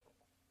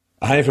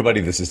Hi, everybody.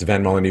 This is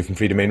Stefan Molyneux from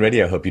Free Domain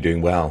Radio. I hope you're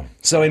doing well.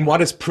 So in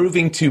what is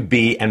proving to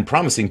be and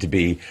promising to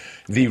be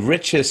the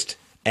richest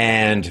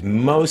and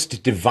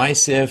most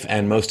divisive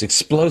and most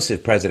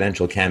explosive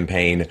presidential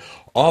campaign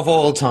of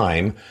all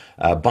time,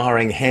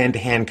 barring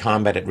hand-to-hand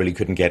combat, it really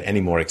couldn't get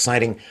any more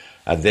exciting.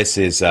 This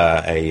is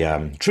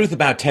a truth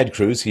about Ted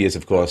Cruz. He is,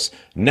 of course,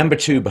 number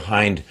 2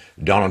 behind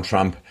Donald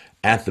Trump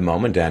at the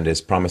moment and is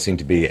promising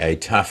to be a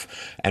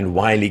tough and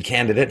wily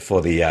candidate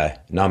for the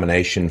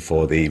nomination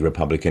for the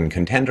Republican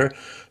contender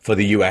for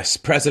the U.S.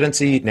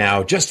 presidency.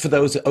 Now, just for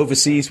those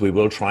overseas, we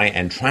will try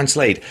and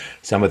translate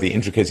some of the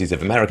intricacies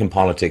of American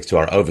politics to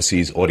our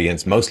overseas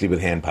audience, mostly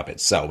with hand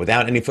puppets. So,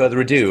 without any further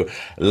ado,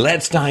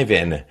 let's dive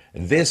in.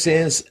 This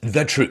is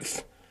The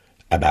Truth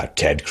About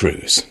Ted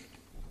Cruz.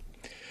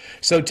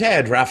 So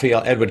Ted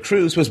Rafael Edward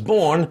Cruz was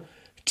born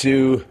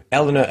to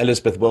Eleanor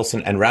Elizabeth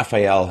Wilson and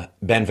Rafael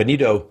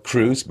Benvenido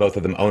Cruz, both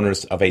of them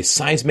owners of a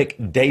seismic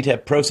data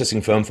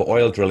processing firm for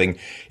oil drilling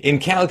in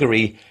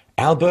Calgary,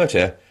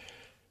 Alberta,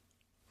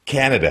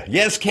 Canada.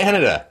 Yes,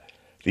 Canada!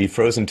 The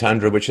frozen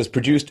tundra, which has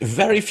produced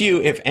very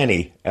few, if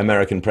any,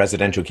 American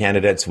presidential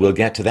candidates. We'll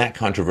get to that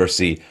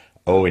controversy,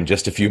 in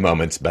just a few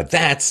moments, but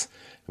that's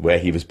where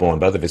he was born.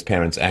 Both of his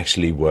parents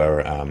actually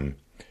were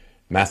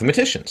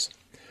mathematicians.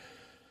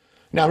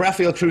 Now,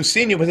 Rafael Cruz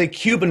Sr. was a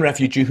Cuban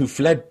refugee who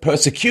fled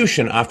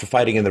persecution after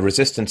fighting in the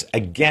resistance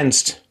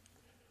against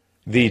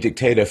the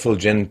dictator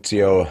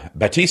Fulgencio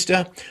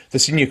Batista. The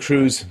Sr.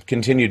 Cruz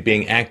continued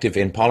being active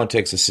in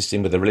politics,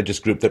 assisting with a religious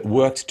group that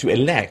worked to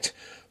elect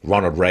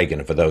Ronald Reagan.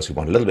 And for those who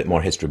want a little bit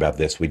more history about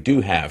this, we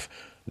do have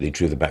The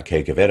Truth About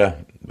Che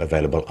Guevara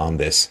available on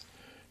this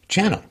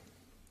channel.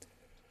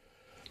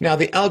 Now,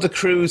 the elder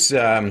Cruz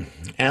and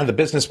the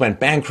business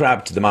went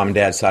bankrupt. The mom and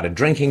dad started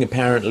drinking,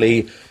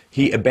 apparently.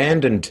 He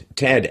abandoned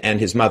Ted and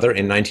his mother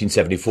in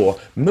 1974,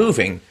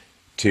 moving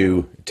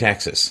to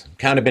Texas.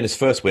 Kind of been his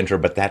first winter,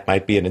 but that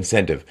might be an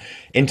incentive.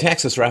 In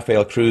Texas,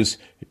 Rafael Cruz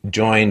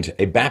joined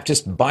a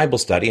Baptist Bible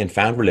study and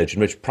found religion,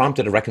 which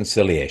prompted a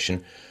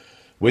reconciliation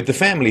with the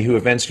family, who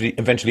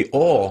eventually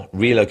all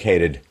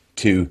relocated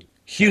to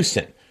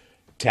Houston,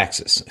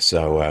 Texas.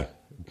 So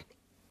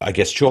I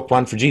guess chalk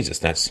one for Jesus.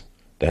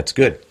 That's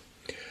good.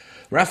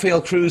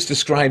 Rafael Cruz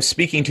describes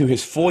speaking to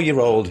his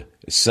 4-year-old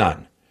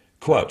son,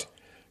 quote,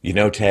 "You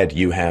know, Ted,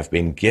 you have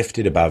been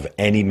gifted above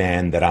any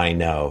man that I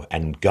know,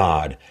 and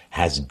God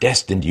has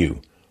destined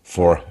you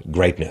for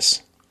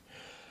greatness."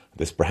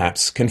 This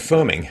perhaps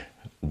confirming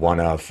one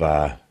of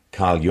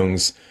Carl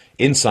Jung's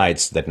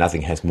insights that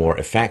nothing has more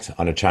effect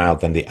on a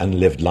child than the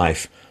unlived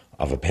life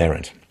of a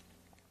parent.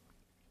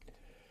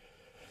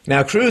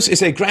 Now, Cruz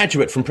is a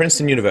graduate from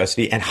Princeton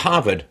University and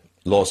Harvard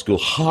Law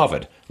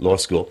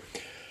School.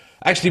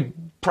 Actually,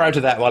 prior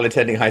to that, while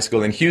attending high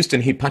school in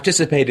Houston, he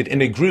participated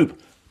in a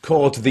group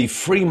called the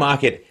Free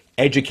Market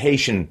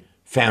Education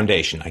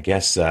Foundation. I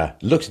guess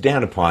looked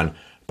down upon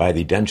by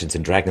the Dungeons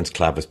and Dragons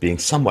Club as being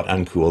somewhat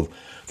uncool.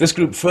 This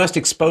group first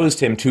exposed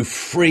him to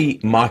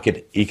free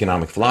market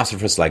economic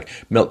philosophers like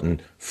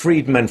Milton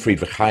Friedman,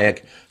 Friedrich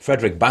Hayek,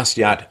 Frederick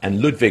Bastiat, and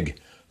Ludwig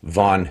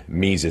von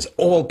Mises.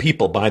 All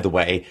people, by the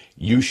way,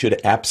 you should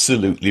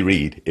absolutely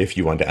read if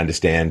you want to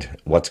understand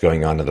what's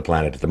going on the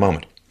planet at the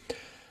moment.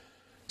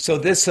 So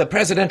this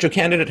presidential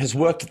candidate has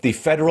worked at the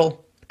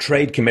Federal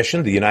Trade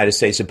Commission, the United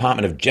States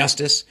Department of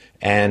Justice,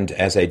 and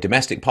as a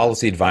domestic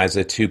policy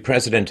advisor to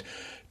President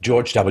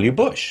George W.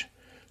 Bush.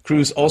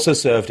 Cruz also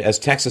served as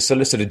Texas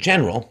Solicitor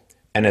General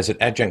and as an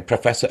adjunct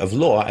professor of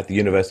law at the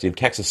University of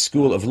Texas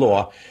School of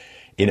Law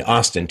in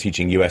Austin,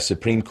 teaching U.S.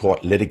 Supreme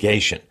Court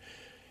litigation.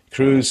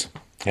 Cruz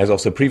has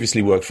also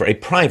previously worked for a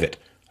private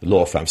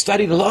law firm,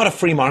 studied a lot of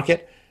free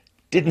market,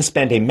 didn't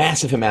spend a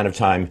massive amount of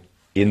time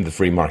in the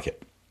free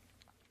market.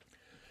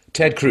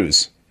 Ted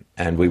Cruz,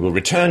 and we will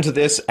return to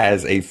this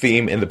as a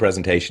theme in the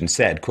presentation,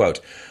 said, quote,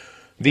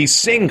 "The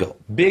single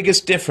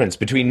biggest difference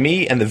between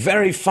me and the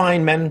very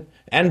fine men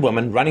and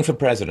women running for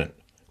president,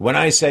 when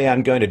I say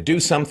I'm going to do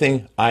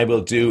something, I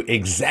will do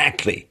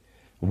exactly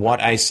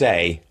what I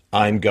say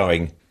I'm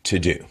going to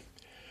do."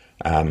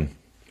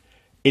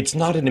 It's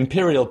not an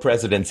imperial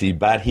presidency,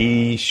 but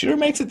he sure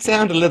makes it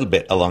sound a little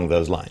bit along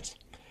those lines.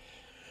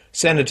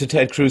 Senator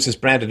Ted Cruz has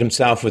branded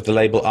himself with the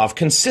label of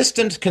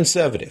consistent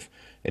conservative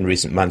in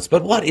recent months.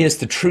 But what is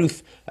the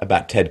truth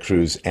about Ted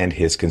Cruz and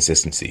his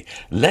consistency?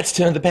 Let's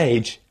turn the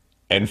page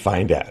and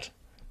find out.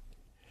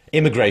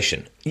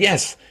 Immigration.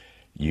 Yes,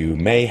 you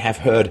may have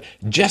heard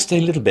just a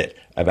little bit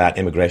about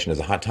immigration as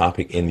a hot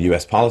topic in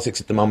U.S.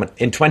 politics at the moment.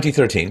 In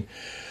 2013,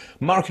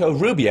 Marco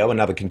Rubio,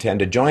 another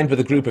contender, joined with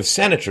a group of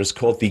senators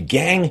called the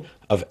Gang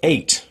of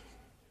Eight.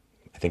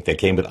 I think they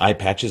came with eye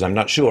patches, I'm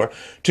not sure,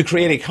 to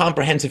create a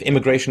comprehensive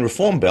immigration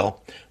reform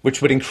bill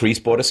which would increase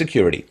border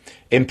security,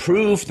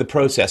 improve the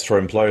process for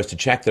employers to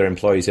check their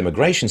employees'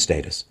 immigration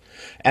status,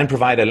 and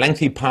provide a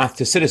lengthy path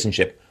to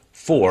citizenship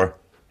for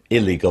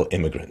illegal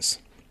immigrants.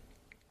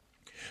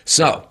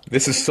 So,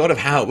 this is sort of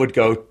how it would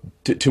go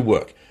to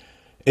work.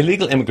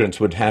 Illegal immigrants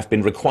would have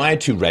been required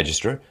to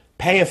register,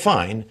 pay a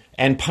fine,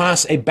 and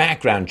pass a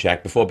background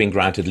check before being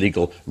granted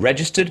legal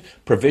registered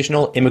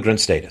provisional immigrant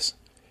status.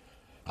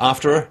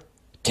 After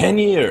 10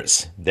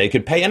 years, they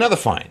could pay another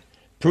fine,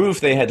 prove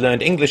they had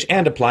learned English,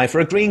 and apply for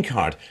a green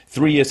card.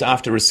 3 years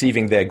after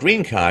receiving their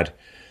green card,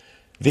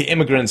 the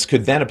immigrants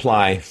could then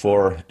apply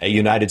for a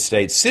United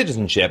States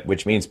citizenship,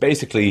 which means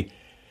basically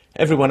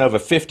everyone over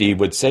 50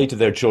 would say to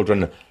their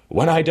children,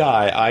 "When I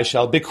die, I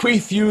shall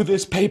bequeath you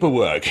this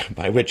paperwork,"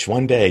 by which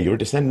one day your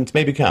descendants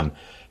may become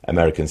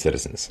American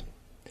citizens.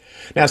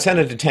 Now,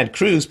 Senator Ted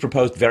Cruz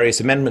proposed various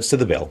amendments to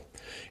the bill,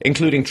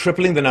 including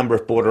tripling the number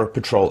of Border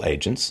Patrol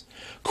agents,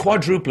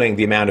 quadrupling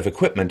the amount of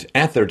equipment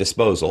at their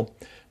disposal,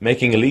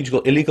 making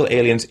illegal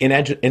aliens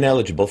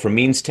ineligible for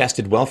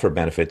means-tested welfare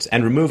benefits,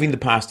 and removing the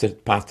path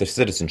to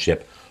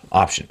citizenship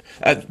option.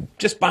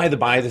 Just by the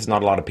by, there's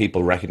not a lot of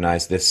people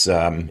recognize this,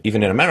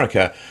 even in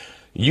America.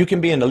 You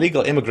can be an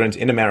illegal immigrant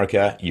in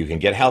America. You can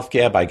get health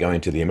care by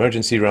going to the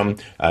emergency room.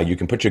 You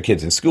can put your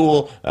kids in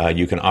school.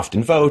 You can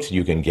often vote.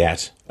 You can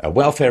get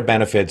welfare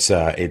benefits.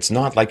 It's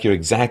not like you're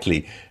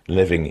exactly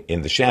living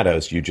in the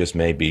shadows. You just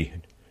may be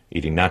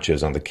eating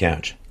nachos on the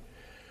couch.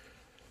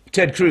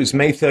 Ted Cruz,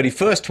 May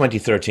 31st,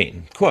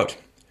 2013, quote,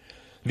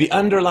 "The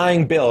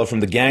underlying bill from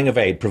the Gang of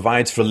Eight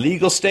provides for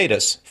legal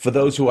status for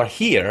those who are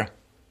here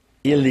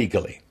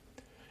illegally.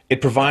 It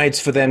provides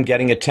for them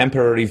getting a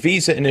temporary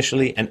visa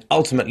initially and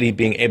ultimately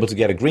being able to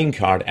get a green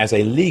card as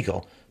a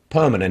legal,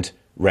 permanent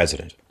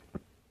resident.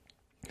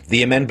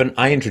 The amendment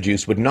I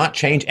introduced would not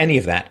change any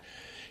of that,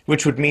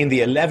 which would mean the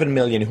 11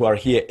 million who are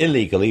here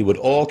illegally would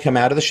all come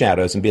out of the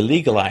shadows and be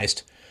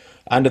legalized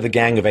under the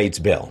Gang of Eight's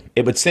bill.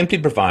 It would simply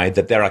provide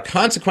that there are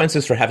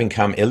consequences for having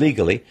come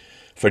illegally,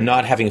 for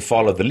not having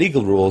followed the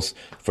legal rules,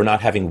 for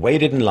not having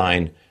waited in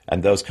line,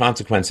 and those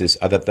consequences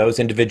are that those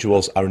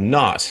individuals are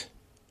not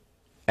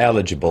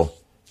eligible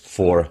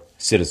for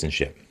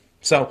citizenship."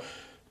 So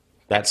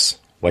that's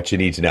what you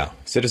need to know.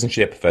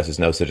 Citizenship versus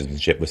no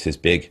citizenship was his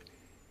big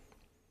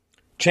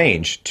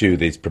change to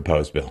this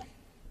proposed bill.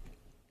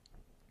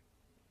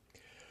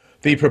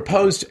 The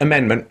proposed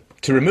amendment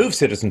to remove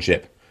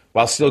citizenship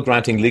while still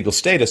granting legal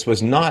status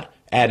was not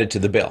added to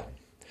the bill.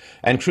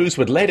 And Cruz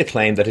would later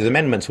claim that his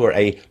amendments were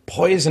a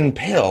poison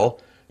pill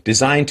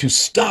designed to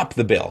stop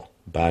the bill.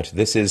 But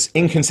this is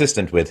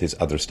inconsistent with his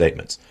other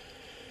statements.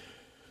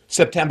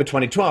 September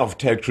 2012,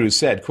 Ted Cruz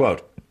said,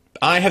 quote,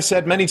 "I have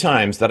said many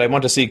times that I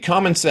want to see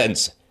common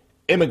sense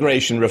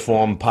immigration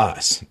reform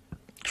pass."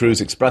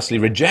 Cruz expressly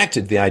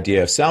rejected the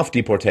idea of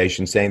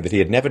self-deportation, saying that he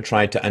had never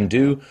tried to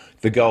undo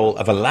the goal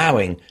of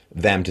allowing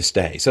them to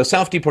stay. So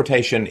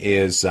self-deportation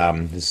is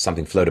this is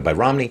something floated by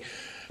Romney,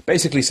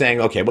 basically saying,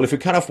 okay, well, if we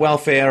cut off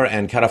welfare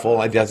and cut off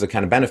all the other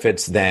kind of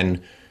benefits,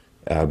 then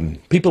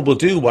people will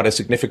do what a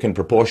significant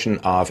proportion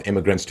of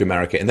immigrants to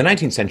America in the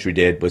 19th century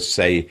did, was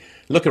say,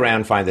 look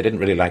around, find they didn't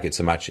really like it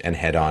so much, and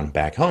head on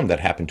back home. That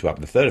happened to up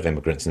to a third of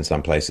immigrants in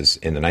some places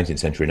in the 19th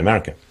century in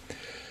America.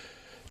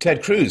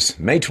 Ted Cruz,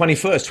 May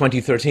 21st,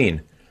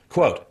 2013,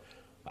 quote,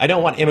 "I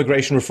don't want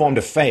immigration reform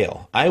to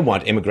fail. I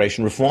want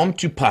immigration reform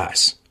to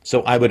pass.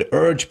 So I would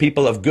urge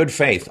people of good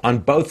faith on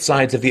both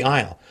sides of the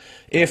aisle.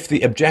 If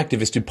the objective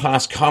is to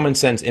pass common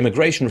sense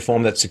immigration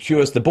reform that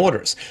secures the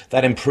borders,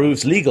 that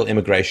improves legal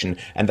immigration,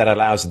 and that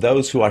allows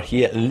those who are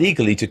here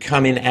legally to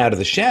come in out of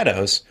the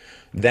shadows,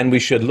 then we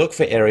should look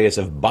for areas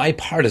of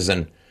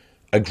bipartisan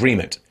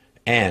agreement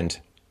and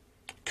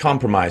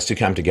compromise to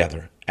come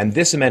together. And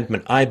this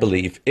amendment, I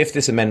believe, if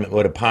this amendment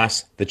were to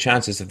pass, the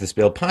chances of this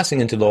bill passing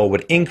into law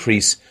would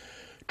increase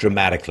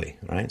dramatically."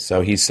 Right?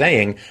 So he's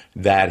saying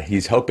that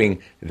he's hoping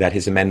that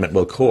his amendment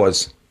will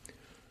cause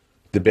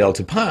the bill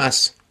to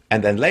pass.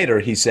 And then later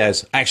he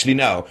says, actually,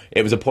 no,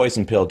 it was a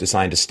poison pill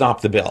designed to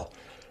stop the bill.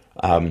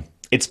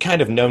 It's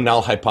kind of no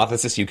null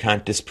hypothesis. You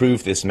can't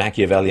disprove this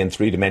Machiavellian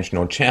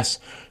three-dimensional chess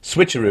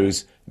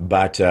switcheroos.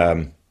 But,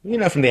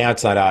 from the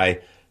outside eye,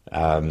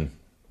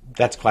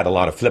 that's quite a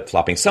lot of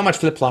flip-flopping. So much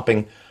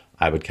flip-flopping,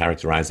 I would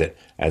characterize it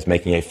as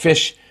making a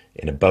fish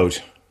in a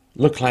boat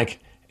look like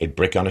a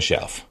brick on a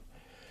shelf.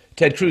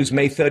 Ted Cruz,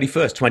 May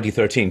 31st,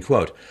 2013,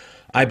 quote,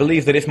 "I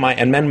believe that if my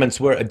amendments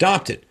were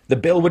adopted, the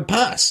bill would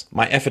pass.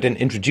 My effort in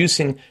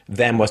introducing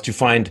them was to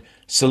find a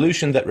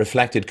solution that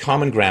reflected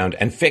common ground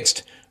and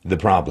fixed the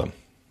problem."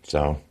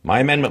 So my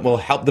amendment will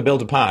help the bill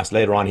to pass.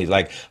 Later on, he's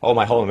like, oh,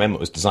 my whole amendment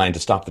was designed to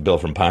stop the bill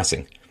from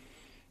passing.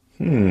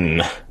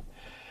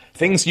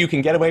 Things you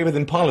can get away with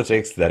in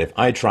politics that if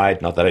I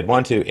tried, not that I'd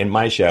want to, in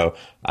my show,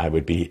 I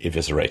would be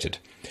eviscerated.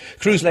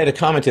 Cruz later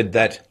commented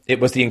that it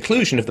was the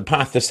inclusion of the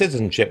path to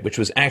citizenship which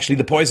was actually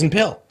the poison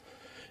pill,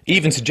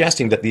 even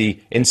suggesting that the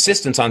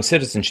insistence on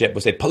citizenship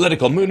was a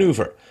political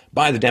maneuver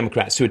by the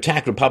Democrats to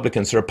attack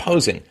Republicans for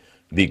opposing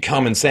the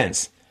common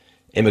sense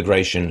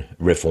immigration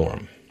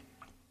reform.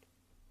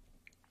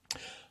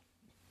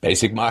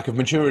 Basic mark of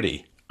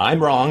maturity.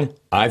 I'm wrong.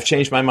 I've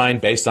changed my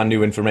mind based on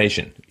new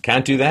information.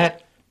 Can't do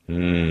that?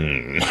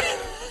 I'm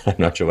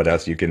not sure what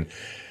else you can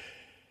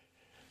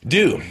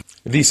do.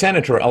 The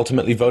senator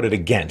ultimately voted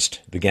against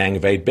the Gang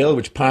of Eight bill,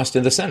 which passed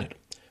in the Senate,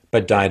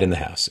 but died in the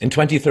House. In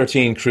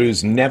 2013,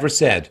 Cruz never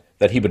said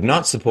that he would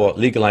not support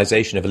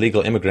legalization of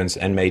illegal immigrants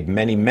and made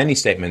many, many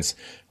statements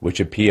which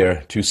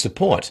appear to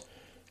support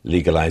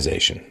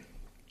legalization.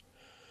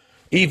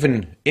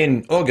 Even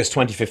in August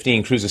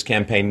 2015, Cruz's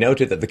campaign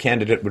noted that the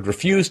candidate would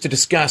refuse to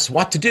discuss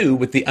what to do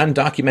with the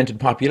undocumented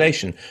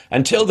population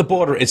until the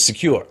border is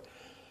secure.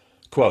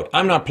 Quote,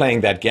 "I'm not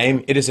playing that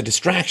game. It is a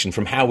distraction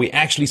from how we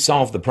actually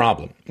solve the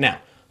problem." Now,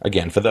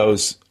 again, for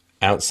those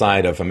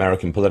outside of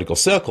American political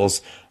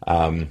circles,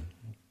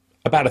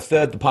 about a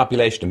third of the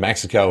population of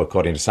Mexico,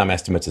 according to some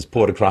estimates, is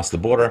poured across the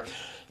border.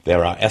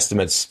 There are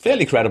estimates,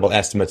 fairly credible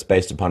estimates,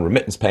 based upon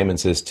remittance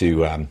payments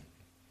to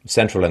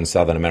Central and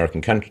Southern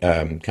American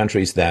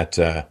countries, that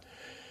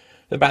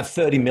about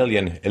 30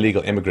 million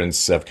illegal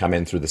immigrants have come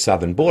in through the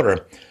southern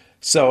border.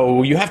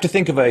 So you have to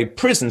think of a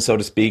prison, so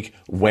to speak,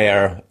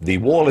 where the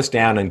wall is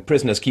down and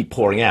prisoners keep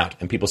pouring out.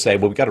 And people say,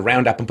 well, we've got to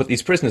round up and put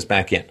these prisoners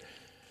back in.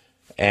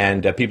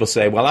 And people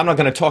say, well, I'm not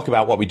going to talk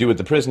about what we do with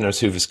the prisoners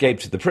who've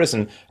escaped the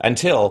prison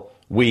until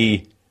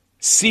we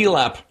seal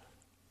up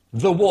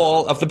the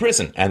wall of the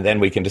prison, and then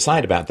we can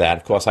decide about that.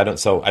 Of course, I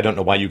don't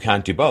know why you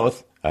can't do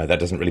both. That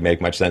doesn't really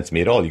make much sense to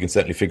me at all. You can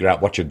certainly figure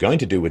out what you're going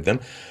to do with them.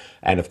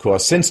 And of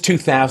course, since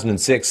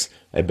 2006,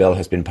 a bill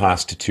has been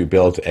passed to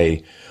build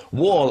a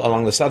wall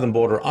along the southern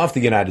border of the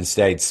United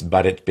States,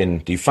 but it's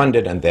been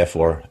defunded and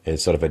therefore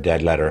is sort of a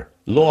dead letter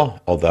law,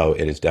 although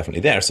it is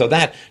definitely there. So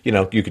that,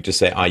 you could just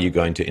say, are you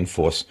going to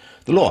enforce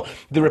the law?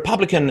 The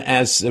Republicans,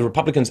 as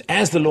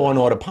the law and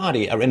order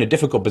party, are in a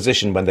difficult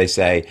position when they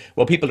say,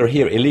 well, people are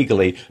here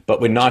illegally,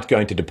 but we're not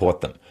going to deport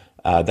them.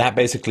 That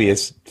basically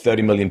is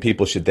 30 million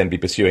people should then be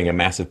pursuing a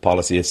massive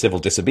policy of civil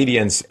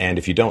disobedience, and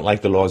if you don't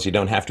like the laws, you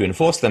don't have to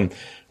enforce them,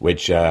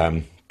 which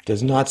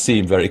does not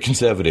seem very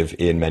conservative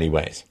in many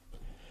ways.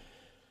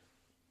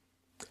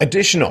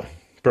 Additional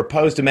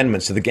proposed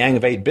amendments to the Gang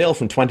of Eight bill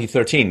from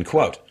 2013,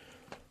 quote,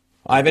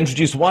 "I've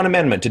introduced one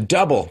amendment to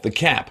double the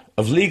cap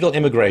of legal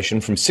immigration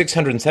from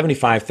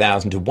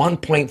 675,000 to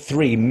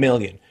 1.3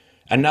 million.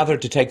 Another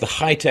to take the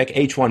high-tech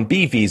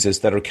H-1B visas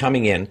that are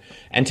coming in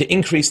and to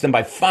increase them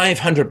by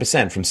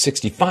 500% from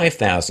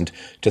 65,000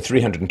 to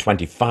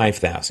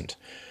 325,000.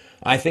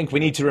 I think we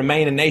need to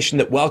remain a nation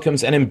that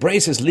welcomes and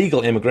embraces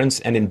legal immigrants,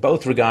 and in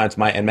both regards,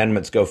 my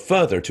amendments go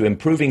further to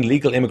improving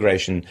legal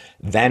immigration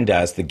than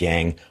does the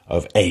Gang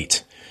of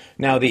Eight."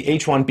 Now, the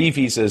H-1B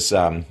visas,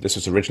 this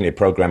was originally a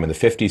program in the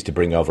 50s to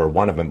bring over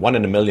one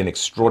in a million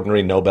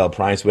extraordinary Nobel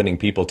Prize-winning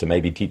people to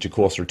maybe teach a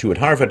course or two at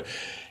Harvard,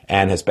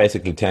 and has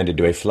basically turned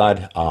into a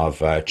flood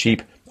of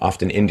cheap,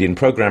 often Indian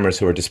programmers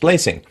who are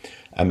displacing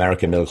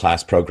American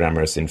middle-class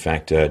programmers. In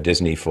fact,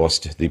 Disney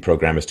forced the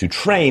programmers to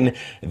train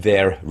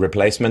their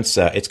replacements.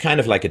 It's kind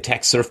of like a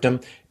tech serfdom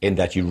in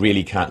that you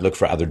really can't look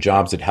for other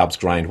jobs. It helps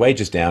grind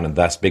wages down, and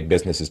thus big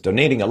business is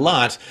donating a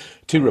lot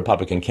to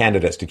Republican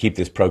candidates to keep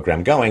this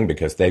program going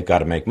because they've got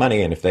to make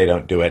money, and if they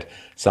don't do it,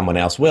 someone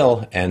else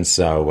will. And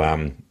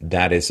so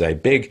that is a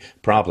big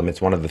problem.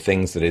 It's one of the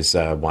things that is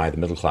why the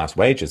middle-class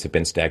wages have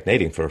been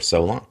stagnating for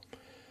so long.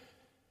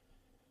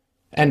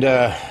 And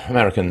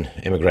American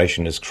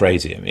immigration is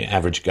crazy. I mean,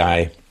 average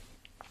guy,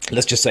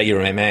 let's just say you're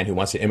a man who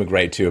wants to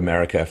immigrate to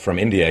America from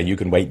India, you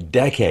can wait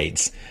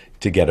decades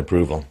to get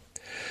approval.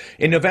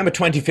 In November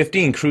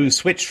 2015, Cruz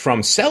switched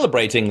from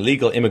celebrating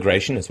legal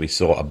immigration, as we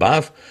saw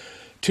above,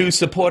 to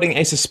supporting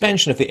a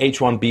suspension of the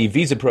H-1B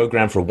visa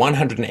program for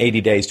 180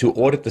 days to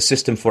audit the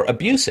system for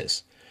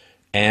abuses,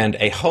 and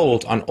a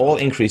hold on all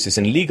increases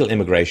in legal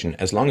immigration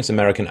as long as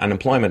American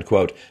unemployment,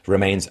 quote,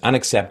 remains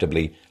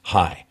unacceptably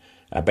high.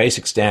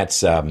 Basic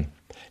stats,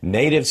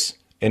 natives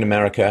in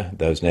America,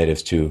 those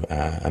natives to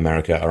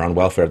America, are on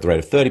welfare at the rate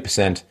of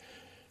 30%.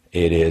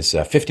 It is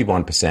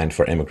 51%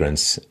 for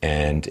immigrants,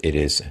 and it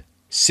is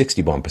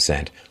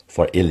 61%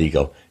 for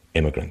illegal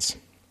immigrants.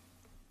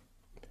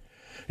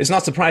 It's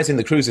not surprising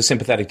that Cruz is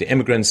sympathetic to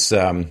immigrants,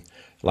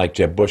 like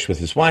Jeb Bush with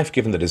his wife,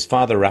 given that his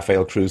father,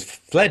 Rafael Cruz,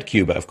 fled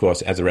Cuba, of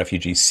course, as a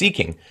refugee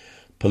seeking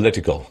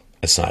political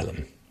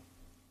asylum.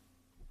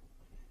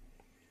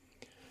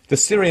 The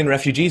Syrian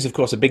refugees, of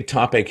course, a big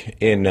topic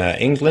in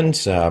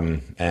England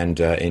and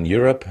in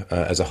Europe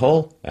as a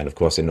whole, and of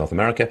course in North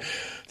America.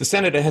 The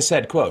senator has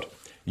said, quote,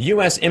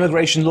 "U.S.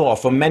 immigration law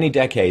for many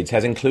decades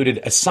has included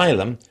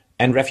asylum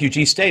and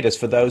refugee status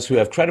for those who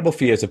have credible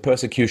fears of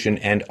persecution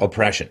and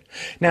oppression."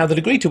 Now, the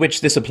degree to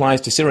which this applies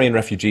to Syrian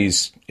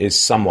refugees is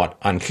somewhat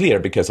unclear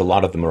because a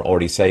lot of them are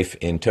already safe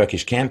in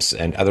Turkish camps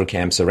and other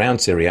camps around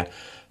Syria,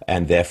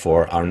 and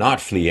therefore are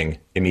not fleeing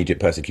immediate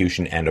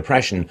persecution and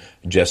oppression.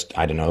 Just,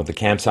 I don't know, the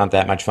camps aren't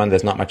that much fun.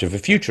 There's not much of a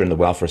future in the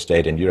welfare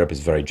state, and Europe is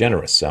very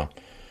generous. So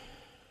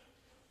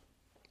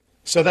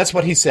that's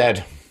what he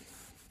said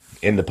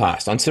in the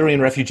past. On Syrian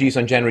refugees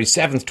on January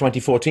 7th,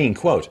 2014,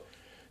 quote,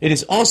 "It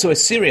is also a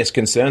serious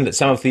concern that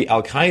some of the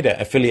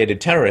al-Qaeda-affiliated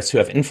terrorists who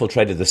have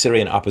infiltrated the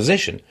Syrian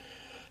opposition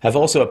have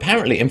also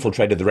apparently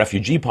infiltrated the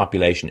refugee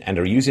population and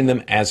are using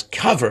them as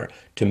cover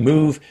to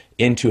move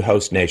into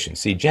host nations."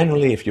 See,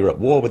 generally, if you're at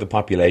war with a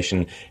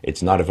population,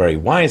 it's not a very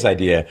wise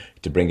idea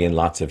to bring in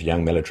lots of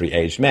young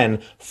military-aged men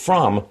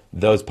from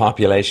those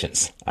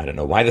populations. I don't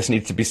know why this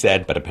needs to be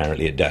said, but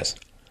apparently it does.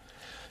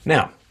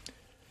 Now,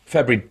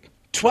 February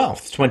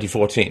 12th,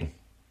 2014,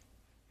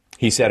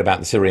 he said about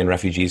the Syrian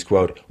refugees,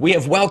 quote, "We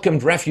have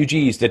welcomed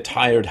refugees, the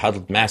tired,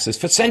 huddled masses,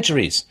 for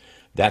centuries.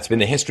 That's been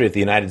the history of the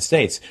United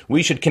States.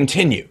 We should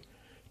continue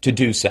to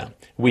do so.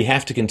 We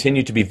have to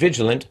continue to be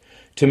vigilant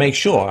to make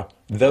sure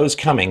those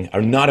coming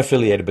are not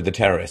affiliated with the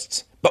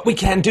terrorists. But we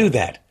can do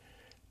that.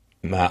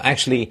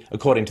 Actually,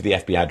 according to the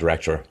FBI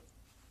director,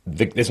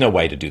 there's no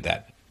way to do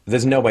that.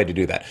 There's no way to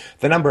do that.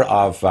 The number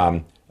of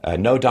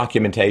no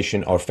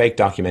documentation or fake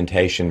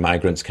documentation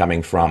migrants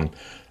coming from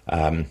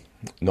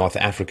North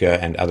Africa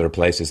and other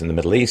places in the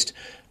Middle East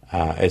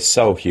is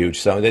so huge.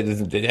 So the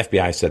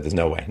FBI said there's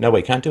no way. No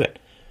way, can't do it.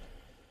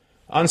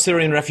 On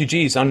Syrian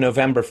refugees on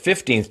November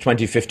 15th,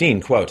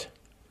 2015, quote,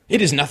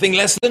 "It is nothing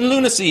less than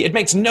lunacy. It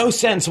makes no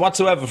sense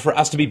whatsoever for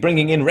us to be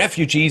bringing in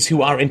refugees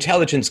who our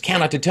intelligence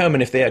cannot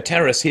determine if they are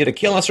terrorists here to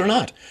kill us or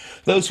not.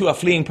 Those who are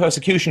fleeing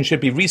persecution should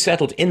be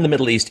resettled in the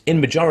Middle East in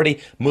majority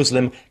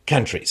Muslim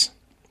countries."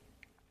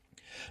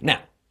 Now,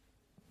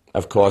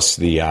 of course,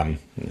 the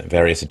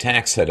various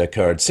attacks had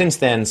occurred since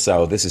then,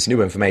 so this is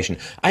new information.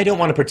 I don't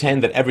want to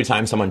pretend that every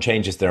time someone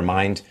changes their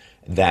mind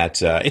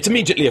that it's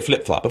immediately a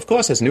flip-flop. Of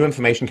course, as new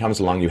information comes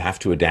along, you have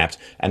to adapt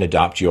and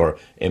adopt your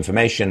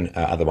information.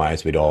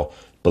 Otherwise, we'd all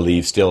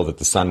believe still that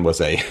the sun was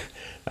a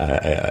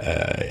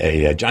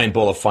giant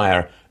ball of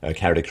fire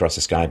carried across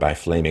the sky by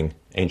flaming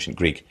ancient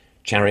Greek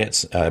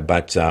chariots.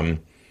 But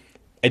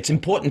it's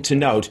important to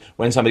note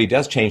when somebody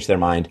does change their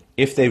mind,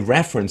 if they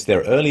reference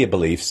their earlier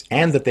beliefs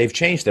and that they've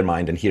changed their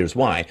mind, and here's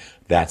why,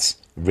 that's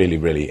really,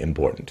 really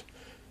important.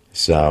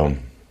 So,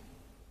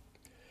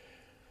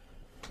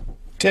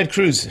 Ted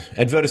Cruz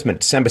advertisement,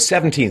 December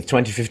 17th,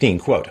 2015,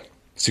 quote,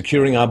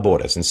 "Securing our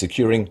borders and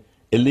securing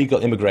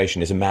illegal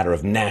immigration is a matter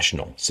of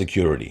national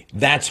security.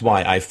 That's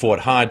why I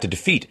fought hard to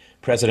defeat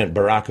President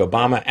Barack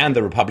Obama and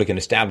the Republican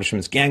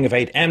establishment's Gang of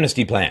Eight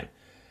amnesty plan.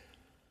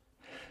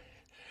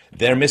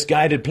 Their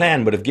misguided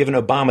plan would have given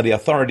Obama the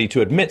authority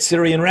to admit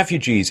Syrian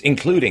refugees,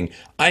 including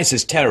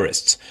ISIS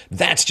terrorists.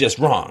 That's just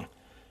wrong."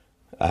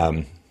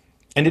 And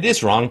it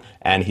is wrong,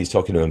 and he's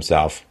talking to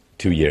himself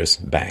 2 years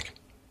back.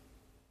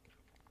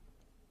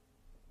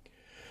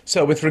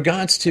 So with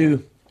regards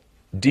to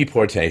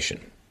deportation,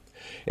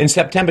 in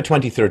September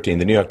 2013,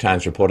 the New York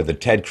Times reported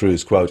that Ted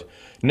Cruz, quote,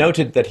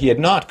 noted that he had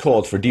not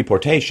called for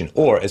deportation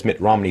or, as Mitt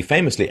Romney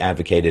famously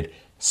advocated,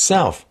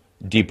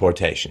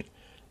 self-deportation.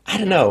 I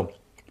don't know.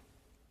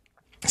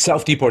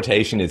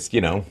 Self-deportation is,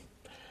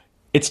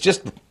 it's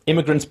just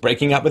immigrants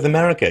breaking up with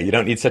America. You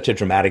don't need such a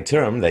dramatic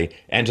term. They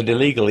entered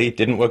illegally, it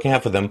didn't work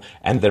out for them,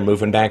 and they're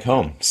moving back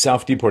home.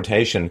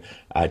 Self-deportation.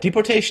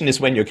 Deportation is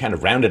when you're kind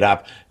of rounded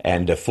up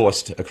and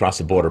forced across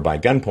the border by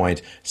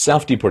gunpoint.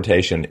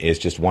 Self-deportation is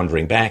just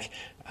wandering back.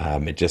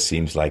 It just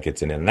seems like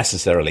it's an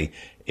unnecessarily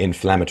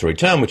inflammatory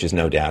term, which is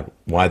no doubt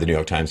why the New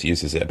York Times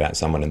uses it about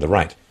someone in the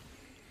right.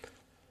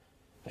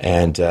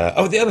 And,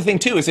 the other thing,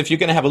 too, is if you're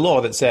going to have a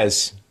law that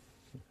says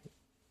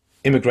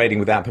immigrating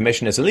without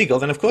permission is illegal,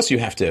 then of course you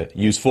have to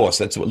use force.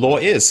 That's what law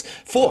is.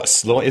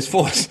 Force. Law is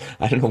force.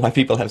 I don't know why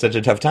people have such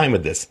a tough time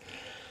with this.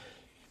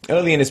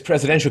 Early in his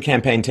presidential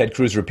campaign, Ted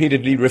Cruz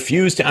repeatedly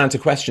refused to answer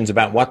questions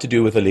about what to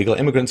do with illegal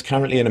immigrants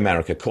currently in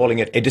America, calling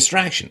it a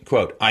distraction.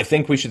 Quote, "I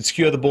think we should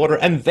secure the border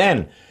and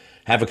then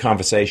have a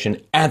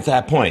conversation at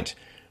that point."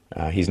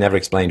 He's never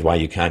explained why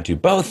you can't do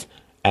both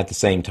at the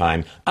same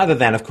time, other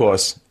than, of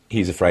course,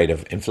 he's afraid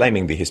of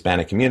inflaming the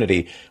Hispanic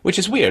community, which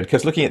is weird,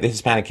 because looking at the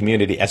Hispanic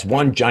community as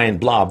one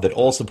giant blob that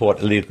all support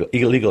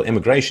illegal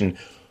immigration,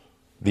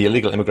 the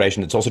illegal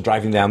immigration that's also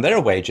driving down their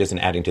wages and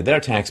adding to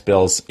their tax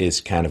bills is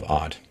kind of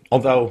odd.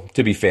 Although,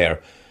 to be fair,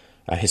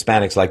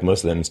 Hispanics, like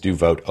Muslims, do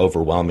vote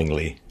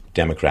overwhelmingly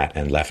Democrat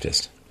and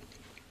leftist.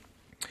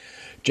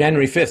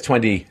 January 5th,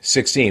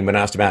 2016, when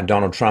asked about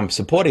Donald Trump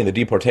supporting the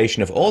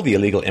deportation of all the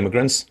illegal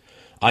immigrants,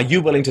 "Are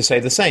you willing to say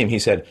the same?" He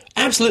said,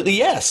 "Absolutely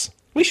yes.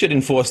 We should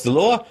enforce the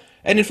law.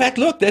 And in fact,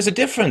 look, there's a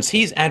difference.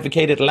 He's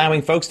advocated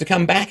allowing folks to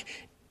come back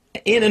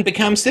in and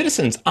become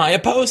citizens. I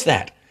oppose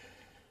that."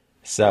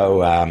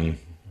 So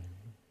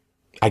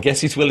I guess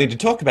he's willing to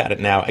talk about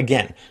it now,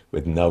 again,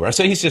 with no...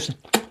 So he's just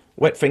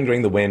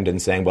wet-fingering the wind and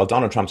saying, well,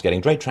 Donald Trump's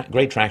getting great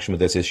traction with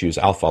these issues.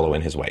 I'll follow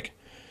in his wake.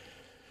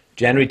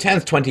 January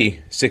 10th,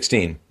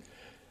 2016.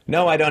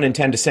 "No, I don't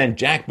intend to send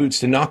jackboots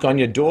to knock on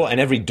your door and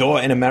every door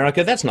in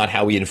America. That's not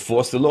how we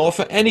enforce the law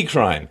for any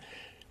crime.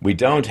 We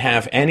don't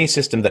have any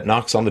system that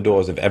knocks on the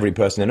doors of every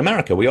person in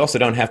America. We also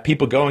don't have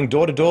people going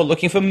door to door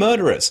looking for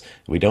murderers.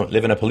 We don't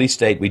live in a police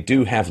state. We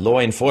do have law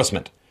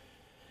enforcement."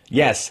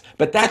 Yes,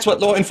 but that's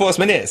what law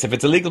enforcement is. If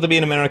it's illegal to be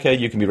in America,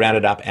 you can be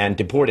rounded up and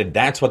deported.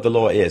 That's what the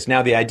law is.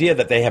 Now, the idea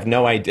that they have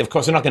no idea, of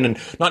course,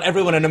 not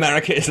everyone in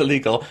America is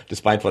illegal,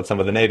 despite what some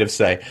of the natives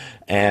say.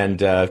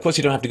 And, of course,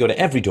 you don't have to go to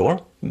every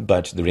door,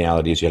 but the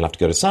reality is you'll have to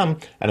go to some.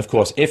 And, of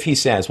course, if he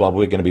says, well,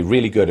 we're going to be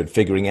really good at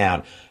figuring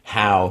out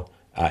how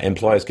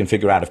employers can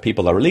figure out if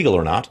people are illegal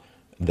or not,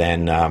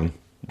 then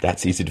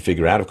that's easy to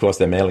figure out. Of course,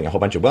 they're mailing a whole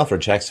bunch of welfare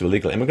checks to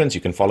illegal immigrants. You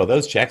can follow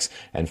those checks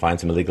and find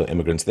some illegal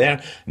immigrants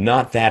there.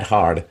 Not that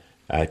hard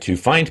to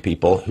find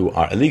people who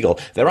are illegal.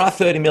 There are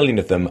 30 million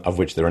of them, of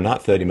which there are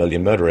not 30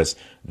 million murderers.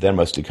 They're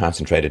mostly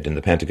concentrated in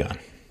the Pentagon.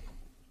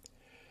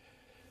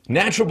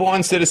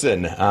 Natural-born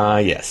citizen.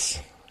 Yes.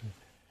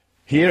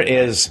 Here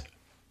is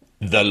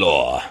the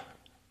law.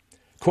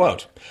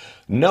 Quote,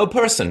 no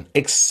person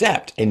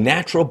except a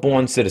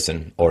natural-born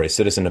citizen or a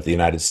citizen of the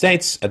United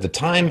States at the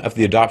time of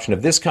the adoption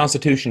of this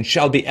Constitution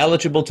shall be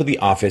eligible to the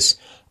office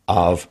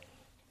of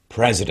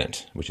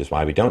president, which is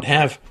why we don't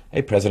have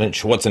a President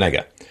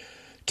Schwarzenegger.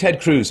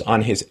 Ted Cruz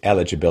on his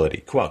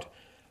eligibility. Quote,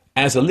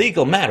 as a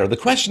legal matter, the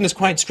question is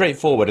quite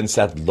straightforward and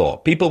settled law.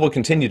 People will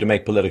continue to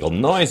make political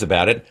noise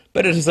about it,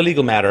 but it is a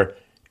legal matter.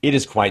 It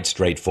is quite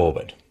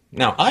straightforward.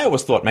 Now, I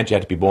always thought meant you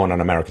had to be born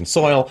on American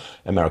soil,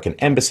 American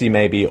embassy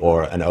maybe,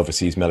 or an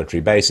overseas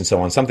military base and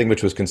so on, something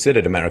which was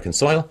considered American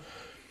soil.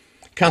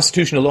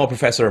 Constitutional law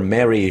professor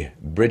Mary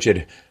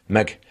Bridget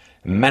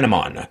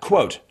McManamon,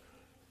 quote,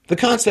 the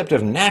concept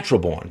of natural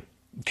born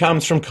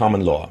comes from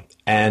common law,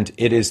 and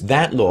it is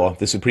that law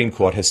the Supreme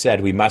Court has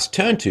said we must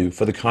turn to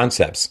for the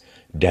concept's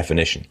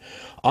definition.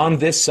 On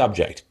this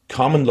subject,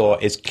 common law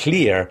is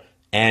clear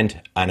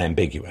and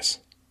unambiguous.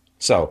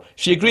 So,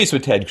 she agrees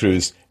with Ted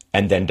Cruz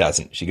and then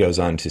doesn't. She goes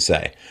on to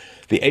say,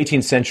 the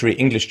 18th century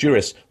English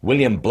jurist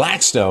William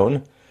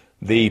Blackstone,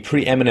 the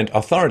preeminent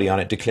authority on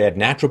it, declared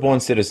natural-born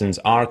citizens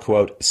are,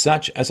 quote,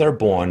 such as are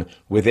born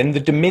within the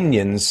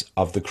dominions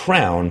of the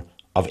Crown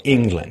of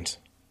England,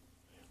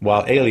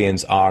 while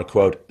aliens are,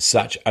 quote,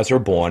 such as are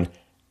born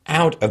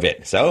out of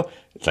it. So,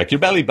 it's like your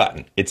belly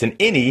button. It's an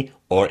innie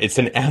or it's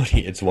an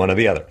outie. It's one or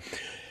the other.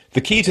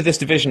 The key to this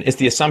division is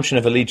the assumption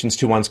of allegiance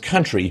to one's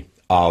country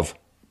of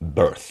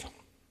birth.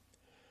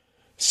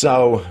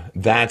 So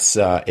that's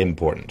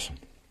important.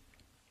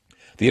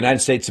 The United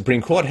States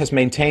Supreme Court has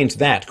maintained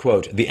that,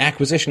 quote, the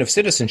acquisition of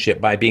citizenship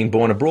by being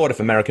born abroad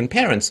of American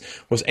parents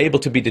was able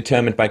to be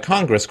determined by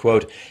Congress,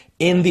 quote,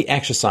 in the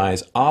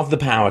exercise of the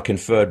power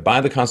conferred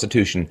by the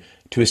Constitution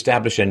to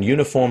establish an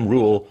uniform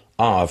rule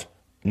of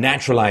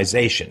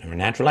naturalization.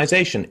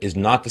 Naturalization is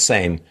not the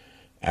same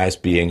as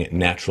being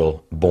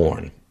natural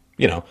born.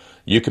 You know,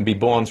 you can be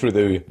born through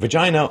the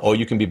vagina or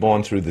you can be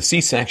born through the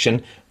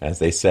C-section, as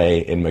they say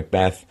in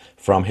Macbeth,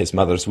 from his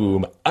mother's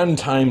womb,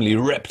 untimely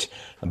ripped,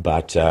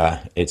 but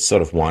it's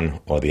sort of one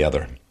or the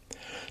other.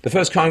 The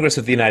first Congress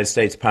of the United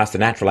States passed the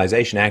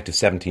Naturalization Act of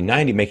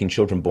 1790, making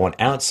children born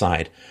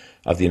outside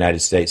of the United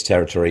States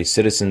territory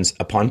citizens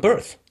upon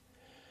birth,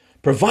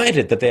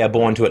 provided that they are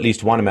born to at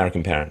least one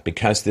American parent.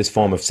 Because this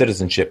form of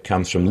citizenship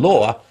comes from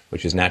law,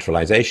 which is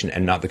naturalization,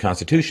 and not the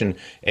Constitution,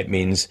 it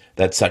means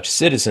that such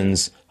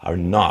citizens are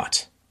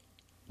not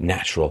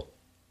natural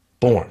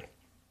born.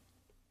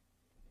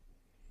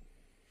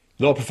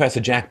 Law professor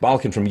Jack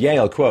Balkin from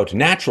Yale, quote,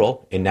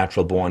 natural, in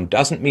natural born,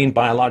 doesn't mean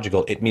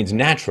biological, it means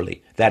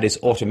naturally. That is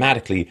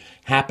automatically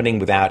happening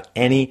without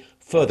any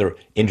further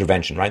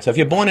intervention, right? So if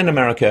you're born in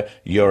America,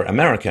 you're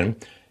American.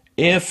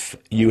 If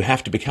you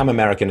have to become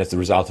American as the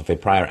result of a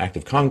prior act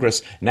of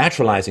Congress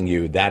naturalizing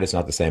you, that is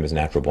not the same as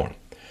natural born.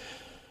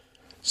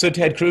 So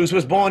Ted Cruz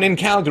was born in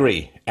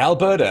Calgary,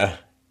 Alberta,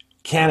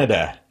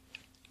 Canada,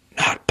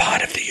 not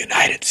part of the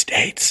United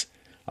States,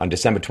 on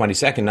December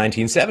 22nd,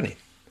 1970.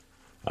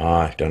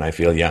 Don't I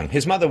feel young?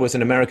 His mother was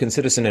an American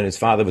citizen and his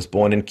father was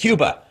born in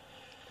Cuba.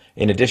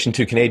 In addition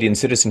to Canadian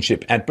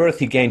citizenship at birth,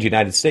 he gained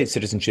United States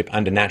citizenship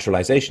under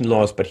naturalization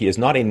laws, but he is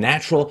not a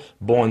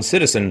natural-born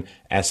citizen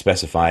as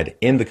specified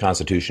in the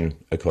Constitution,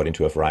 according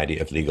to a variety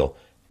of legal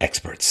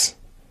experts.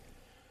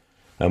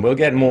 And we'll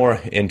get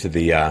more into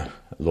the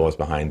laws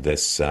behind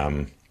this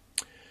in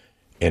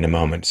a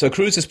moment. So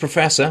Cruz's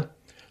professor,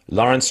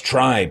 Lawrence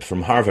Tribe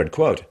from Harvard,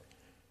 quote,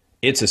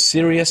 it's a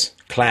serious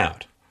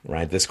cloud,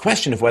 right? This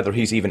question of whether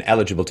he's even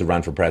eligible to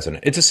run for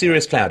president, it's a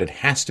serious cloud. It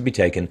has to be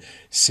taken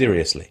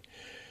seriously.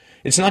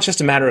 It's not just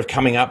a matter of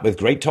coming up with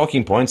great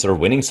talking points or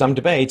winning some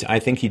debate. I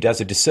think he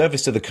does a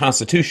disservice to the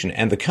Constitution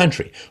and the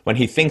country when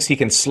he thinks he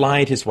can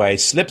slide his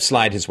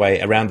way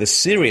around this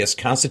serious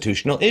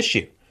constitutional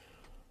issue.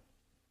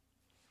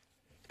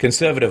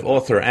 Conservative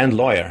author and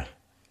lawyer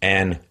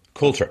Ann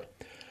Coulter,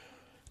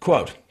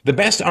 quote, the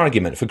best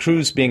argument for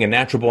Cruz being a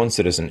natural-born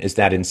citizen is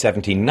that in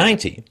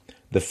 1790,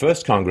 the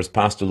first Congress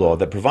passed a law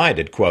that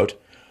provided,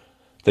 quote,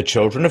 the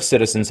children of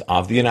citizens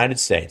of the United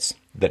States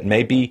that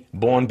may be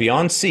born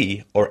beyond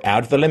sea or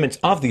out of the limits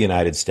of the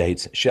United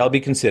States shall be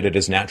considered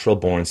as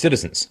natural-born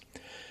citizens.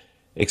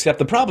 Except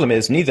the problem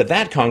is neither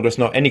that Congress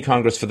nor any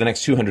Congress for the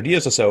next 200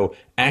 years or so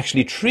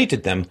actually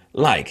treated them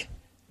like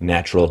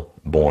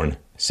natural-born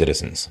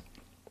citizens.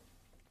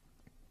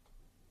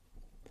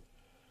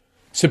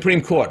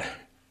 Supreme Court,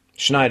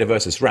 Schneider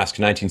versus Rusk,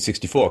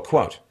 1964,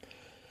 quote,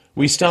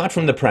 we start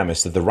from the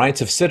premise that the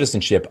rights of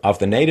citizenship of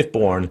the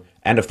native-born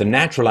and of the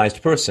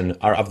naturalized person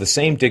are of the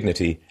same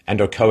dignity and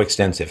are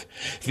coextensive.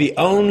 The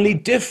only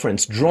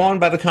difference drawn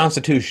by the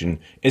Constitution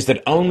is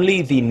that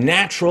only the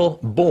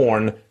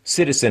natural-born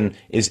citizen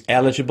is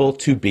eligible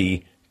to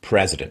be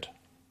president.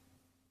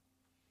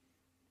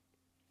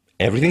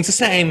 Everything's the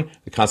same.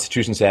 The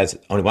Constitution says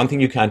only one thing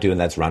you can't do, and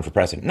that's run for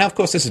president. Now, of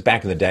course, this is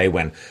back in the day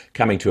when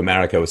coming to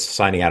America was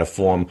signing out a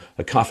form,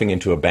 coughing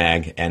into a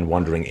bag, and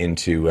wandering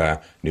into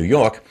New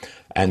York.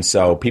 And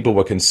so people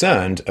were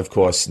concerned, of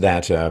course,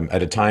 that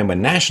at a time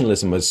when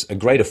nationalism was a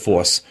greater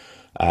force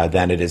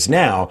than it is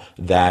now,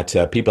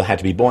 that people had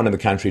to be born in the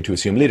country to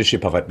assume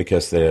leadership of it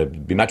because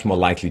they'd be much more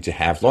likely to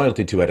have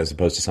loyalty to it as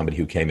opposed to somebody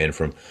who came in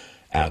from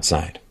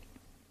outside.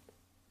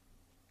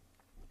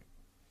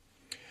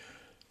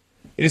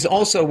 It is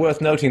also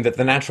worth noting that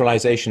the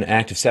Naturalization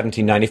Act of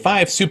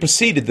 1795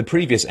 superseded the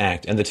previous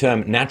act, and the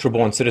term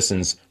natural-born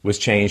citizens was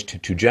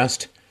changed to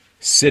just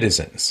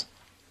citizens.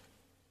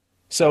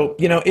 So,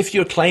 if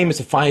your claim is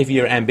a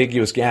 5-year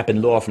ambiguous gap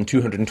in law from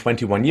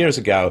 221 years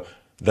ago,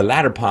 the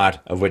latter part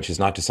of which is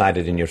not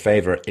decided in your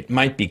favor, it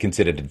might be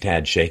considered a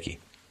tad shaky.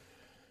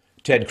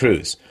 Ted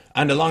Cruz.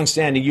 Under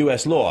long-standing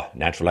U.S. law,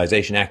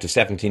 Naturalization Act of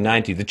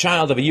 1790, the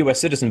child of a U.S.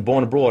 citizen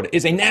born abroad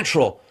is a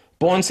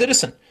natural-born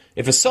citizen.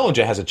 If a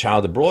soldier has a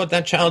child abroad,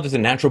 that child is a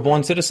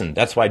natural-born citizen.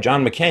 That's why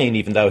John McCain,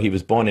 even though he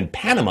was born in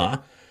Panama,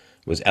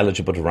 was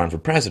eligible to run for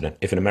president.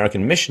 If an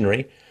American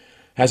missionary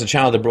has a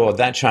child abroad,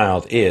 that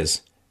child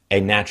is a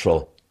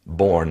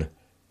natural-born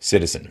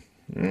citizen.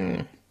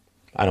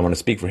 I don't want to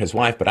speak for his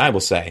wife, but I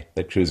will say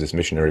that Cruz's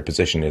missionary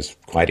position is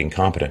quite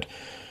incompetent.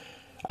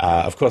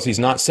 Of course, he's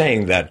not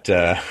saying that...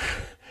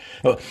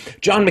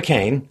 John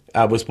McCain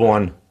was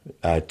born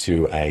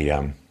to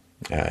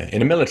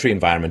in a military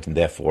environment, and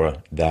therefore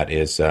that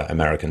is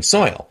American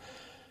soil.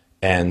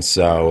 And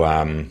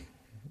so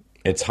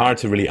it's hard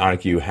to really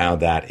argue how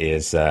that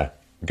is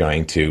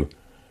going to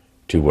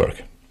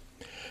work.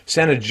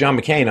 Senator John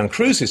McCain on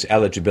Cruz's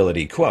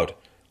eligibility, quote,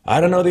 I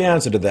don't know the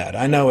answer to that.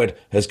 I know it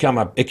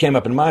came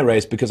up in my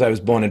race because I was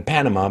born in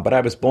Panama, but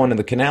I was born in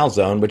the Canal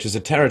Zone, which is a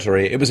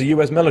territory. It was a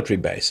U.S. military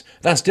base.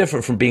 That's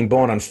different from being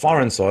born on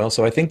foreign soil,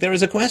 so I think there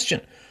is a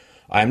question.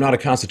 I am not a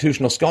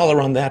constitutional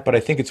scholar on that, but I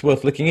think it's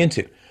worth looking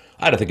into.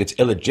 I don't think it's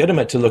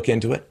illegitimate to look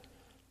into it.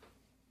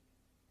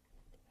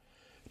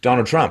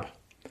 Donald Trump.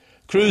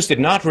 Cruz did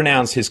not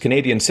renounce his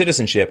Canadian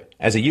citizenship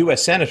as a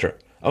U.S. senator,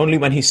 only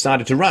when he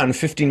started to run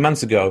 15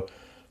 months ago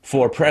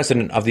for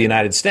President of the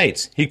United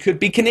States. He could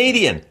be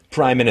Canadian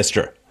Prime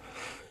Minister.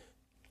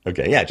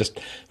 Okay, yeah, just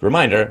a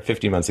reminder,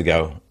 15 months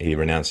ago, he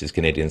renounced his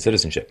Canadian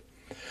citizenship.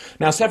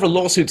 Now, several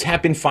lawsuits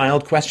have been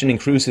filed questioning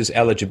Cruz's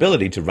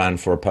eligibility to run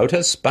for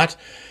POTUS, but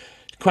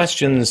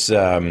questions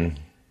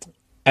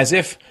as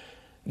if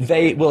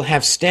they will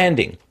have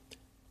standing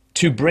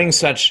to bring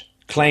such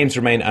claims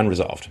remain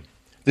unresolved.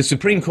 The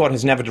Supreme Court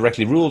has never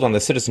directly ruled on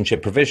the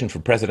citizenship provision for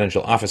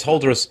presidential office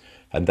holders,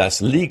 and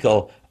thus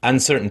legal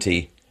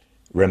uncertainty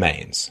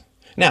remains.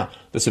 Now,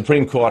 the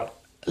Supreme Court,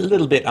 a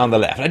little bit on the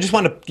left. I just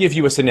want to give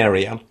you a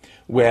scenario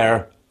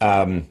where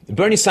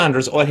Bernie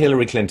Sanders or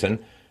Hillary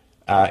Clinton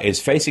is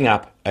facing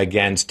up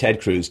against Ted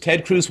Cruz.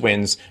 Ted Cruz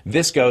wins.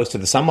 This goes to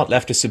the somewhat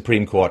leftist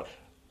Supreme Court.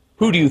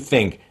 Who do you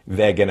think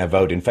they're going to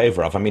vote in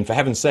favor of? I mean, for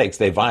heaven's sakes,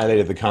 they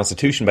violated the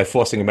Constitution by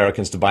forcing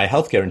Americans to buy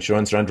health care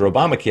insurance under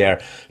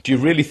Obamacare. Do you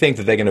really think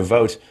that they're going to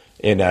vote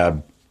in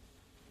a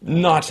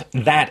not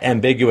that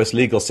ambiguous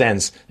legal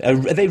sense? Are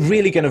they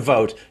really going to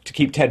vote to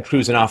keep Ted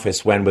Cruz in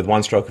office when, with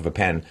one stroke of a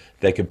pen,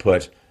 they could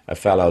put a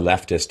fellow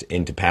leftist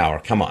into power?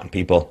 Come on,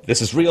 people.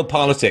 This is real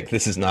politics.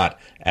 This is not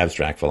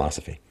abstract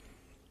philosophy.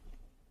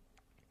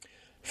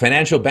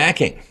 Financial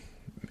backing.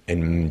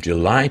 In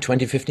July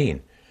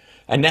 2015,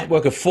 a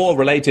network of 4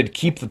 related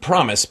Keep the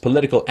Promise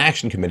political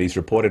action committees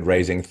reported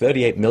raising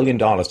 $38 million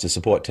to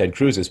support Ted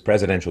Cruz's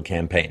presidential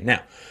campaign.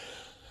 Now,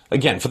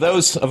 again, for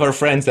those of our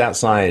friends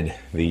outside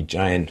the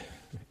giant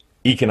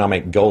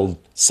economic gold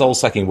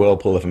soul-sucking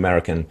whirlpool of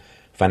American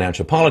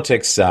financial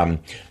politics,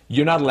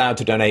 you're not allowed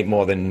to donate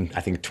more than,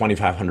 I think,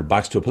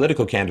 $2,500 to a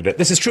political candidate.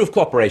 This is true of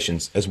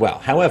corporations as well.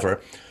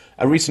 However,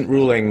 a recent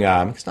ruling,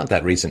 it's not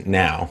that recent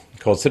now,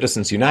 called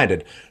Citizens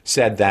United,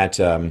 said that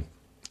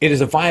it is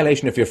a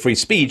violation of your free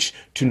speech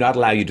to not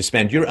allow you to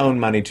spend your own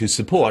money to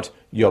support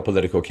your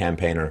political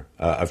campaigner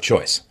of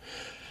choice.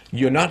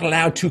 You're not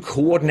allowed to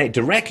coordinate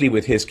directly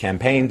with his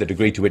campaign, the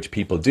degree to which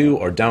people do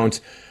or don't.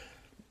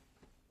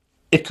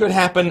 It could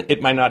happen.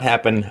 It might not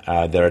happen.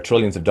 There are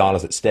trillions of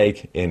dollars at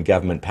stake in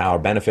government power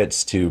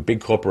benefits to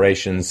big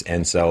corporations,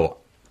 and so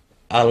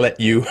I'll let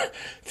you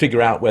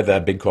figure out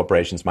whether big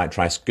corporations might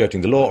try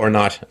skirting the law or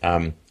not.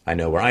 I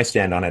know where I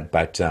stand on it,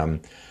 but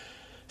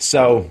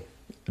so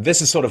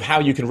this is sort of how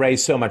you can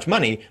raise so much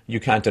money. You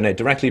can't donate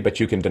directly, but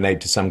you can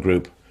donate to some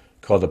group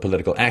called the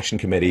Political Action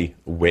Committee,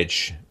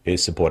 which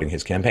is supporting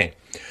his campaign.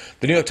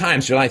 The New York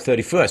Times, July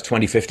 31st,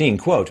 2015,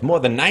 quote, more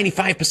than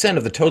 95%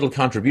 of the total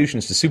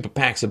contributions to super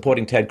PACs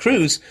supporting Ted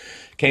Cruz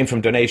came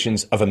from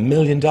donations of $1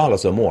 million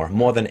or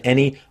more than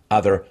any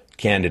other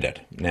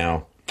candidate.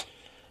 Now,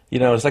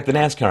 it's like the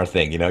NASCAR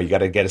thing. You got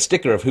to get a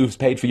sticker of who's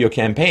paid for your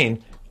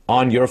campaign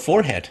on your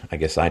forehead. I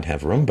guess I'd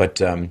have room,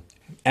 but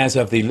as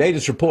of the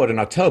latest report in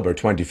October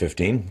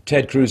 2015,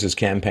 Ted Cruz's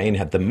campaign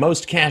had the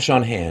most cash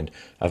on hand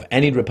of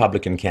any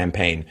Republican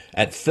campaign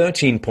at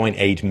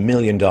 $13.8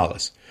 million.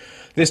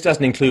 This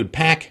doesn't include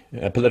PAC,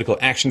 Political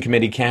Action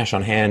Committee cash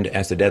on hand,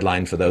 as the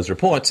deadline for those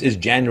reports is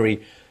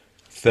January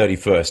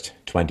 31st,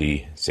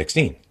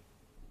 2016.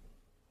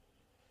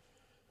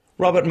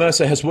 Robert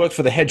Mercer has worked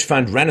for the hedge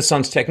fund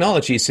Renaissance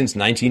Technologies since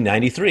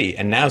 1993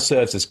 and now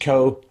serves as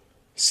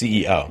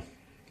co-CEO.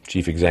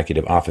 chief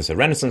executive officer.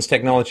 Renaissance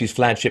Technologies'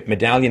 flagship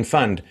Medallion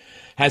Fund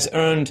has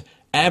earned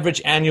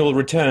average annual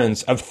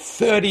returns of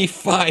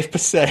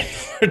 35%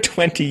 for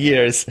 20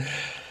 years,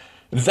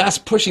 thus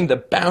pushing the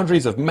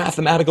boundaries of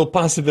mathematical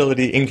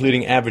possibility,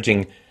 including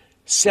averaging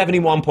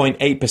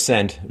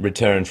 71.8%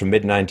 return from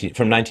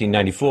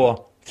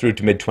 1994 through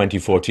to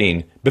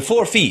mid-2014,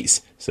 before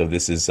fees. So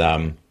this is,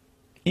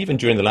 even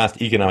during the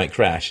last economic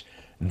crash,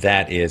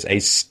 that is a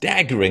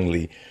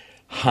staggeringly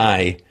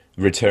high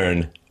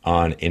return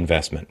on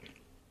investment.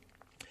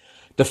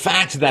 The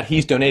fact that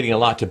he's donating a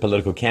lot to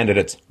political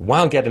candidates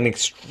while getting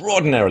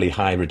extraordinarily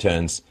high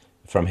returns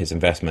from his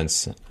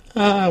investments,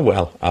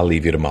 well, I'll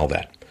leave you to mull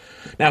that.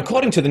 Now,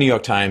 according to the New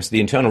York Times,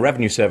 the Internal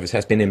Revenue Service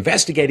has been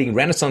investigating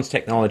Renaissance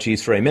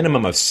Technologies for a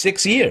minimum of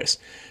 6 years,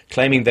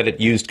 claiming that it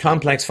used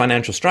complex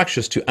financial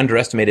structures to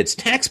underestimate its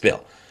tax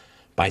bill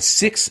by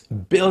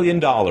 $6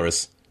 billion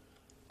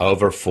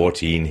over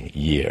 14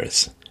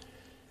 years.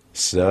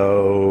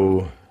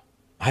 So,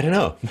 I don't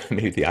know.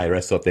 Maybe the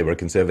IRS thought they were a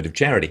conservative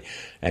charity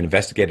and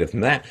investigated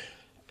from that.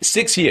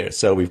 6 years.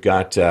 So we've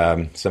got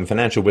some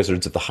financial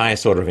wizards at the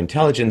highest order of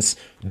intelligence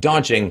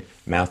dodging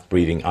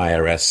mouth-breathing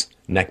IRS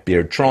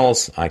neckbeard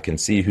trolls. I can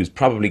see who's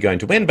probably going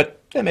to win,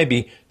 but there may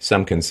be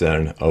some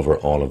concern over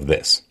all of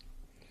this.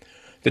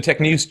 The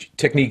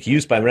technique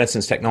used by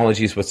Renaissance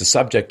Technologies was the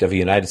subject of a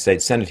United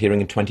States Senate hearing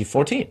in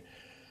 2014,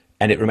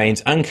 and it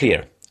remains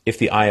unclear if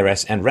the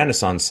IRS and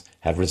Renaissance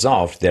have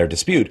resolved their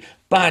dispute.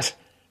 But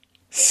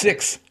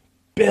 $6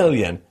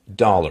 billion.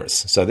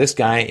 So this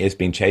guy is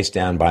being chased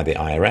down by the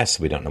IRS.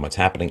 We don't know what's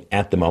happening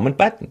at the moment,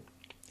 but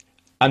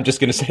I'm just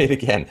going to say it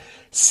again.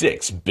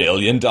 $6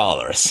 billion.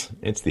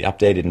 It's the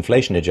updated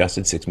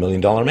inflation-adjusted $6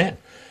 million man.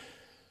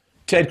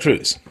 Ted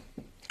Cruz,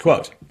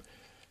 quote,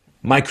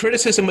 "My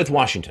criticism with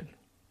Washington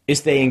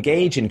is they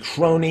engage in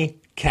crony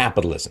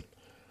capitalism.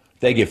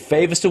 They give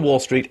favors to Wall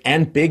Street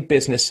and big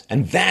business,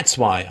 and that's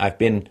why I've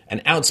been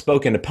an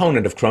outspoken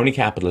opponent of crony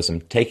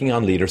capitalism, taking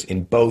on leaders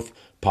in both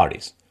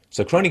parties."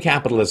 So crony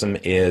capitalism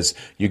is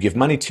you give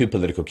money to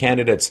political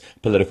candidates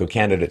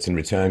in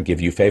return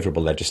give you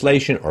favorable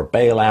legislation or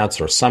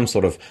bailouts or some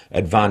sort of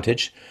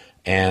advantage,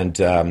 and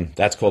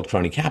that's called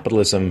crony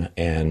capitalism,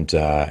 and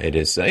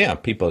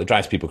it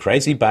drives people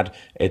crazy, but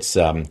it's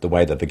the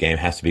way that the game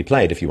has to be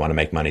played if you want to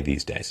make money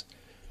these days.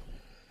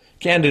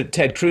 Candidate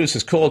Ted Cruz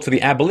has called for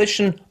the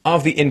abolition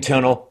of the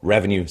Internal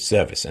Revenue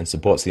Service and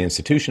supports the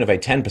institution of a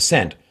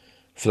 10%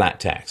 flat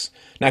tax.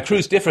 Now,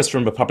 Cruz differs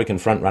from Republican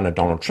frontrunner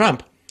Donald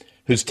Trump,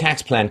 whose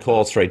tax plan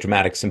calls for a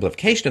dramatic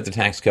simplification of the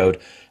tax code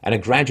and a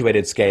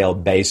graduated scale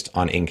based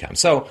on income.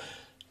 So,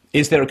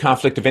 is there a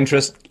conflict of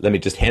interest? Let me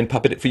just hand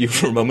puppet it for you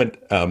for a moment.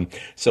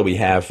 So we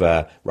have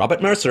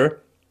Robert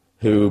Mercer,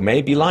 who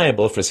may be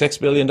liable for $6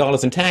 billion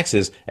in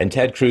taxes, and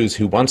Ted Cruz,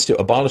 who wants to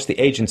abolish the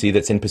agency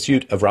that's in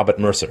pursuit of Robert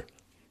Mercer.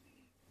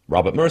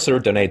 Robert Mercer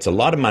donates a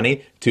lot of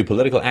money to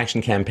political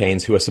action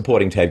campaigns who are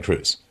supporting Ted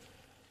Cruz.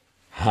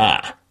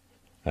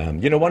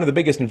 One of the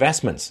biggest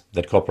investments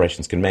that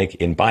corporations can make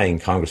in buying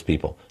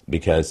congresspeople,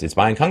 because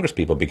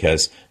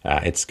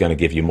it's going to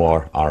give you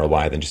more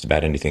ROI than just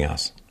about anything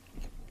else.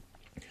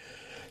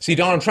 See,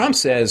 Donald Trump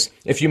says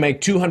if you make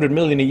 $200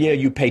 million a year,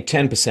 you pay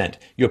 10%.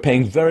 You're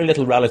paying very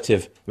little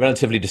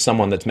relatively to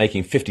someone that's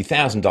making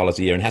 $50,000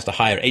 a year and has to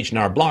hire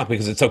H&R Block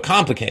because it's so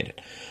complicated.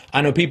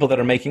 I know people that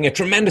are making a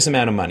tremendous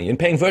amount of money and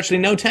paying virtually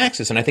no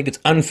taxes, and I think it's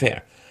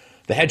unfair.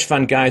 The hedge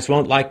fund guys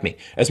won't like me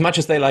as much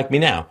as they like me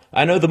now.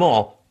 I know them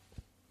all,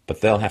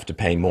 but they'll have to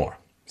pay more.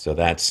 So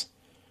that's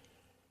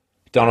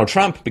Donald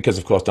Trump, because,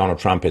 of course, Donald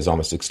Trump is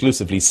almost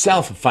exclusively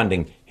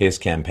self-funding his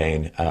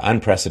campaign,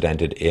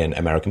 unprecedented in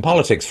American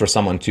politics for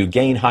someone to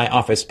gain high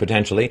office,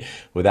 potentially,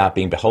 without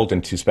being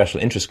beholden to special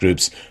interest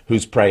groups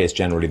whose prey is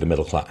generally the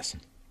middle class.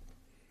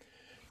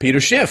 Peter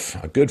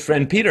Schiff, a good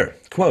friend Peter,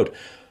 quote,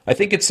 "I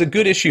think it's a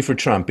good issue for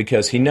Trump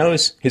because he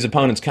knows his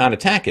opponents can't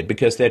attack it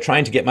because they're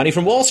trying to get money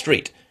from Wall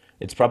Street.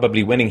 It's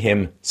probably winning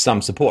him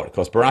some support. Of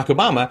course, Barack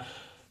Obama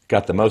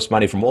got the most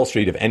money from Wall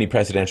Street of any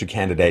presidential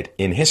candidate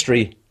in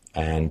history.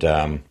 And,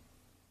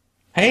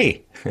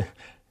 hey,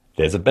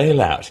 there's a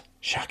bailout.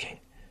 Shocking.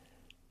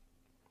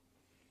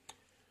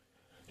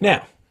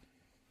 Now,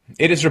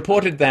 it is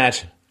reported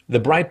that the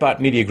Breitbart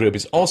Media Group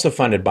is also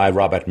funded by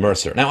Robert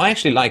Mercer. Now, I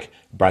actually like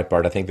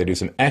Breitbart. I think they do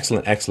some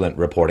excellent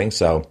reporting.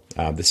 So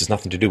this has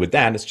nothing to do with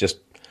that. Let's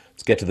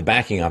get to the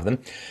backing of them.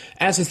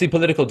 As is the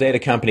political data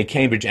company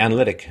Cambridge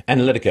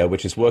Analytica,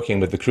 which is working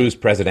with the Cruz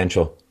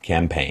presidential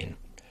campaign.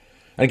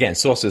 Again,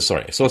 sources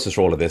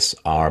for all of this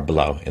are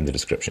below in the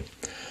description.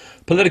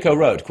 Politico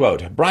wrote,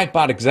 quote,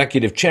 "Breitbart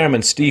executive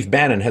chairman Steve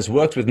Bannon has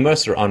worked with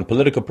Mercer on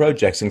political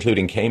projects,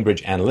 including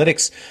Cambridge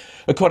Analytics,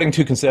 according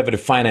to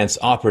conservative finance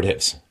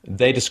operatives.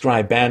 They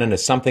describe Bannon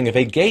as something of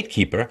a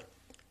gatekeeper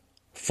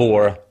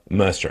for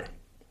Mercer."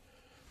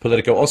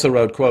 Politico also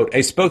wrote, quote, "A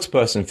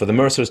spokesperson for the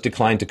Mercers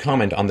declined to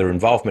comment on their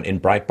involvement in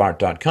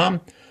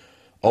Breitbart.com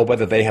or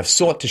whether they have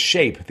sought to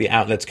shape the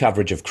outlet's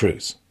coverage of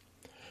Cruz.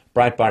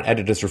 Breitbart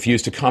editors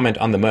refused to comment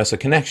on the Mercer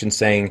connection,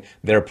 saying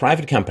they're a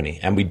private company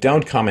and we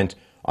don't comment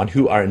on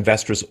who our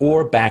investors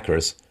or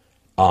backers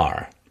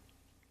are."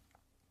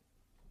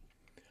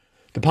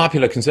 The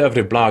popular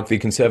conservative blog, The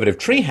Conservative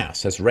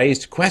Treehouse, has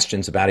raised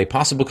questions about a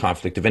possible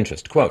conflict of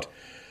interest. Quote,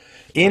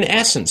 in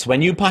essence,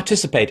 when you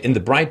participate in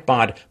the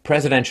Breitbart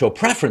presidential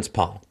preference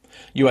poll,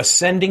 you are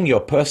sending your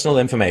personal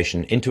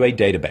information into a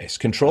database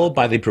controlled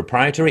by the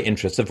proprietary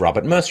interests of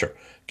Robert Mercer,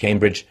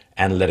 Cambridge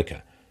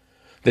Analytica.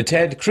 The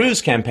Ted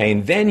Cruz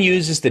campaign then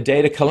uses the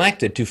data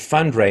collected to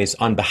fundraise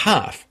on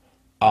behalf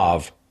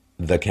of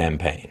the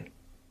campaign.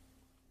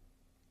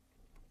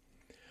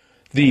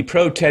 The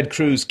pro-Ted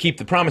Cruz Keep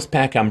the Promise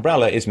PAC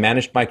umbrella is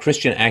managed by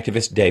Christian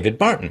activist David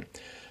Barton.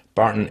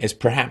 Barton is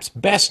perhaps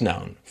best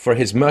known for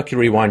his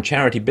Mercury One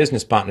charity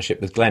business partnership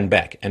with Glenn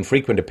Beck and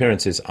frequent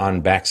appearances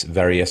on Beck's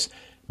various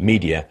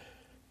media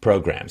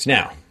programs.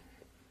 Now,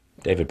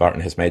 David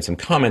Barton has made some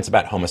comments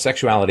about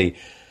homosexuality,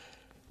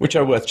 which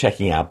are worth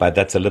checking out, but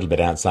that's a little bit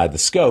outside the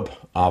scope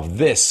of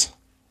this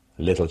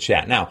little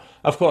chat. Now,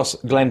 of course,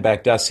 Glenn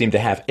Beck does seem to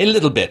have a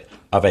little bit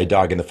of a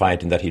dog in the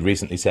fight in that he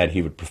recently said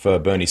he would prefer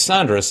Bernie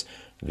Sanders,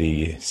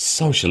 the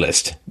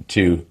socialist,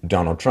 to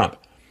Donald Trump.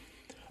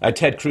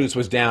 Ted Cruz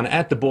was down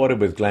at the border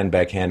with Glenn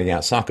Beck handing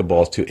out soccer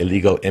balls to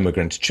illegal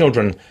immigrant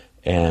children,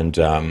 and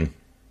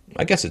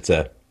I guess it's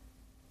a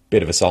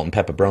bit of a salt and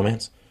pepper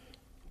bromance.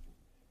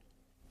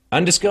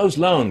 Undisclosed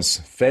loans,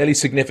 fairly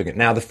significant.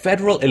 Now, the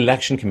Federal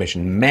Election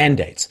Commission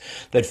mandates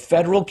that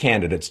federal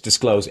candidates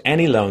disclose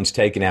any loans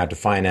taken out to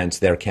finance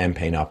their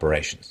campaign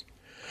operations.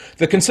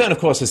 The concern, of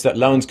course, is that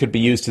loans could be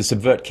used to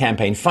subvert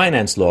campaign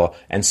finance law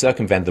and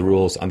circumvent the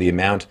rules on the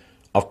amount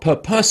of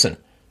per-person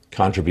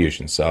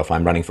contributions. So if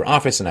I'm running for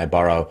office and I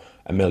borrow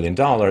 $1 million,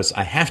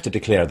 I have to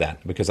declare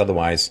that, because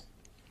otherwise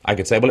I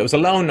could say, well, it was a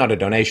loan, not a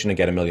donation, and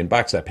get $1 million.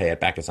 I pay it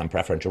back at some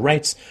preferential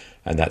rates,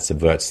 and that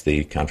subverts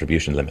the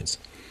contribution limits.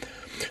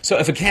 So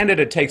if a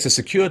candidate takes a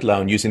secured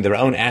loan using their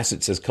own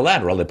assets as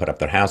collateral, they put up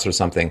their house or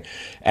something,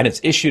 and it's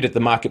issued at the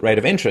market rate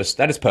of interest,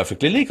 that is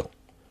perfectly legal.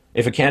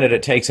 If a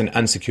candidate takes an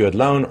unsecured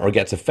loan or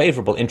gets a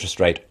favorable interest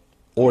rate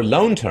or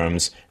loan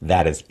terms,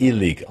 that is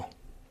illegal.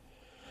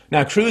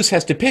 Now, Cruz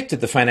has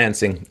depicted the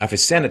financing of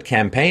his Senate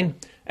campaign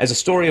as a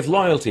story of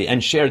loyalty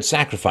and shared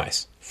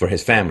sacrifice for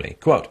his family.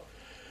 Quote,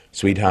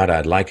 sweetheart,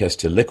 I'd like us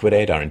to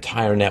liquidate our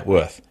entire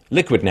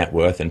liquid net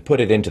worth, and put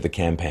it into the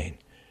campaign.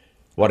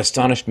 What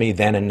astonished me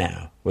then and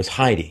now was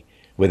Heidi,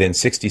 within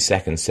 60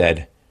 seconds,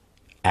 said,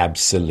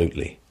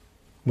 absolutely,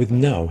 with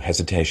no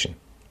hesitation.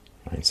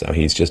 Right, so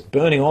he's just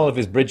burning all of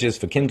his bridges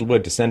for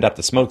kindlewood to send up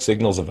the smoke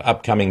signals of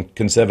upcoming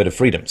conservative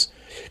freedoms.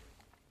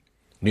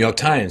 New York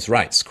Times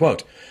writes,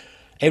 quote,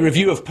 a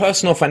review of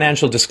personal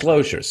financial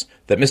disclosures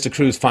that Mr.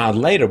 Cruz filed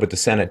later with the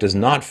Senate does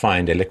not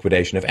find a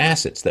liquidation of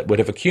assets that would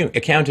have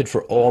accounted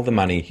for all the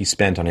money he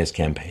spent on his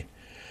campaign.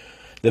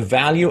 The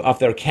value of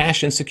their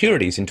cash and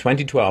securities in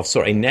 2012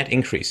 saw a net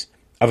increase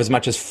of as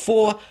much as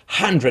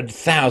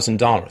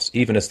 $400,000,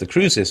 even as the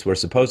Cruzes were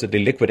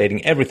supposedly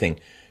liquidating everything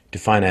to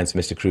finance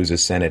Mr.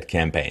 Cruz's Senate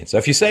campaign. So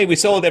if you say we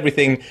sold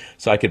everything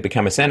so I could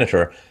become a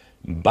senator,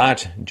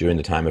 but during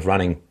the time of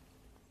running,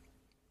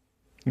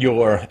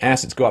 your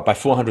assets go up by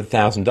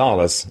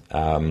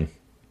 $400,000,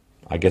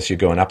 I guess you're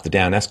going up the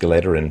down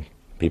escalator in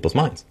people's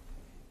minds.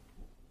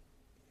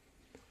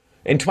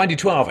 In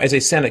 2012, as a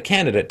Senate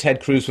candidate,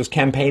 Ted Cruz was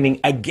campaigning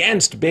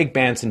against big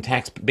banks and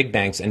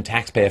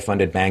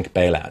taxpayer-funded bank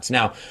bailouts.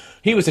 Now,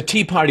 he was a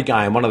Tea Party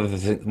guy, and one of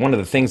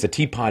the things the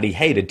Tea Party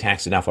hated,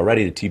 taxed enough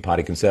already, the Tea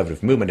Party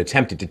conservative movement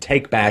attempted to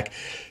take back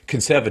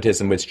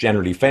conservatism, which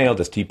generally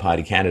failed as Tea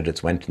Party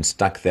candidates went and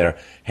stuck their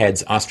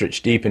heads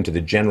ostrich deep into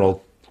the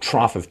general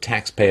trough of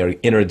taxpayer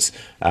innards,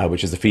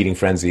 which is the feeding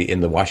frenzy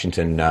in the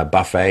Washington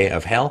buffet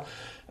of hell.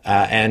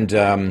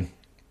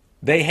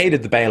 They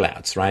hated the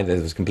bailouts, right?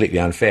 It was completely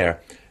unfair.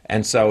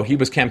 And so he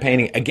was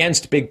campaigning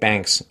against big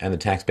banks and the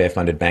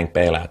taxpayer-funded bank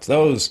bailouts.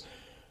 Those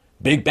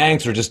big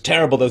banks are just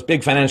terrible. Those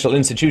big financial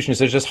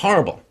institutions are just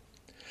horrible.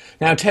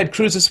 Now, Ted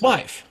Cruz's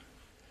wife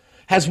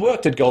has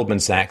worked at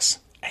Goldman Sachs,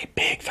 a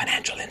big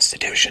financial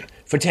institution,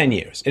 for 10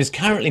 years. Is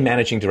currently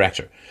managing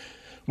director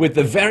with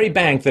the very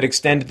bank that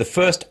extended the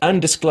first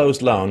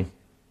undisclosed loan,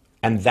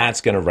 and that's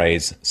going to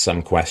raise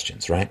some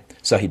questions, right?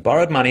 So he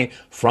borrowed money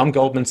from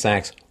Goldman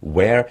Sachs,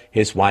 where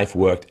his wife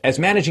worked as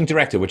managing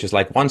director, which is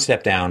like one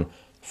step down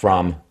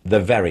from the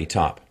very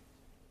top.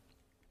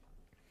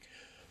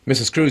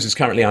 Mrs. Cruz is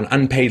currently on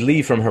unpaid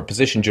leave from her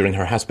position during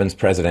her husband's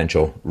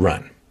presidential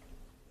run.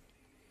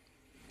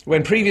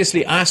 When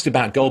previously asked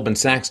about Goldman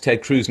Sachs,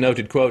 Ted Cruz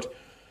noted, quote,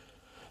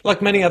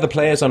 like many other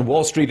players on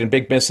Wall Street and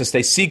big business,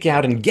 they seek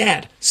out and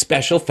get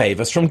special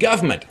favors from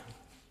government.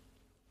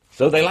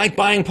 So they like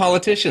buying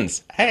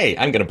politicians. Hey,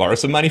 I'm going to borrow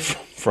some money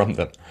from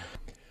them.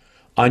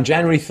 On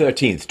January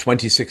 13th,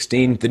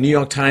 2016, the New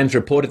York Times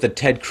reported that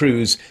Ted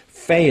Cruz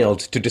failed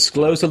to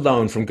disclose a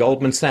loan from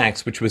Goldman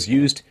Sachs which was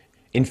used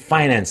in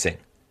financing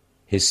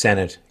his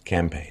Senate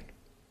campaign.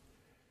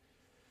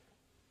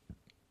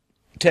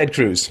 Ted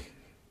Cruz,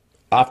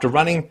 after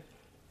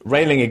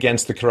railing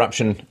against the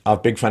corruption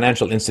of big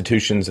financial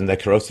institutions and their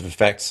corrosive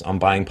effects on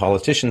buying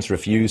politicians,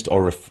 refused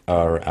or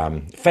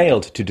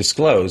failed to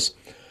disclose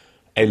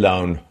a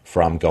loan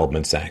from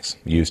Goldman Sachs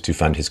used to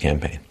fund his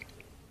campaign.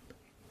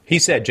 He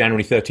said,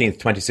 January 13th,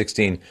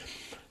 2016,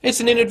 It's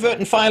an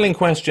inadvertent filing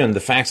question. The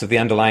facts of the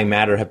underlying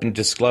matter have been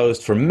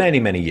disclosed for many,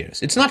 many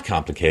years. It's not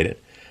complicated.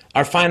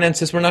 Our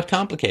finances were not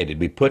complicated.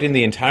 We put in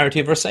the entirety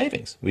of our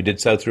savings. We did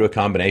so through a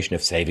combination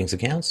of savings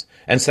accounts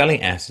and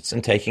selling assets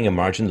and taking a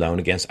margin loan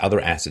against other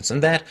assets.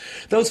 And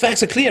those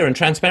facts are clear and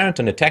transparent,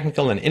 and a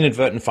technical and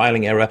inadvertent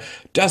filing error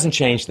doesn't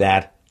change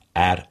that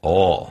at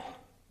all.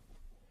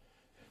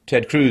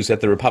 Ted Cruz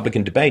at the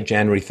Republican debate,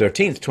 January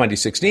 13th,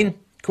 2016,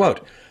 quote,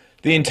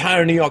 "The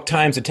entire New York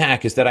Times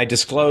attack is that I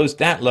disclosed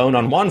that loan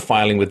on one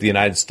filing with the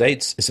United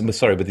States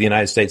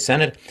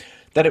Senate,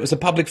 that it was a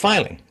public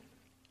filing.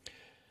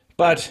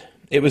 But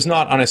it was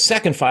not on a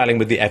second filing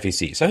with the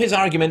FEC. So his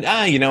argument,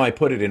 I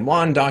put it in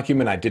one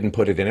document, I didn't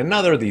put it in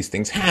another, these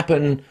things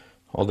happen."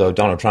 Although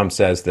Donald Trump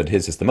says that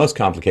his is the most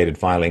complicated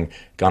filing,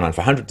 gone on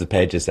for hundreds of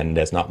pages, and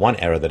there's not one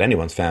error that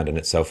anyone's found in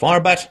it so far,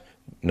 but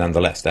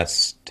nonetheless,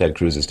 that's Ted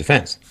Cruz's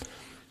defense.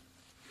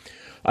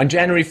 On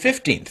January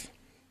 15th,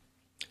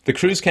 the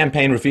Cruz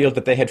campaign revealed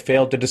that they had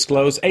failed to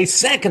disclose a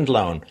second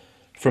loan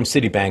from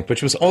Citibank,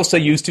 which was also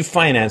used to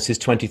finance his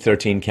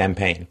 2013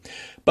 campaign.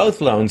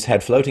 Both loans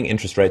had floating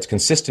interest rates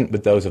consistent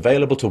with those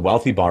available to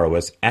wealthy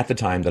borrowers at the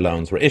time the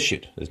loans were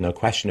issued. There's no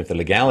question of the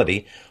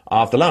legality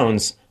of the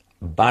loans,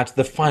 but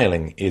the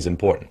filing is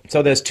important.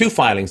 So there's two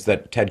filings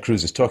that Ted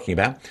Cruz is talking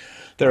about.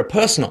 There are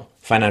personal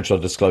financial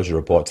disclosure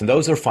reports, and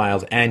those are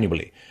filed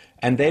annually,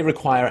 and they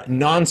require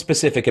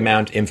non-specific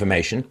amount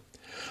information,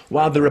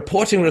 while the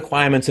reporting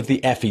requirements of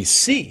the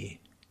FEC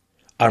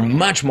are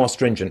much more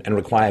stringent and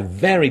require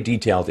very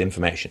detailed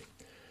information.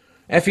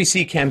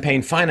 FEC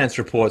campaign finance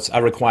reports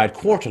are required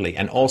quarterly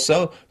and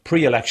also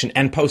pre-election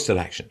and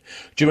post-election.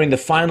 During the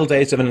final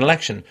days of an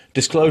election,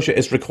 disclosure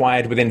is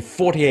required within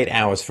 48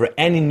 hours for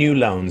any new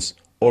loans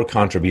or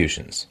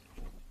contributions.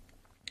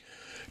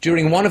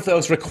 During one of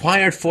those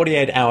required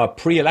 48-hour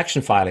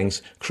pre-election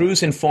filings,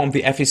 Cruz informed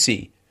the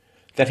FEC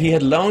that he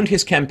had loaned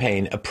his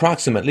campaign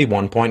approximately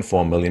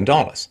 $1.4 million,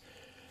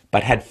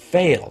 but had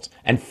failed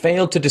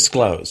to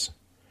disclose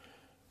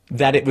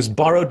that it was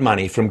borrowed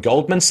money from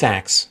Goldman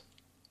Sachs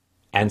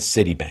and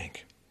Citibank.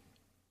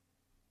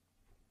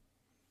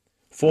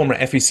 Former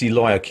FEC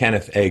lawyer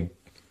Kenneth A.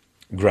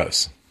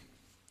 Gross.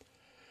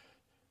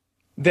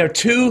 There are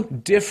two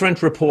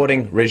different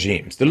reporting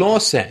regimes. The law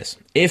says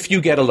if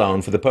you get a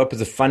loan for the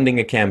purpose of funding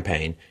a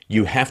campaign,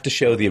 you have to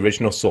show the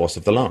original source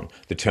of the loan,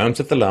 the terms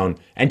of the loan,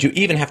 and you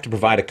even have to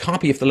provide a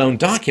copy of the loan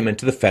document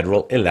to the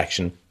Federal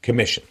Election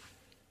Commission.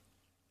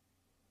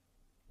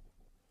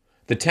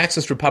 The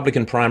Texas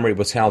Republican primary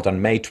was held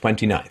on May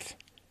 29th,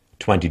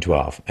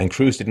 2012, and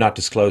Cruz did not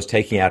disclose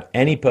taking out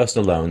any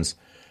personal loans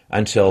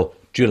until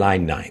July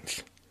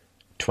 9th,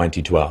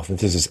 2012. And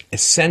this is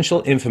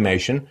essential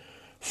information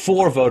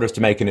for voters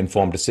to make an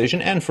informed decision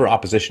and for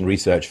opposition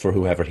research for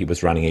whoever he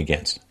was running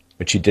against,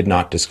 which he did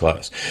not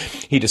disclose.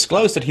 He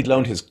disclosed that he'd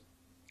loaned his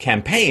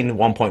campaign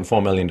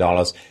 $1.4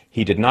 million.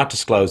 He did not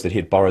disclose that he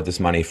had borrowed this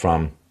money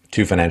from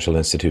two financial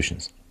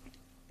institutions.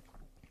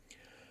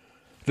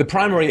 The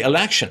primary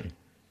election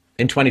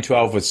in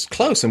 2012 was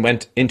close and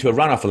went into a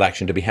runoff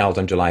election to be held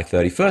on July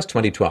 31st,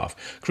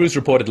 2012. Cruz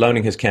reported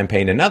loaning his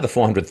campaign another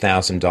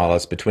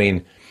 $400,000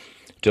 between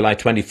July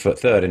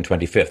 23rd and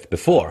 25th,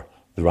 before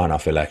the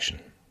runoff election.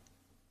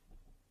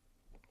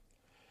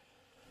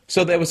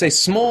 So there was a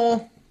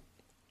small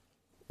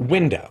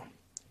window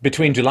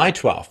between July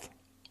 12th,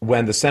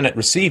 when the Senate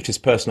received his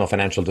personal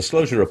financial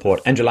disclosure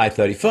report, and July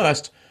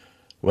 31st,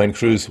 when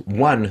Cruz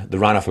won the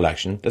runoff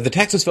election, that the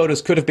Texas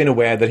voters could have been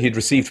aware that he'd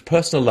received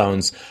personal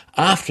loans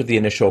after the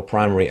initial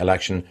primary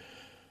election,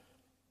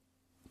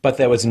 but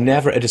there was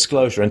never a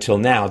disclosure until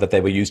now that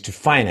they were used to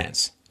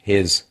finance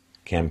his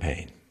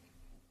campaign.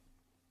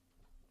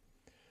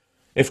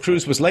 If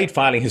Cruz was late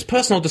filing his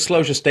personal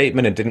disclosure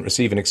statement and didn't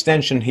receive an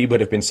extension, he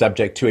would have been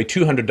subject to a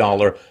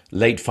 $200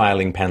 late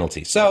filing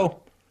penalty. So,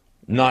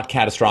 not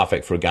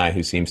catastrophic for a guy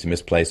who seems to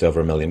misplace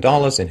over $1 million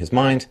in his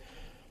mind.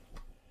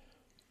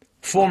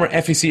 Former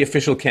FEC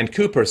official Kent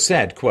Cooper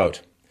said,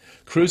 quote,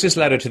 "Cruz's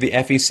letter to the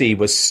FEC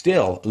was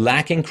still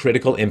lacking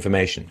critical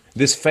information.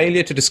 This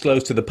failure to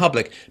disclose to the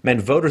public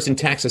meant voters in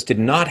Texas did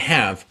not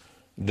have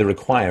the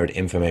required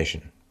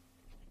information."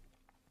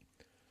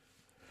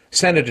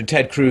 Senator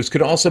Ted Cruz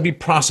could also be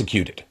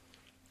prosecuted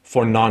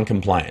for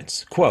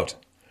noncompliance. Quote,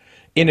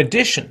 "In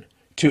addition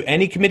to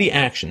any committee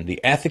action,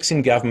 the Ethics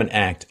in Government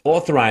Act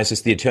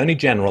authorizes the Attorney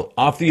General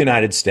of the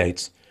United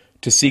States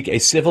to seek a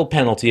civil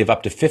penalty of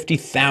up to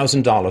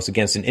 $50,000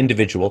 against an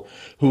individual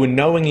who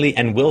knowingly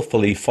and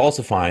willfully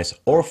falsifies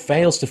or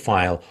fails to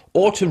file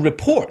or to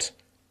report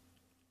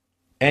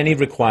any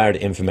required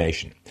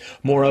information.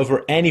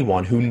 Moreover,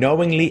 anyone who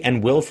knowingly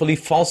and willfully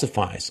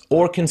falsifies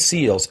or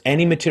conceals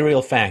any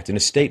material fact in a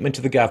statement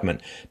to the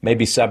government may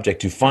be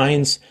subject to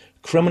fines,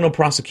 criminal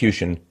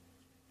prosecution,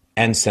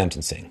 and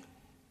sentencing."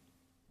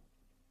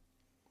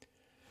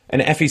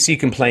 An FEC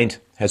complaint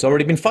has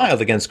already been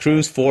filed against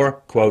Cruz for,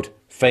 quote,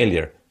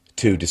 "failure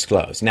to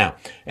disclose." Now,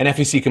 an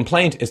FEC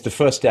complaint is the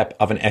first step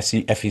of an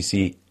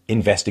FEC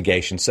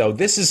investigation. So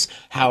this is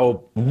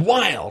how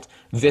wild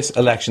this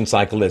election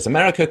cycle is.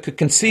 America could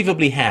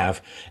conceivably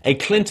have a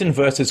Clinton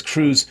versus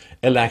Cruz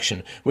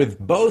election, with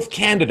both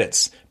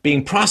candidates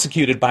being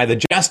prosecuted by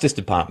the Justice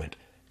Department.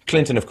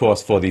 Clinton, of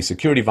course, for the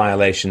security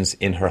violations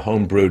in her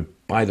homebrewed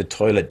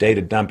by-the-toilet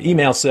data dump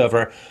email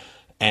server,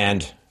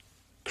 and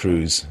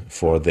Cruz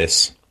for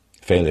this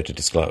failure to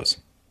disclose.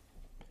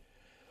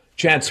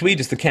 Chad Sweet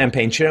is the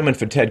campaign chairman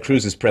for Ted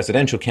Cruz's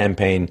presidential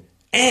campaign,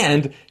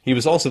 and he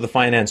was also the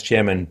finance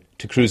chairman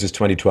to Cruz's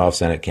 2012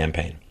 Senate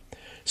campaign.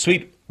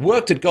 Sweet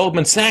worked at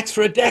Goldman Sachs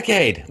for a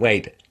decade.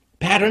 Wait,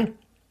 pattern?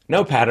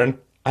 No pattern.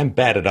 I'm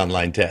bad at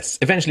online tests.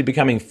 Eventually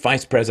becoming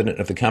vice president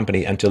of the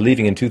company until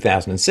leaving in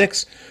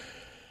 2006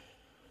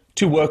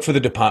 to work for the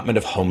Department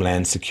of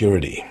Homeland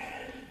Security.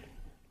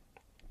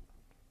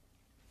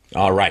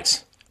 All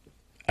right.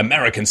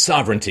 American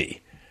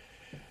sovereignty.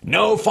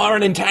 No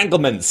foreign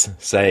entanglements,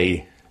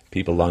 say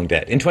people long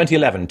dead. In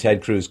 2011,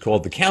 Ted Cruz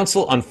called the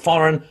Council on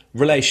Foreign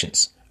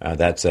Relations.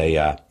 That's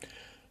a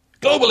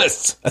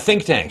globalists, a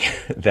think tank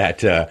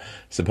that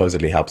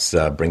supposedly helps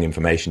bring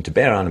information to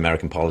bear on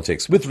American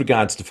politics with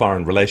regards to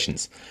foreign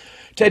relations.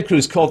 Ted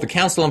Cruz called the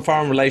Council on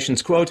Foreign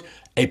Relations, quote,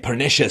 a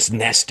pernicious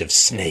nest of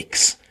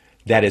snakes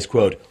that is,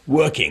 quote,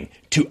 working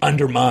to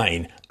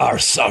undermine our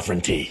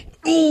sovereignty.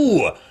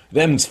 Ooh,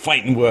 them's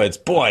fighting words.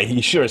 Boy, he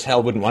sure as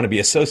hell wouldn't want to be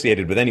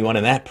associated with anyone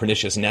in that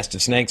pernicious nest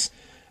of snakes.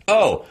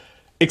 Oh,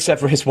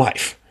 except for his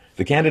wife.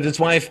 The candidate's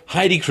wife,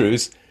 Heidi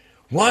Cruz,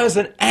 was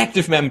an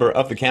active member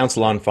of the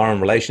Council on Foreign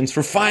Relations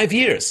for 5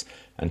 years,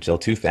 until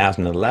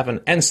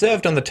 2011, and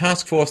served on the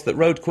task force that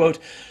wrote, quote,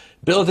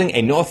 building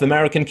a North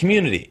American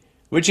community,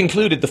 which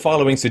included the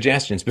following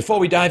suggestions. Before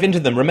we dive into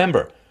them,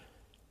 remember,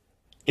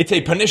 it's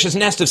a pernicious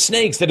nest of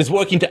snakes that is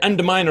working to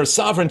undermine our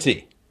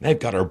sovereignty. They've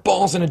got our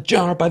balls in a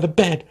jar by the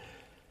bed.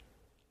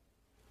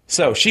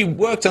 So she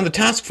worked on the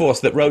task force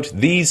that wrote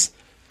these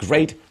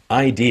great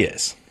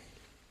ideas.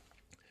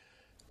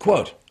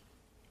 Quote,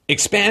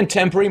 expand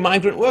temporary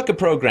migrant worker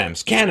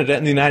programs. Canada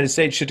and the United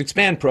States should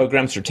expand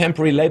programs for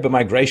temporary labor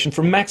migration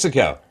from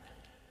Mexico.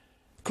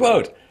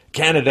 Quote,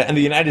 Canada and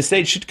the United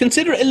States should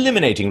consider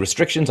eliminating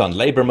restrictions on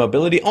labor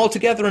mobility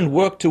altogether and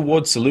work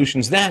towards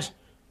solutions that,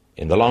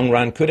 in the long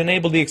run, could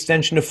enable the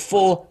extension of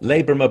full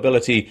labor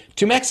mobility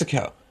to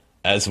Mexico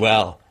as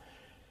well.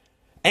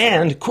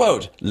 And,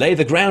 quote, lay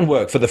the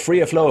groundwork for the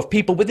freer flow of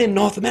people within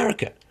North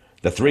America.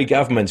 The three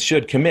governments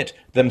should commit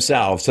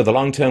themselves to the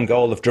long-term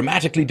goal of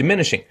dramatically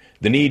diminishing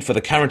the need for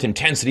the current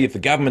intensity of the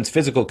government's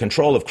physical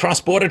control of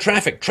cross-border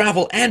traffic,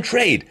 travel, and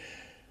trade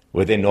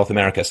within North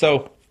America.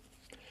 So,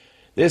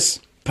 this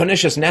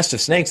pernicious nest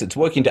of snakes that's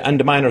working to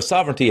undermine our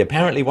sovereignty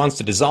apparently wants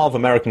to dissolve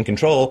American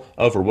control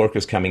over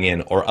workers coming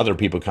in, or other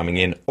people coming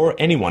in, or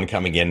anyone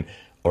coming in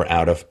or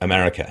out of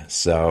America.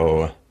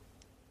 So,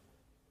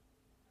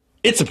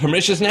 it's a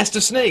pernicious nest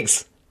of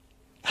snakes.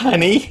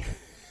 Honey.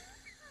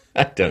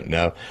 I don't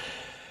know.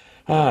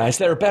 Is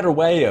there a better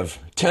way of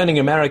turning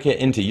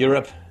America into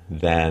Europe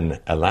than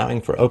allowing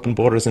for open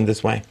borders in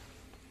this way?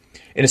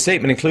 In a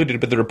statement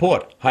included with the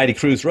report, Heidi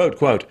Cruz wrote,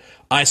 quote,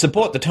 I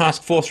support the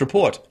task force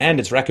report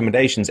and its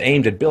recommendations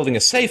aimed at building a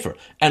safer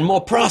and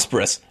more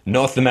prosperous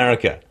North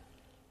America.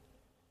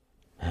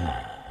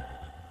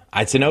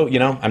 It's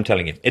I'm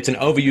telling you, it's an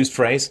overused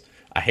phrase.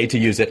 I hate to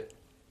use it.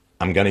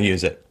 I'm going to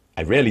use it.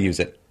 I rarely use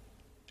it.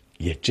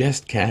 You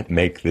just can't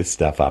make this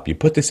stuff up. You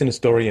put this in a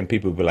story and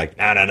people will be like,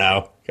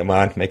 no, come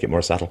on, make it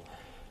more subtle.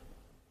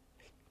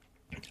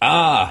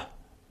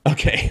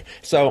 Okay,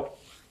 so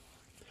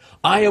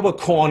Iowa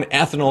corn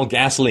ethanol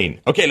gasoline.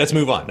 Okay, let's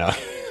move on now.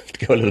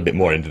 To go a little bit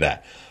more into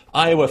that.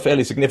 Iowa,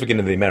 fairly significant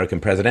in the American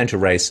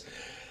presidential race.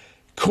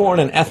 Corn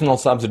and ethanol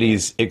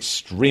subsidies,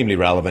 extremely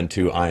relevant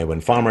to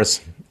Iowan farmers.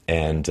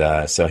 And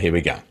so here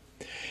we go.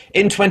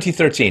 In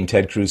 2013,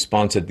 Ted Cruz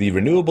sponsored the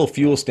Renewable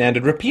Fuel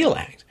Standard Repeal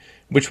Act,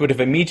 which would have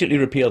immediately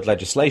repealed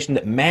legislation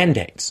that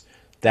mandates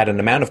that an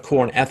amount of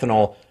corn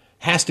ethanol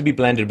has to be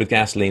blended with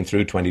gasoline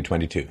through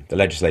 2022. The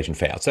legislation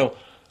failed. So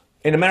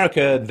in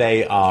America,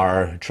 they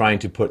are trying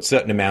to put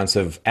certain amounts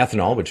of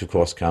ethanol, which of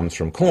course comes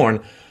from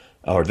corn,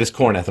 or this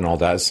corn ethanol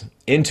does,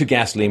 into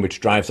gasoline, which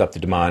drives up the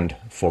demand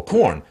for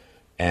corn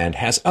and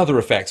has other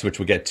effects, which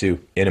we'll get to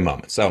in a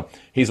moment. So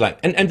he's like,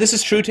 and this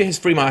is true to his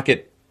free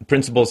market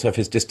principles of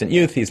his distant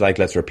youth. He's like,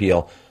 let's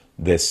repeal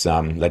this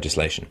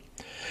legislation.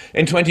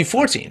 In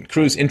 2014,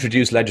 Cruz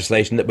introduced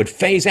legislation that would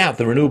phase out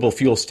the renewable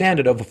fuel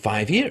standard over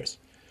 5 years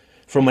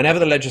from whenever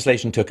the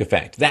legislation took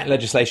effect. That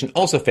legislation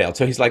also failed.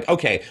 So he's like,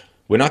 okay,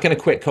 we're not going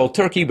to quit cold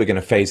turkey. We're going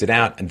to phase it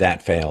out. And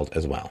that failed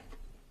as well.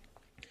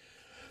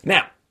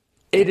 Now,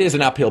 it is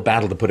an uphill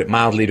battle, to put it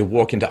mildly, to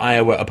walk into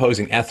Iowa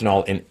opposing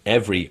ethanol in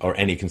every or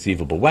any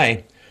conceivable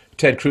way.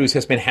 Ted Cruz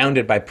has been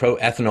hounded by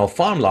pro-ethanol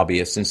farm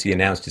lobbyists since he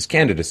announced his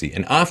candidacy.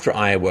 And after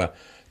Iowa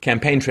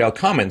campaign trail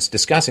comments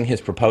discussing his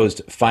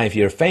proposed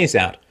 5-year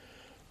phase-out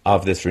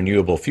of this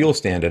renewable fuel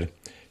standard,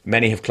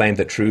 many have claimed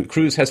that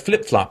Cruz has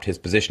flip-flopped his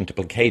position to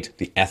placate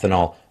the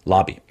ethanol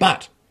lobby.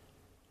 But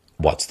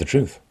what's the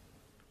truth?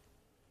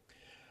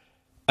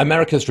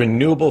 America's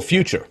renewable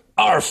future,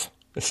 ARF,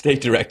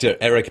 State Director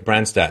Eric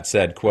Branstad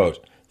said,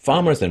 quote,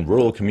 "Farmers in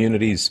rural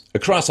communities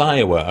across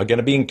Iowa are going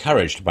to be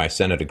encouraged by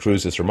Senator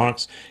Cruz's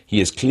remarks.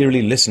 He is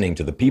clearly listening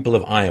to the people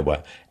of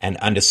Iowa and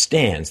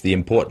understands the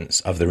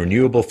importance of the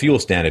renewable fuel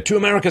standard to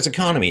America's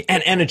economy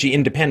and energy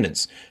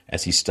independence,"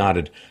 as he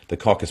started the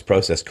caucus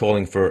process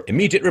calling for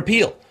immediate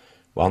repeal.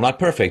 While not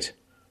perfect,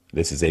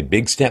 this is a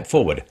big step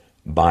forward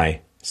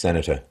by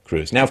Senator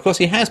Cruz. Now, of course,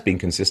 he has been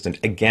consistent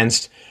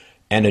against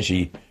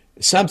energy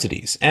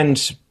subsidies.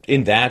 And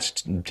in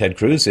that, Ted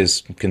Cruz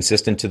is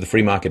consistent to the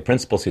free market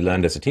principles he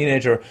learned as a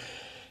teenager.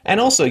 And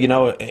also,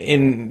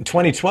 in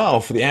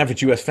 2012, the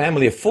average U.S.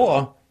 family of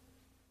four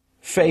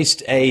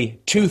faced a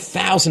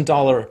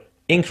 $2,000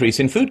 increase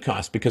in food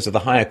costs because of the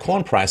higher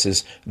corn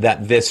prices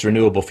that this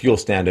renewable fuel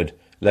standard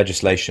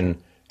legislation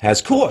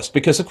has caused.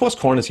 Because, of course,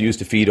 corn is used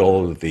to feed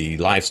all of the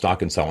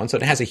livestock and so on. So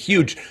it has a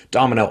huge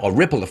domino or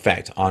ripple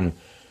effect on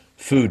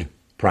food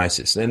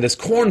prices. And this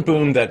corn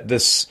boom that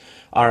this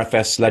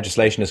RFS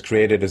legislation has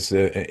created has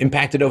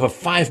impacted over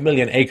 5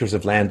 million acres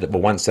of land that were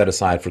once set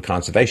aside for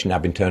conservation, now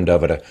been turned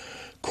over to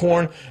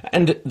corn.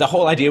 And the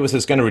whole idea was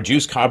it's going to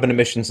reduce carbon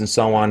emissions and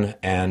so on.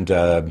 And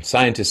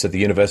scientists at the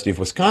University of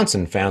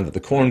Wisconsin found that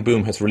the corn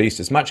boom has released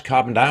as much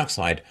carbon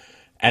dioxide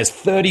as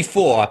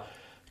 34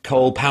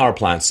 coal power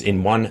plants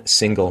in one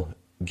single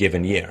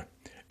given year.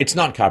 It's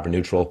not carbon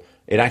neutral.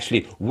 It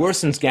actually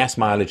worsens gas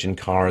mileage in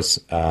cars,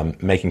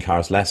 making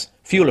cars less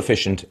fuel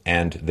efficient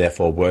and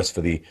therefore worse for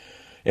the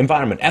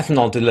environment.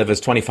 Ethanol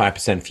delivers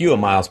 25% fewer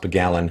miles per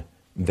gallon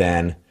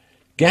than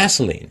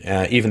gasoline.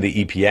 Even the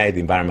EPA, the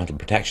Environmental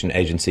Protection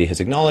Agency, has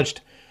acknowledged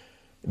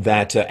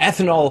that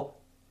ethanol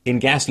in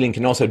gasoline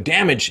can also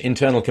damage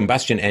internal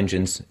combustion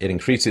engines. It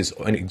increases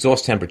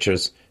exhaust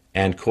temperatures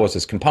and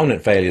causes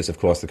component failures. Of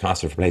course, the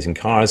cost of replacing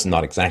cars is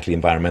not exactly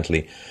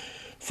environmentally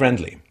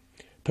friendly.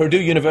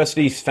 Purdue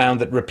University found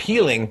that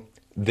repealing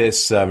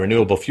this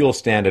renewable fuel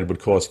standard would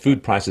cause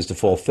food prices to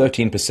fall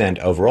 13%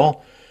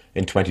 overall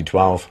in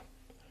 2012.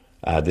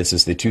 This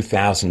is the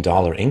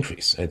 $2,000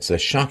 increase. It's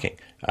shocking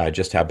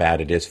just how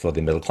bad it is for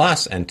the middle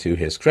class, and to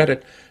his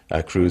credit,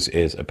 Cruz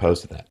is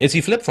opposed to that. Is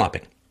he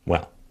flip-flopping?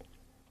 Well,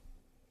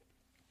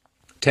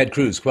 Ted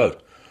Cruz,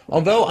 quote,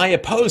 "Although I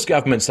oppose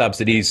government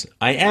subsidies,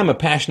 I am a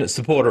passionate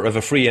supporter of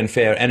a free and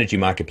fair energy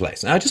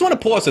marketplace." Now, I just want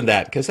to pause on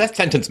that, because that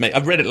sentence,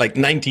 I've read it like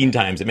 19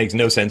 times. It makes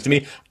no sense to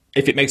me.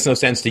 If it makes no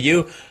sense to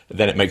you,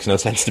 then it makes no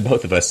sense to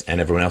both of us and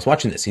everyone else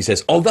watching this. He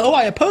says, "Although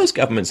I oppose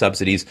government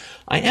subsidies,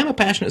 I am a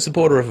passionate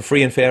supporter of a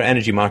free and fair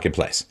energy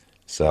marketplace."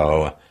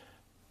 So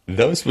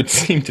those would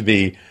seem to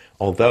be,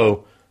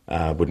 although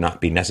would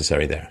not be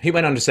necessary there. He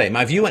went on to say,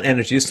 "My view on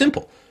energy is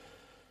simple.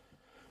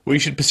 We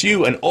should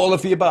pursue an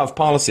all-of-the-above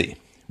policy.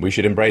 We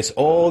should embrace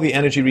all the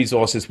energy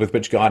resources with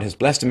which God has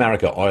blessed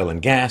America: oil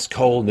and gas,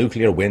 coal,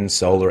 nuclear, wind,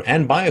 solar,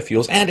 and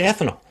biofuels, and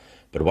ethanol.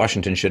 But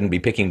Washington shouldn't be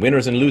picking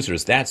winners and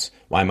losers. That's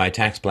why my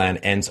tax plan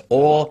ends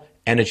all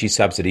energy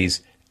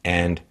subsidies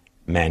and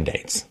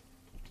mandates.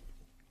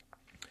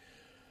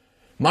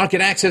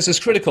 Market access is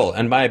critical,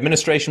 and my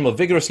administration will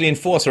vigorously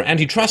enforce our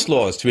antitrust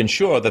laws to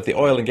ensure that the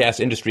oil and gas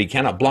industry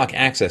cannot block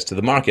access to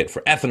the market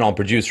for ethanol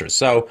producers."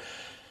 So,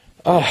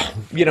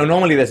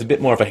 normally there's a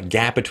bit more of a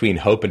gap between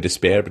hope and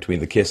despair, between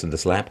the kiss and the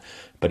slap.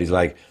 But he's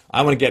like,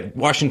 I want to get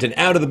Washington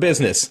out of the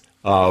business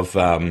of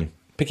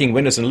picking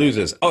winners and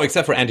losers. Oh,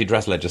 except for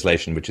antitrust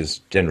legislation, which is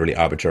generally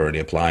arbitrarily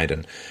applied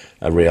and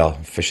a real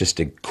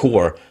fascistic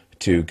core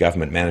to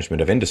government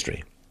management of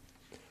industry.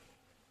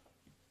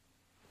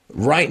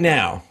 Right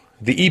now,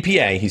 the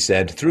EPA, he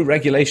said, through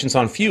regulations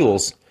on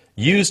fuels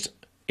used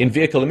in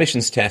vehicle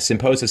emissions tests,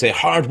 imposes a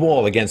hard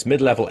wall against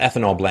mid-level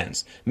ethanol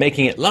blends,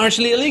 making it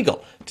largely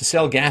illegal to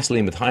sell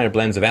gasoline with higher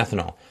blends of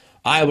ethanol.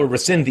 I will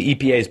rescind the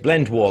EPA's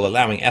blend wall,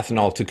 allowing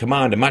ethanol to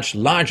command a much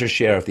larger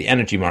share of the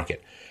energy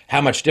market.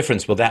 How much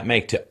difference will that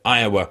make to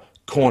Iowa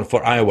corn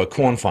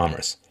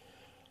farmers?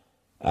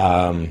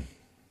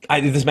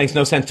 This makes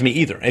no sense to me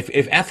either.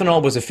 If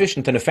ethanol was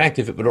efficient and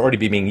effective, it would already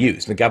be being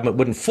used. The government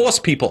wouldn't force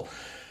people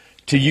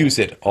to use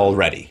it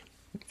already.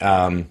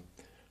 Saying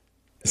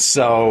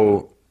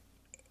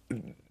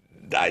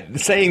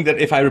that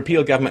if I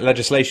repeal government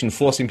legislation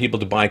forcing people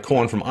to buy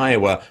corn from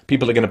Iowa,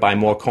 people are going to buy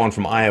more corn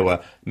from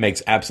Iowa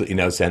makes absolutely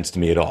no sense to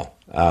me at all.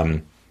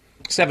 Only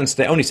 7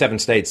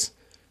 states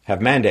have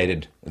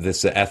mandated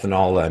this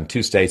ethanol, and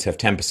 2 states have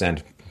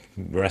 10%.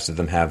 The rest of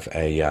them have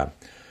a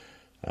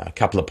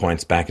couple of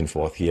points back and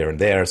forth here and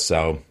there,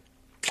 so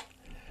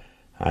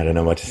I don't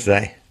know what to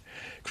say.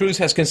 Cruz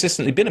has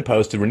consistently been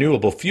opposed to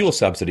renewable fuel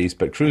subsidies,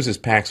 but Cruz's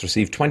PACs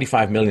received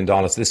 $25 million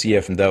this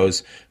year from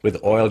those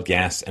with oil,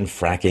 gas, and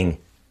fracking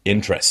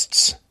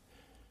interests.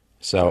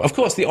 So, of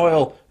course, the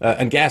oil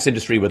and gas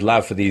industry would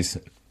love for these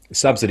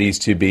subsidies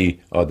to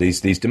be, or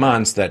these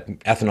demands that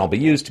ethanol be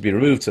used to be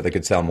removed so they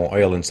could sell more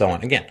oil and so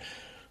on. Again,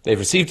 they've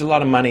received a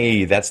lot of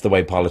money. That's the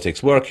way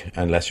politics work,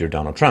 unless you're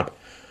Donald Trump.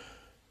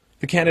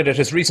 The candidate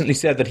has recently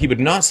said that he would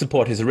not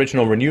support his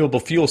original Renewable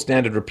Fuel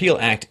Standard Repeal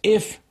Act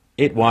if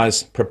it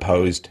was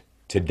proposed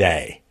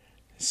today.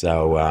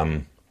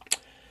 So,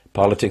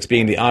 Politics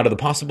being the art of the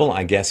possible,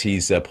 I guess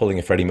he's pulling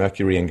a Freddie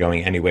Mercury and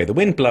going any way the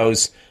wind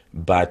blows,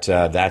 but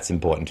that's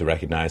important to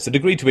recognize. The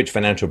degree to which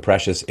financial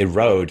pressures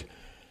erode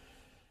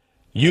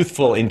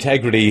youthful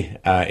integrity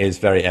is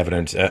very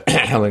evident.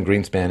 Helen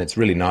Greenspan, it's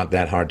really not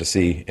that hard to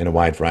see in a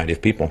wide variety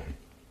of people.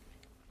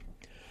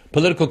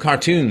 Political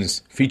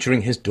cartoons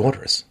featuring his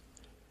daughters.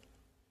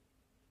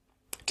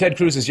 Ted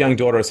Cruz's young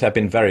daughters have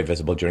been very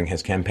visible during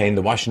his campaign.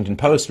 The Washington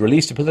Post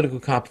released a political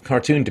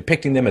cartoon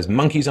depicting them as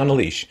monkeys on a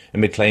leash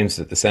amid claims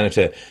that the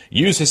senator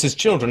uses his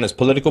children as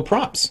political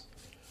props.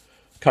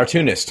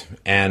 Cartoonist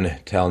Anne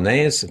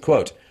Telnaes,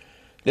 quote,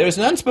 "There is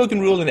an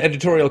unspoken rule in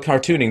editorial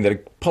cartooning that a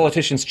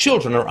politician's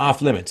children are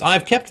off limits.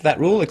 I've kept that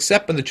rule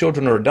except when the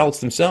children are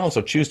adults themselves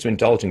or choose to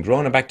indulge in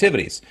grown-up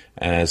activities,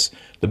 as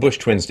the Bush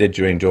twins did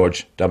during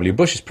George W.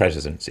 Bush's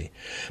presidency.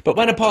 But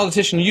when a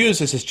politician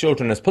uses his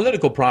children as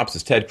political props,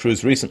 as Ted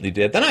Cruz recently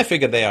did, then I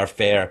figure they are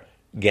fair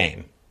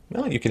game."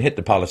 Well, you can hit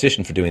the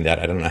politician for doing that.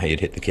 I don't know how you'd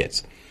hit the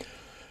kids.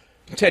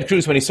 Ted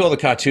Cruz, when he saw the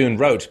cartoon,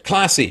 wrote,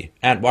 "Classy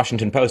at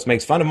Washington Post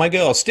makes fun of my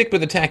girls. Stick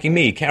with attacking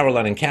me.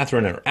 Caroline and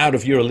Catherine are out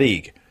of your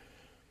league."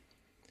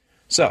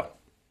 So,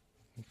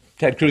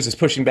 Ted Cruz is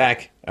pushing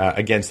back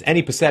against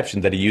any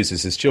perception that he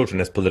uses his children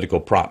as political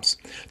props.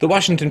 The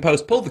Washington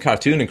Post pulled the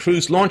cartoon, and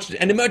Cruz launched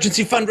an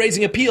emergency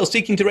fundraising appeal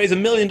seeking to raise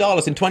 $1 million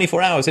in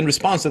 24 hours in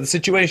response to the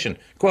situation.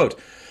 Quote,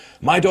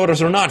 "My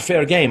daughters are not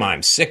fair game.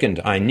 I'm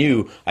sickened. I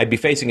knew I'd be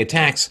facing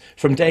attacks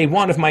from day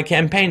one of my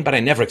campaign, but I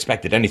never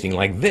expected anything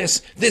like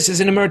this. This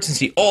is an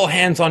emergency. All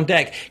hands on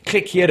deck.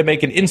 Click here to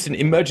make an instant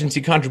emergency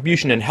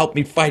contribution and help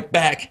me fight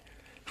back."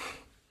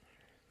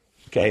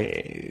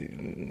 Okay,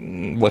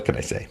 what can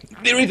I say?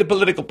 They're either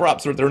political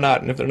props or they're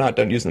not, and if they're not,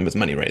 don't use them as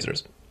money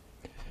raisers.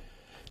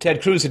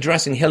 Ted Cruz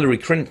addressing Hillary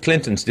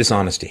Clinton's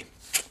dishonesty.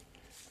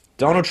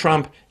 Donald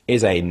Trump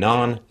is a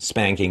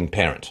non-spanking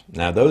parent.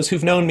 Now, those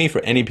who've known me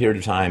for any period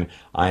of time,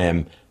 I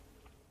am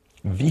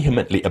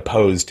vehemently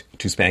opposed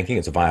to spanking.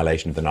 It's a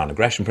violation of the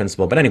non-aggression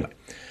principle. But anyway,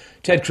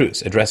 Ted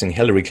Cruz addressing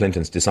Hillary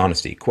Clinton's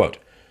dishonesty. Quote,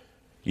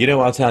 "You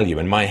know, I'll tell you,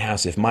 in my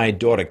house, if my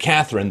daughter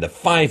Catherine, the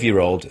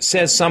 5-year-old,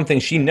 says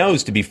something she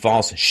knows to be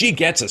false, she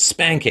gets a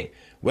spanking.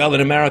 Well, in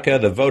America,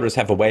 the voters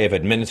have a way of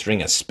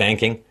administering a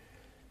spanking."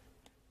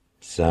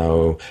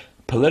 So,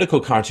 political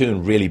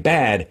cartoon, really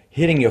bad.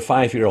 Hitting your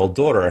 5-year-old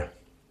daughter,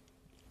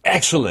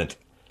 excellent.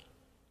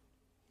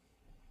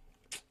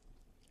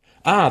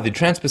 The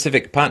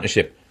Trans-Pacific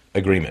Partnership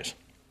Agreement.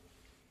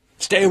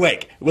 Stay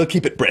awake. We'll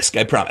keep it brisk,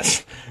 I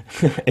promise.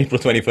 April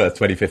 21st,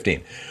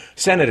 2015.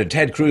 Senator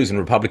Ted Cruz and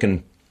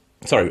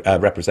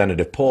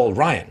Representative Paul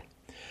Ryan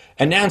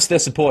announced their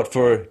support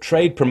for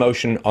Trade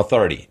Promotion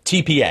Authority,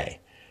 TPA,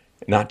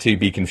 not to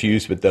be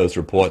confused with those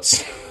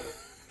reports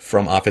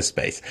from Office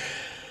Space,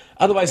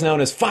 otherwise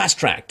known as Fast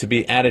Track, to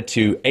be added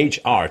to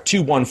HR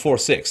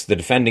 2146, the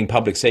Defending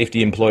Public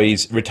Safety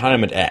Employees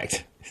Retirement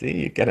Act. See,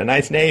 you get a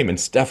nice name and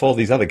stuff all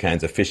these other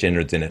kinds of fish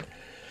innards in it.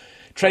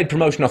 Trade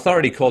Promotion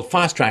Authority, called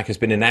Fast Track, has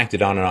been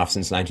enacted on and off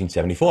since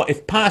 1974.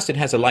 If passed, it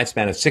has a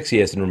lifespan of 6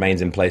 years and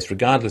remains in place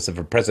regardless of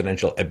a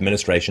presidential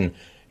administration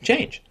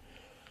change.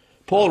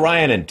 Paul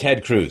Ryan and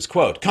Ted Cruz,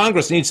 quote,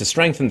 "Congress needs to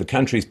strengthen the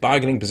country's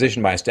bargaining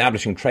position by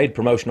establishing Trade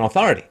Promotion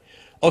Authority,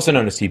 also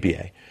known as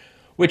TPA,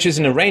 which is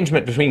an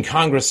arrangement between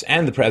Congress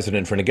and the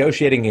President for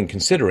negotiating and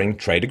considering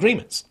trade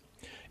agreements.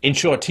 In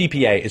short,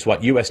 TPA is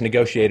what U.S.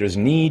 negotiators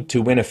need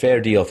to win a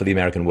fair deal for the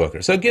American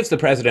worker. So it gives the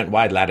president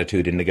wide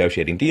latitude in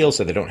negotiating deals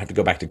so they don't have to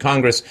go back to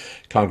Congress.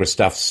 Congress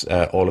stuffs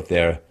all of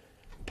their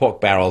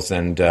pork barrels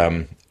and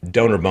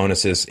donor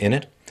bonuses in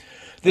it.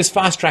 This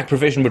fast-track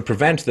provision would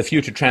prevent the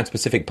future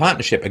Trans-Pacific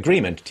Partnership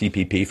Agreement,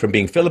 TPP, from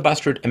being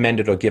filibustered,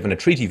 amended, or given a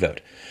treaty vote.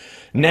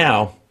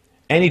 Now,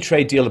 any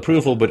trade deal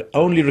approval would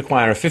only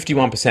require a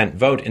 51%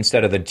 vote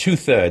instead of the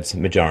two-thirds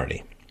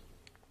majority."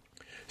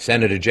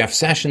 Senator Jeff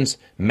Sessions,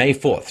 May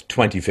 4th,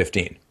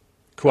 2015.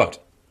 Quote,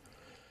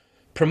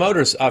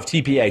 "Promoters of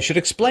TPA should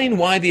explain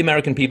why the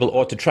American people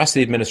ought to trust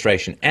the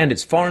administration and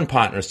its foreign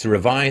partners to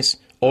revise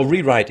or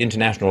rewrite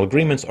international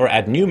agreements or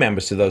add new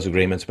members to those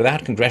agreements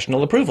without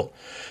congressional approval.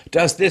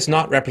 Does this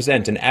not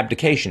represent an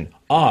abdication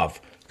of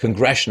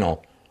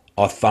congressional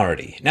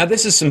authority?" Now,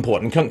 this is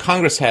important.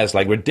 Congress has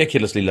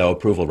ridiculously low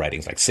approval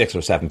ratings, 6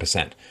 or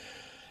 7%.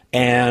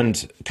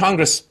 And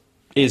Congress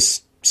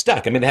is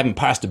stuck. I mean, they haven't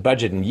passed a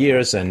budget in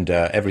years, and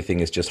everything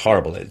is just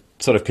horrible. It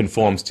sort of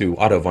conforms to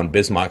Otto von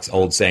Bismarck's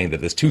old saying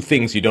that there's two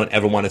things you don't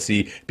ever want to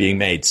see being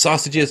made: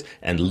 sausages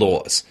and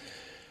laws.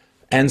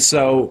 And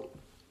so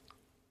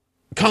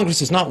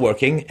Congress is not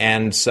working,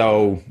 and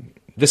so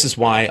this is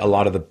why a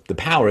lot of the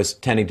power is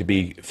tending to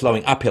be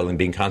flowing uphill and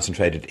being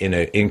concentrated in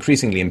an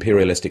increasingly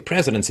imperialistic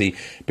presidency,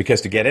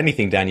 because to get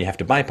anything done, you have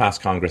to bypass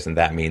Congress, and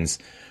that means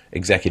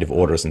executive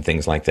orders and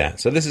things like that.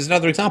 So this is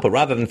another example.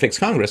 Rather than fix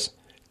Congress,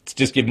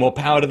 just give more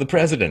power to the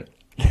president.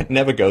 That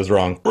never goes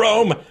wrong.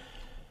 Rome!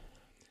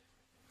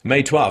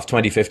 May 12,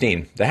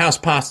 2015. The House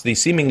passed the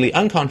seemingly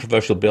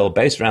uncontroversial bill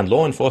based around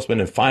law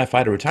enforcement and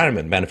firefighter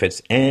retirement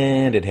benefits,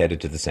 and it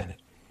headed to the Senate.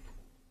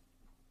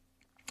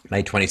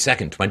 May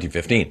 22nd,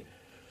 2015.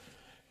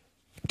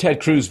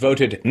 Ted Cruz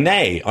voted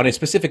nay on a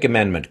specific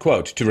amendment,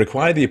 quote, to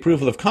require the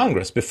approval of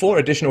Congress before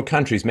additional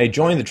countries may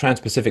join the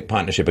Trans-Pacific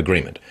Partnership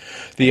Agreement.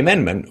 The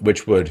amendment,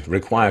 which would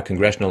require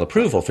congressional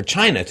approval for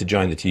China to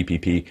join the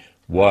TPP,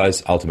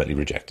 was ultimately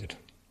rejected.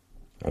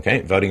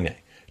 Okay, voting nay.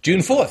 June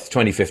 4th,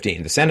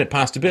 2015, the Senate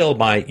passed a bill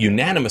by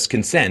unanimous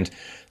consent,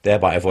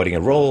 thereby avoiding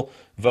a roll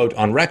vote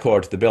on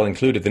record. The bill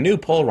included the new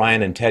Paul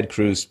Ryan and Ted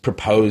Cruz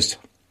proposed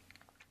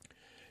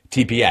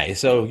TPA.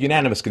 So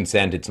unanimous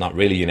consent, it's not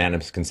really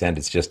unanimous consent,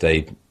 it's just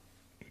a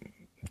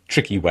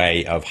tricky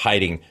way of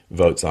hiding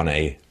votes on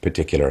a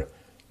particular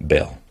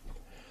bill.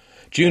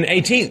 June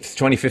 18th,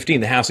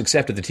 2015, the House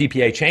accepted the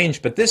TPA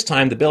change, but this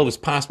time the bill was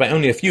passed by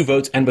only a few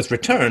votes and was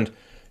returned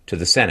to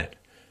the Senate.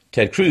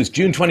 Ted Cruz,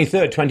 June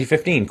 23rd,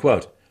 2015,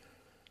 quote,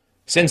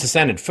 since the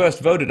Senate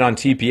first voted on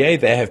TPA,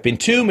 there have been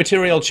two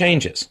material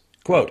changes.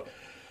 Quote,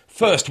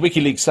 first,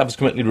 WikiLeaks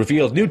subsequently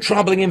revealed new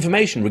troubling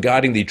information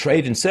regarding the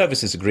Trade and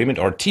Services Agreement,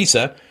 or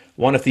TISA,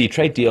 one of the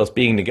trade deals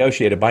being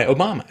negotiated by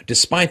Obama.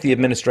 Despite the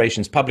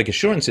administration's public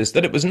assurances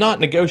that it was not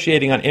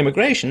negotiating on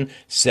immigration,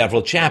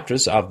 several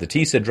chapters of the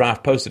TISA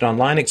draft posted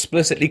online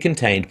explicitly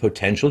contained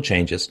potential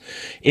changes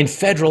in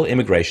federal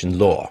immigration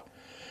law.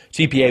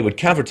 TPA would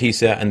cover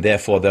TISA, and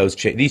therefore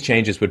these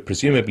changes would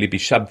presumably be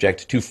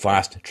subject to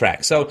fast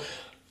track. So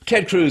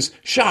Ted Cruz,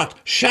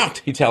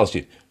 shocked, he tells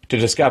you, to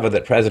discover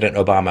that President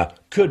Obama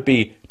could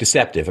be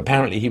deceptive.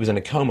 Apparently, he was in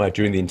a coma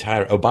during the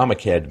entire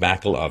Obamacare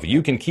debacle of,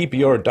 you can keep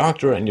your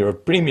doctor and your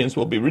premiums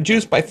will be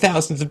reduced by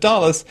thousands of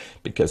dollars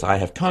because I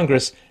have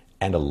Congress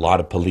and a lot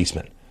of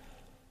policemen.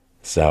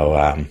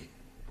 So,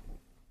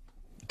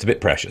 it's a bit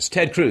precious.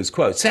 Ted Cruz,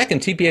 quote, second,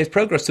 TPA's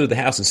progress through the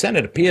House and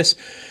Senate appears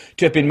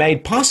to have been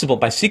made possible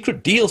by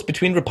secret deals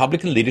between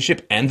Republican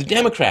leadership and the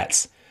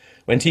Democrats.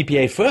 When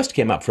TPA first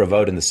came up for a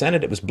vote in the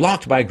Senate, it was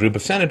blocked by a group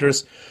of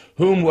senators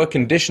whom were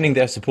conditioning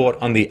their support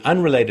on the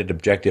unrelated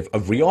objective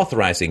of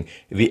reauthorizing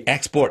the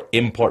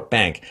Export-Import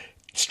Bank.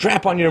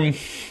 Strap on your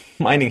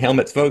mining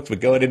helmets, folks, we're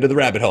going into the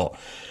rabbit hole.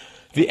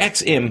 The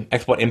Ex-Im,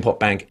 Export-Import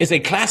Bank, is a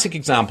classic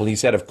example, he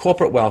said, of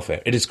corporate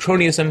welfare. It is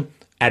cronyism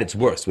at its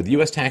worst, with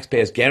U.S.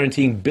 taxpayers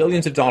guaranteeing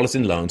billions of dollars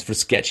in loans for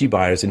sketchy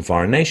buyers in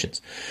foreign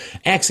nations.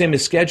 Ex-Im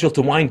is scheduled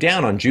to wind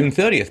down on June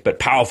 30th, but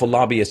powerful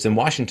lobbyists in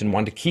Washington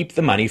want to keep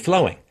the money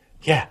flowing.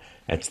 Yeah,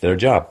 that's their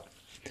job.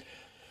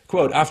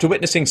 Quote, after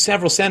witnessing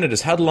several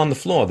senators huddle on the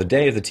floor the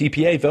day of the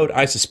TPA vote,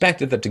 I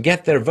suspected that to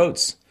get their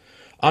votes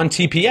on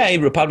TPA,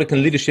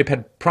 Republican leadership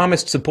had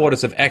promised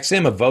supporters of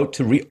Ex-Im a vote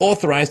to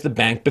reauthorize the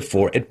bank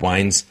before it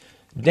winds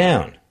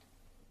down.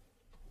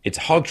 It's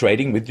hog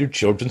trading with your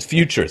children's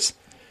futures.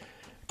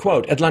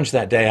 Quote, at lunch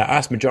that day, I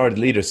asked Majority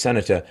Leader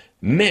Senator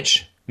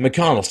Mitch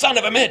McConnell, son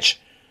of a Mitch,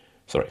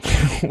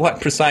 what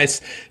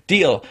precise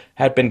deal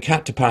had been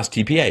cut to pass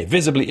TPA.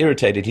 Visibly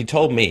irritated, he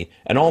told me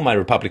and all my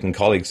Republican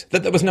colleagues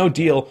that there was no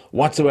deal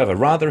whatsoever.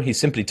 Rather, he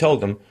simply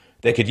told them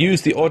they could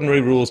use the ordinary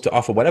rules to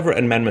offer whatever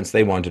amendments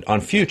they wanted on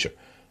future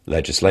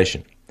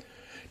legislation.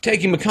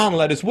 Taking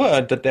McConnell at his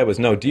word that there was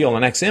no deal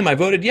on Ex-Im, I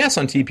voted yes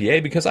on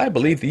TPA because I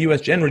believe the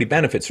U.S. generally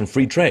benefits from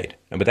free trade.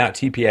 And without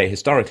TPA,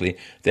 historically,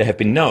 there have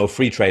been no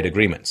free trade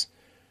agreements.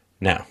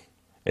 Now,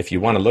 if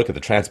you want to look at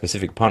the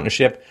Trans-Pacific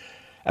Partnership,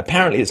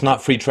 apparently it's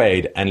not free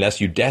trade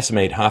unless you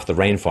decimate half the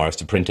rainforest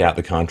to print out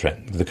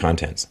the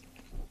contents.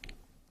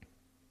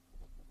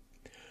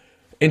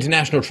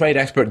 International trade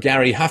expert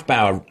Gary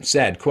Hufbauer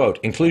said, quote,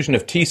 inclusion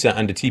of TISA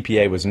under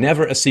TPA was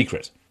never a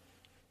secret.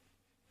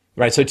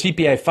 Right, so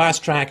TPA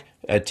fast track,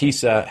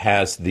 TISA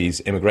has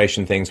these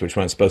immigration things which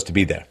weren't supposed to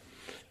be there.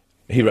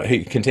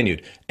 He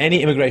continued,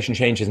 any immigration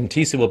changes in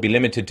TISA will be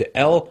limited to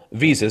L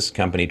visas,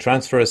 company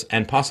transfers,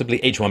 and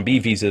possibly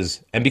H-1B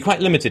visas, and be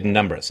quite limited in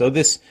number. So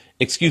this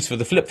excuse for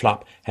the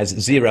flip-flop has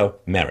zero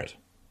merit.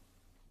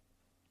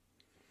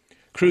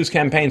 Cruz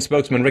campaign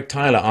spokesman Rick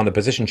Tyler on the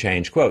position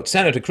change, quote,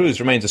 Senator Cruz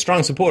remains a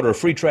strong supporter of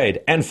free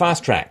trade and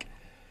fast track.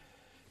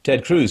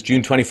 Ted Cruz,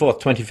 June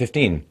 24th,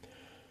 2015.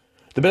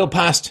 The bill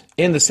passed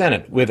in the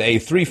Senate with a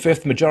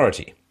 3/5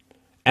 majority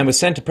and was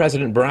sent to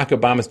President Barack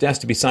Obama's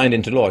desk to be signed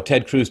into law.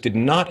 Ted Cruz did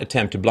not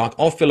attempt to block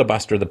or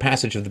filibuster the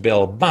passage of the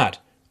bill, but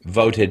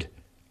voted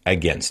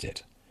against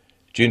it.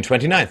 June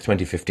 29th,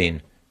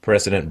 2015,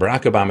 President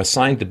Barack Obama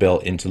signed the bill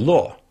into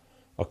law.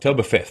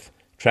 October 5th,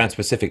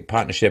 Trans-Pacific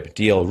Partnership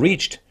deal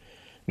reached.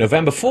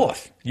 November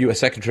 4th, U.S.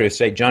 Secretary of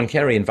State John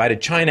Kerry invited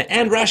China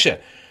and Russia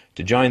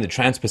to join the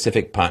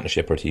Trans-Pacific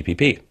Partnership, or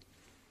TPP.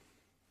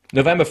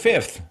 November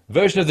 5th,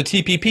 version of the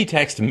TPP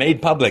text made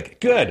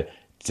public. Good.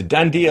 It's a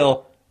done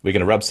deal. We're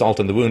going to rub salt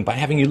in the wound by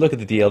having you look at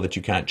the deal that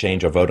you can't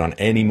change or vote on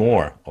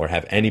anymore or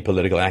have any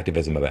political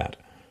activism about.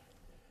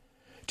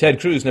 Ted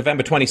Cruz,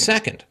 November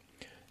 22nd.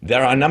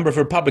 There are a number of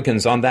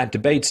Republicans on that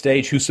debate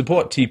stage who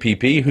support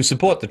TPP, who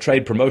support the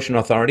Trade Promotion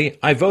Authority.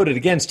 I voted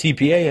against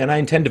TPA and I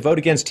intend to vote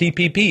against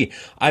TPP.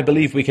 I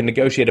believe we can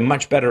negotiate a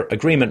much better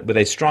agreement with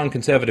a strong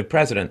conservative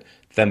president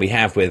than we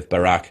have with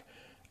Barack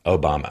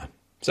Obama.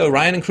 So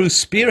Ryan and Cruz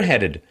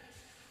spearheaded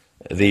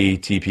the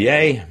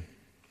TPA.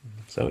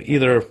 So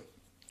either,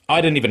 I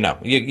didn't even know.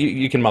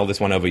 You can mull this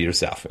one over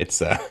yourself.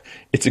 It's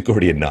a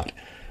Gordian knot.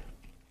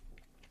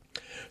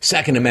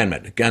 Second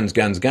Amendment, guns,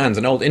 guns, guns.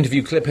 An old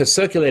interview clip has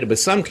circulated with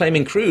some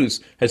claiming Cruz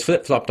has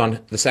flip-flopped on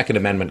the Second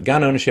Amendment,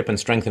 gun ownership and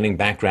strengthening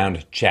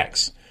background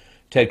checks.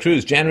 Ted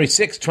Cruz, January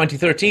 6,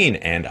 2013,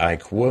 and I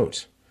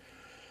quote,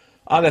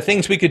 "Are there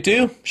things we could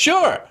do?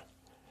 Sure.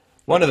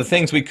 One of the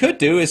things we could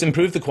do is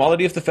improve the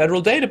quality of the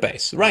federal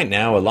database. Right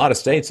now, a lot of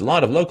states, a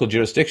lot of local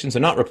jurisdictions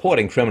are not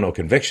reporting criminal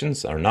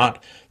convictions, are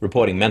not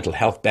reporting mental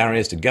health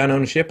barriers to gun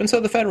ownership, and so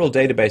the federal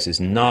database is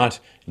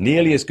not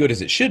nearly as good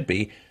as it should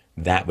be.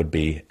 That would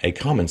be a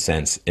common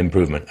sense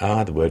improvement."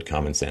 Ah, the word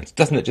common sense.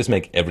 Doesn't it just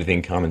make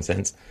everything common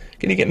sense?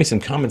 Can you get me some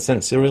common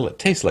sense cereal? It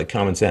tastes like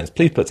common sense.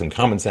 Please put some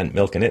common sense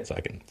milk in it so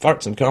I can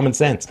fart some common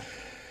sense.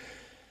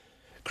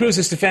 Cruz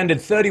has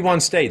defended 31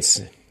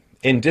 states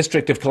in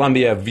District of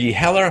Columbia v.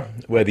 Heller,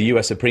 where the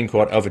U.S. Supreme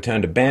Court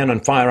overturned a ban on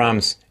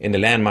firearms in the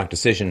landmark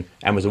decision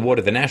and was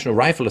awarded the National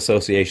Rifle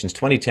Association's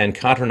 2010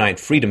 Carter Knight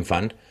Freedom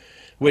Fund,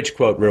 which,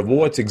 quote,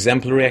 rewards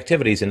exemplary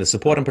activities in the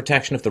support and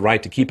protection of the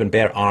right to keep and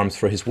bear arms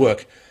for his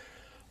work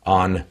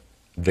on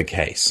the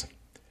case.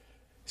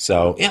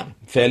 So, yeah,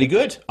 fairly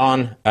good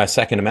on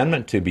Second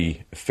Amendment, to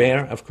be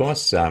fair, of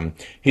course.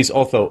 He's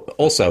also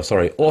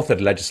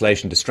authored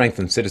legislation to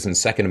strengthen citizens'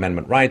 Second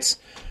Amendment rights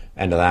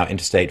and allow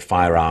interstate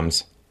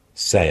firearms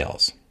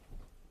sales.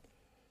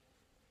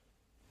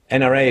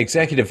 NRA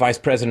Executive Vice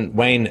President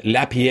Wayne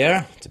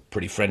Lapierre, it's a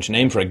pretty French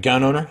name for a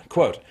gun owner,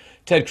 quote,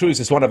 "Ted Cruz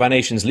is one of our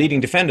nation's leading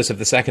defenders of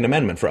the Second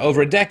Amendment. For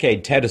over a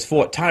decade, Ted has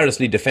fought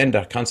tirelessly to defend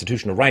our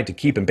constitutional right to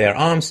keep and bear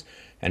arms,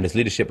 and his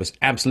leadership was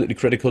absolutely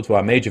critical to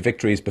our major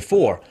victories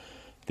before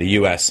the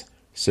U.S.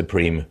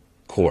 Supreme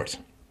Court."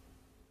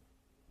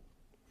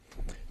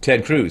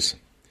 Ted Cruz,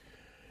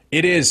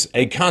 "It is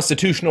a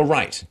constitutional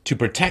right to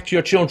protect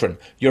your children,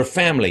 your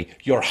family,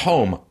 your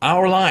home,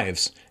 our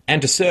lives,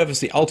 and to serve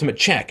as the ultimate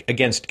check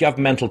against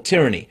governmental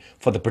tyranny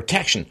for the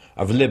protection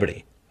of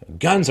liberty.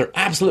 Guns are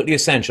absolutely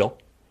essential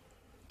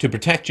to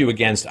protect you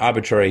against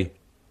arbitrary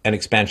and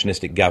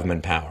expansionistic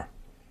government power.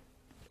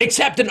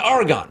 Except in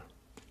Oregon.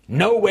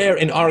 Nowhere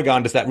in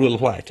Oregon does that rule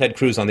apply." Ted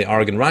Cruz on the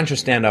Oregon Rancher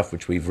standoff,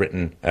 which we've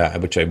done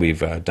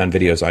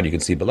videos on, you can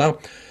see below.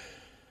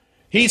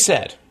 He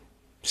said,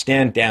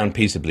 "Stand down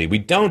peaceably. We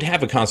don't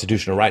have a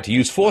constitutional right to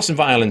use force and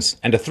violence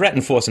and to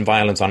threaten force and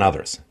violence on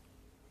others.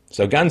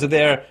 So guns are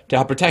there to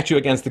help protect you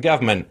against the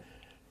government,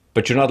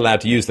 but you're not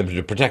allowed to use them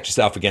to protect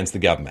yourself against the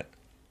government."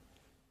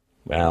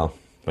 Well,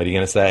 what are you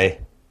going to say?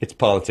 It's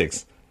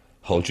politics.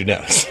 Hold your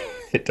nose.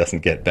 It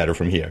doesn't get better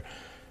from here.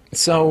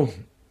 So,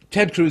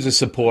 Ted Cruz's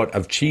support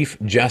of Chief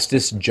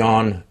Justice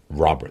John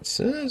Roberts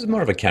is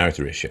more of a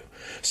character issue.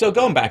 So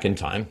going back in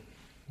time,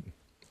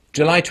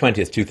 July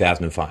 20th,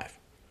 2005.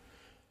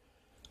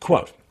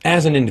 Quote,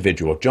 "As an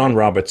individual, John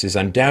Roberts is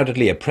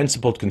undoubtedly a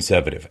principled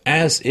conservative,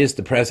 as is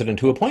the president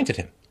who appointed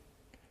him.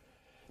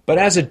 But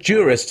as a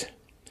jurist,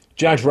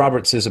 Judge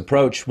Roberts'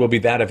 approach will be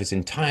that of his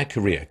entire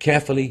career,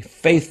 carefully,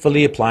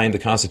 faithfully applying the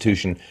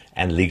Constitution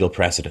and legal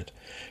precedent.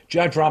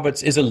 Judge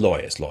Roberts is a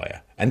lawyer's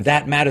lawyer, and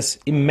that matters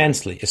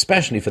immensely,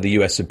 especially for the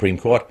U.S. Supreme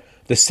Court.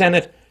 The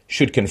Senate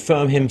should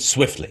confirm him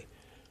swiftly."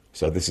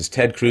 So this is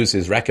Ted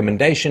Cruz's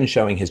recommendation,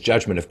 showing his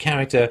judgment of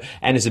character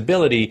and his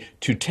ability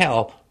to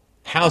tell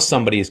how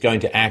somebody is going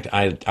to act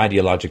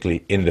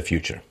ideologically in the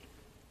future.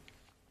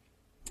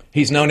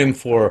 He's known him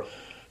for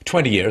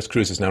 20 years.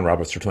 Cruz has known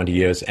Roberts for 20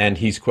 years, and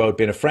he's, quote,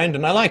 "been a friend,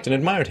 and I liked and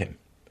admired him."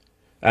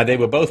 They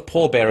were both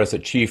pallbearers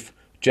at Chief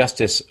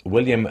Justice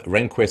William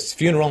Rehnquist's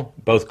funeral,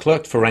 both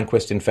clerked for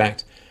Rehnquist, in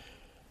fact.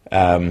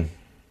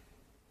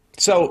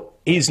 So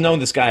he's known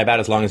this guy about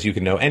as long as you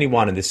can know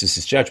anyone, and this is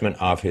his judgment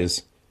of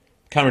his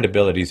current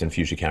abilities and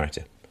future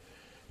character.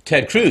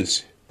 Ted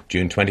Cruz,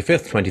 June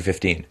 25th,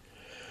 2015.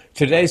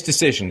 "Today's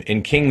decision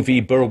in King v.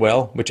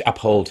 Burwell, which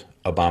upheld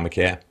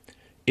Obamacare,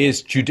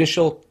 is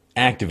judicial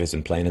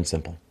activism, plain and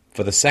simple.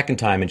 For the second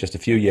time in just a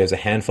few years, a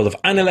handful of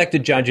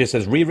unelected judges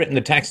has rewritten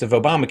the text of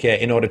Obamacare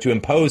in order to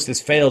impose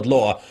this failed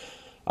law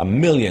on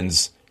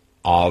millions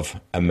of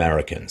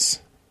Americans."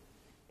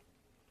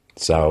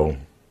 So,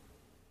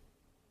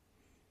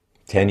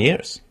 10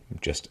 years,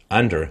 just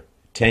under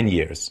 10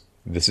 years.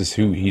 This is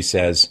who he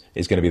says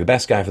is going to be the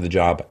best guy for the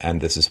job,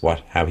 and this is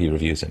how he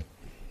reviews him.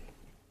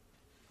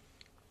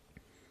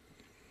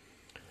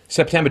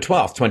 September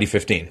 12th,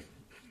 2015.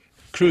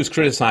 Cruz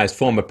criticized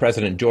former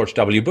President George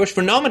W. Bush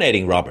for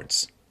nominating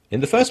Roberts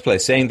in the first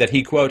place, saying that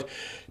he, quote,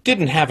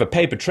 "didn't have a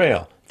paper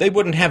trail, they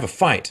wouldn't have a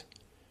fight,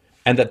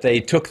 and that they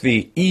took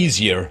the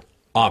easier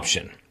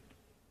option."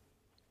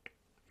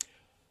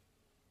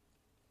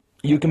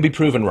 You can be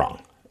proven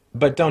wrong,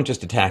 but don't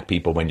just attack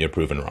people when you're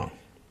proven wrong.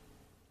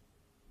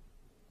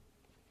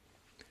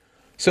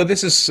 So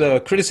this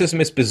criticism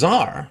is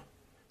bizarre,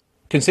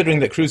 considering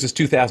that Cruz's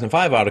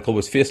 2005 article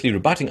was fiercely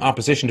rebutting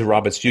opposition to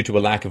Roberts due to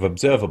a lack of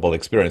observable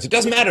experience. It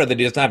doesn't matter that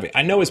he doesn't have it.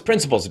 I know his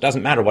principles. It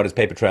doesn't matter what his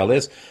paper trail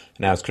is.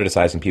 Now it's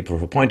criticizing people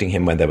for appointing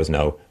him when there was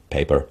no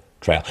paper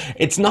trail.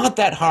 It's not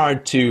that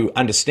hard to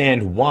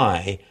understand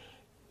why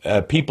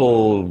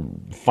people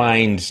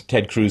find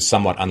Ted Cruz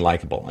somewhat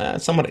unlikable,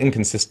 somewhat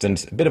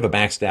inconsistent, a bit of a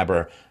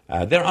backstabber.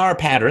 There are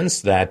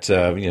patterns that,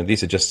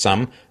 these are just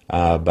some,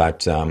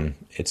 but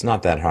it's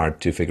not that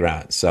hard to figure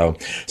out. So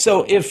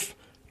if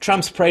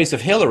Trump's praise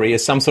of Hillary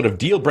is some sort of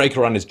deal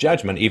breaker on his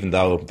judgment, even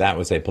though that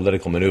was a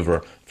political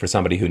maneuver for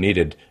somebody who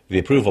needed the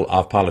approval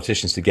of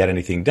politicians to get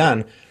anything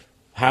done,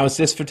 how is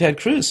this for Ted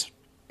Cruz?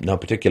 No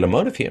particular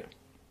motive here.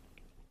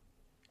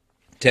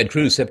 Ted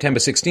Cruz, September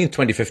 16th,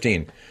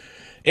 2015.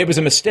 It was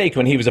a mistake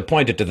when he was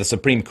appointed to the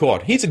Supreme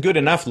Court. He's a good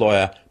enough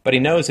lawyer, but he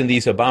knows in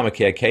these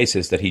Obamacare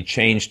cases that he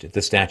changed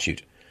the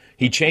statute.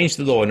 He changed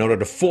the law in order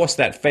to force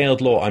that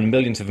failed law on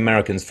millions of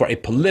Americans for a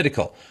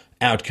political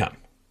outcome.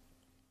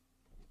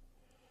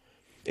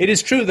 It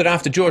is true that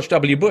after George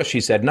W. Bush,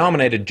 he said,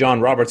 nominated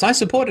John Roberts, I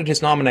supported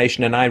his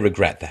nomination and I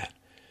regret that.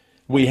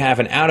 We have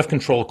an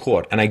out-of-control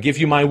court, and I give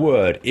you my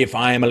word, if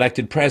I am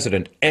elected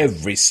president,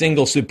 every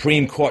single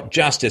Supreme Court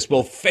justice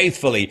will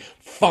faithfully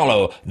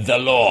follow the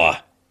law.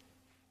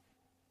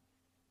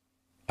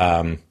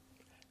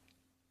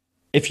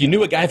 If you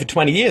knew a guy for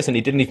 20 years and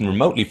he didn't even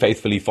remotely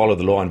faithfully follow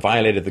the law and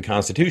violated the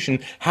Constitution,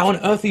 how on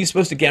earth are you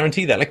supposed to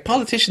guarantee that? Like,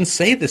 politicians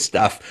say this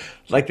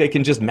stuff like they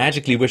can just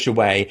magically wish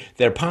away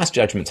their past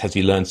judgments. Has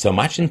he learned so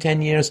much in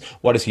 10 years?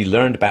 What has he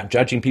learned about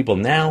judging people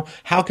now?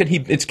 How could he?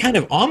 It's kind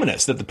of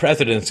ominous that the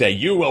president say,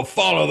 you will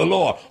follow the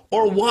law.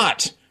 Or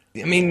what?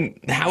 I mean,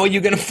 how are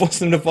you going to force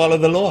them to follow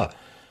the law?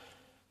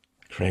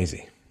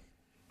 Crazy.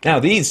 Now,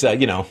 these,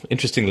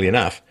 interestingly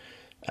enough,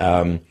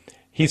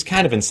 he's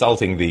kind of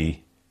insulting the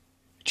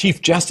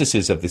Chief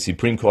Justices of the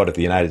Supreme Court of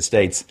the United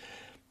States,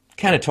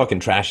 kind of talking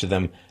trash to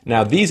them.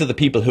 Now, these are the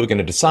people who are going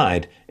to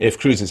decide if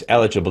Cruz is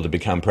eligible to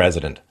become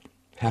president.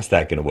 How's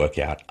that going to work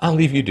out? I'll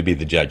leave you to be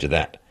the judge of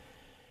that.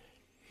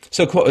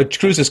 So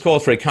Cruz has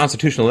called for a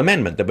constitutional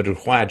amendment that would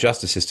require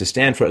justices to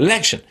stand for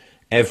election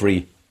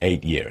every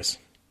 8 years.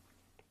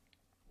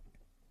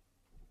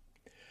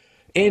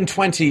 In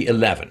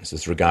 2011,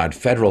 as regard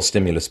federal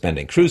stimulus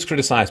spending, Cruz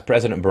criticized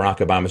President Barack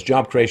Obama's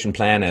job creation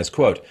plan as,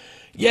 quote,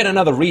 yet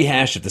another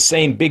rehash of the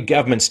same big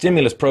government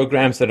stimulus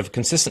programs that have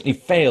consistently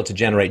failed to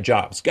generate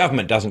jobs.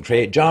 Government doesn't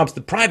create jobs,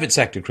 the private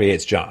sector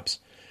creates jobs.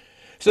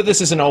 So this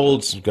is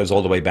goes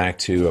all the way back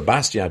to a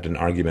Bastiat, an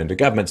argument. The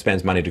government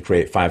spends money to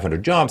create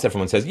 500 jobs.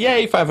 Everyone says,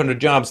 yay, 500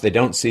 jobs. They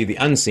don't see the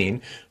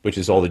unseen, which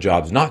is all the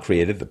jobs not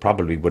created that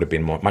probably would have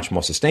been much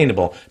more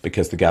sustainable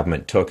because the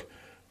government took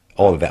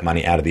all of that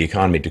money out of the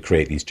economy to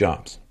create these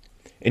jobs.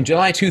 In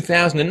July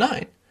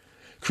 2009,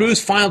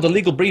 Cruz filed a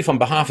legal brief on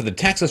behalf of the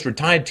Texas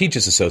Retired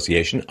Teachers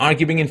Association,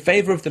 arguing in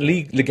favor of the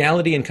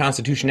legality and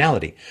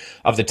constitutionality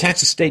of the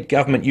Texas state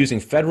government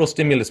using federal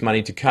stimulus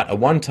money to cut a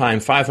one-time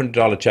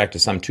 $500 check to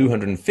some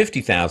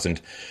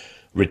 250,000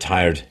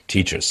 retired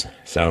teachers.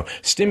 So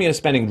stimulus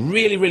spending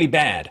really, really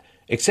bad,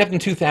 except in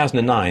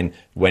 2009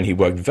 when he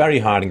worked very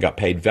hard and got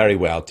paid very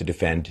well to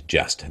defend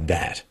just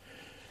that.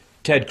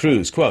 Ted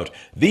Cruz, quote,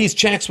 these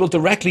checks will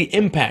directly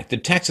impact the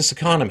Texas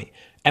economy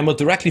and will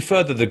directly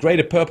further the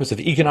greater purpose of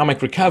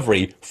economic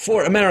recovery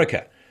for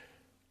America.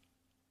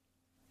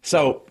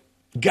 So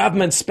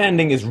government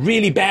spending is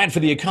really bad for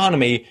the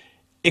economy,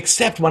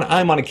 except when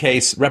I'm on a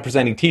case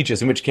representing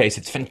teachers, in which case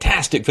it's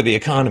fantastic for the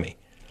economy.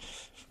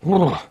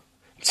 I'm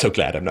so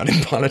glad I'm not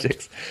in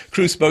politics.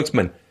 Cruz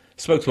spokeswoman,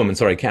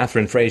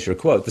 Catherine Frazier,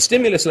 quote, the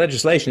stimulus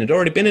legislation had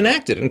already been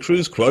enacted, and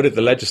Cruz quoted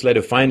the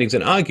legislative findings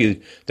and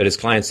argued that his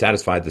client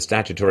satisfied the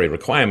statutory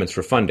requirements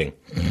for funding.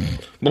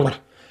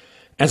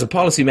 As a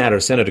policy matter,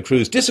 Senator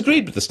Cruz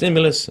disagreed with the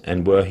stimulus,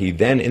 and were he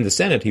then in the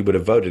Senate, he would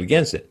have voted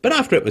against it. But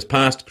after it was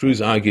passed,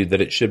 Cruz argued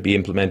that it should be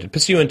implemented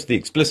pursuant to the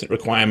explicit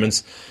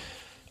requirements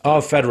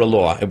of federal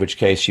law, in which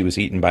case she was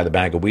eaten by the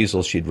bag of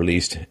weasels she'd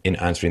released in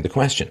answering the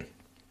question.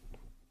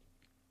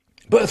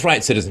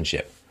 Birthright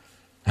citizenship.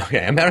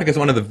 Okay, America is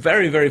one of the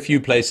very, very few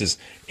places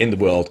in the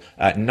world,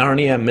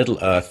 Narnia,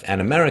 Middle-earth,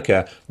 and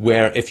America,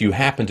 where if you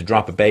happen to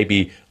drop a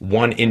baby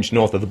 1 inch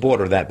north of the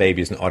border, that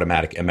baby is an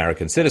automatic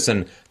American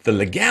citizen. The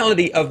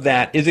legality of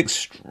that is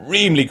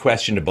extremely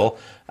questionable.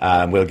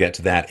 We'll get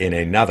to that in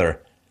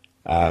another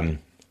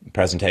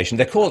presentation.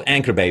 They're called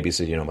anchor babies,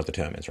 so you know what the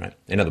term is, right?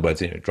 In other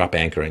words, drop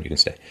anchor and you can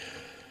stay.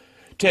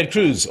 Ted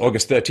Cruz,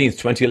 August 13th,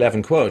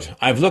 2011, quote,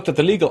 I've looked at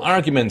the legal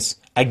arguments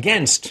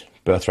against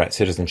birthright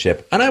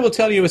citizenship, and I will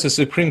tell you as a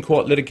Supreme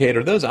Court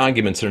litigator, those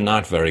arguments are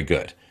not very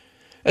good.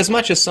 As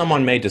much as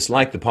someone may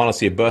dislike the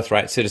policy of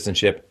birthright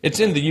citizenship, it's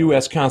in the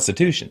U.S.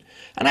 Constitution,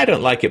 and I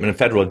don't like it when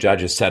federal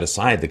judges set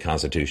aside the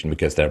Constitution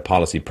because their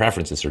policy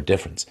preferences are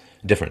different.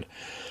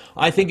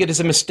 I think it is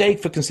a mistake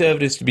for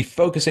conservatives to be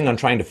focusing on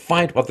trying to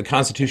fight what the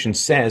Constitution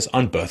says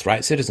on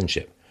birthright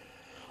citizenship.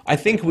 I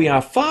think we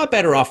are far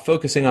better off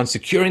focusing on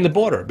securing the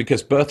border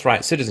because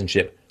birthright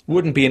citizenship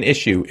wouldn't be an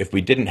issue if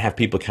we didn't have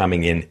people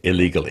coming in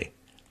illegally.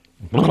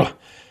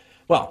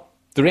 Well,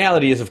 the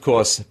reality is, of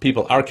course,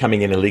 people are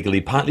coming in illegally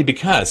partly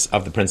because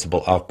of the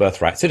principle of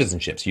birthright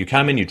citizenship. So you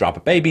come in, you drop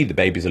a baby, the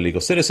baby's a legal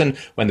citizen.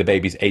 When the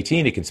baby's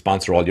 18, he can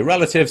sponsor all your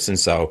relatives, and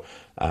so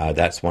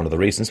that's one of the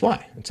reasons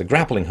why. It's a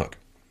grappling hook.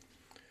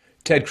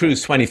 Ted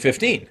Cruz,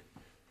 2015.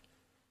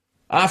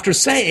 After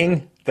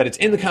saying that it's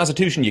in the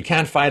Constitution, you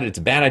can't fight it, it's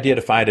a bad idea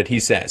to fight it, he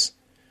says,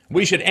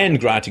 we should end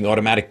granting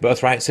automatic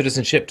birthright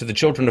citizenship to the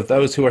children of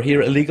those who are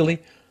here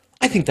illegally.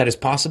 I think that is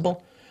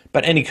possible,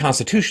 but any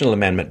constitutional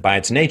amendment by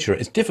its nature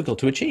is difficult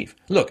to achieve.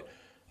 Look,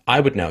 I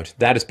would note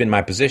that has been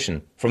my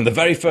position from the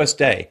very first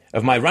day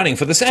of my running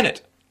for the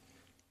Senate,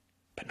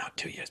 but not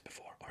 2 years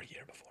before or a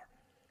year before.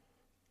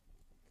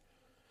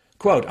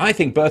 Quote, I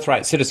think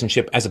birthright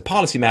citizenship as a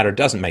policy matter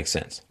doesn't make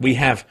sense. We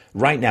have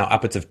right now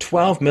upwards of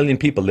 12 million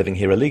people living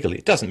here illegally.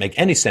 It doesn't make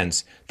any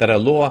sense that a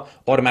law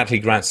automatically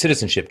grants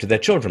citizenship to their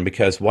children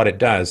because what it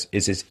does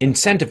is it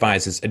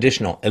incentivizes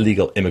additional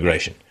illegal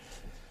immigration.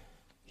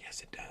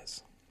 Yes, it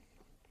does.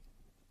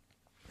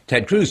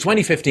 Ted Cruz,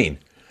 2015.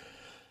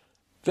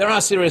 There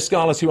are serious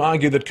scholars who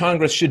argue that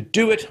Congress should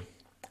do it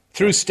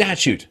through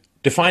statute,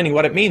 defining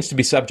what it means to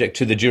be subject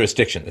to the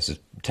jurisdiction. This is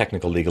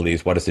technical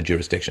legalese. What is the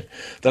jurisdiction?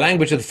 The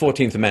language of the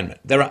 14th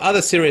Amendment. There are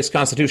other serious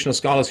constitutional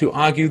scholars who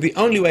argue the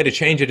only way to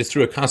change it is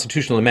through a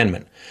constitutional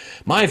amendment.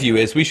 My view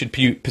is we should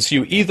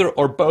pursue either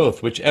or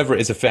both, whichever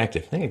is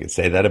effective. I think I could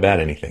say that about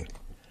anything.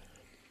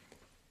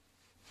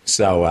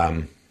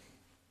 So,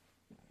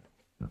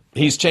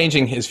 he's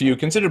changing his view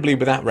considerably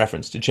without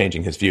reference to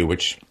changing his view,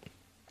 which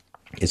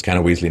is kind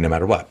of weaselly no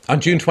matter what. On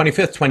June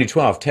 25th,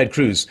 2012, Ted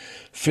Cruz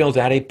filled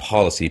out a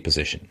policy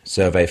position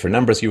survey for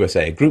Numbers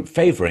USA, a group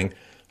favoring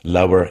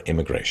lower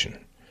immigration.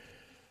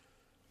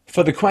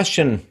 For the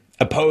question,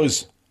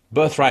 oppose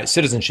birthright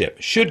citizenship,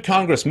 should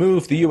Congress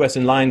move the U.S.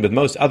 in line with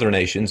most other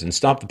nations and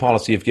stop the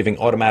policy of giving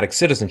automatic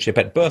citizenship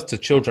at birth to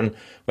children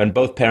when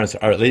both parents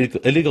are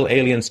illegal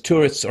aliens,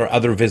 tourists, or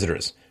other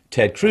visitors?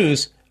 Ted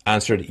Cruz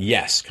answered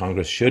yes,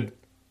 Congress should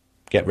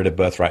get rid of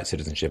birthright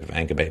citizenship of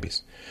anchor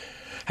babies.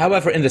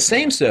 However, in the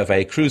same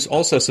survey, Cruz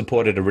also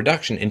supported a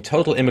reduction in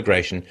total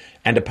immigration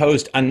and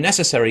opposed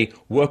unnecessary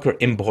worker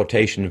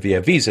importation via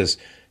visas,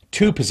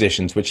 two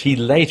positions which he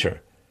later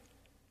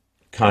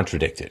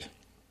contradicted.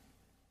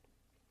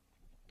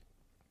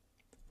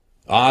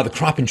 The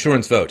crop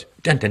insurance vote.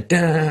 Dun, dun,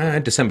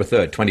 dun, December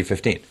 3rd,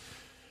 2015.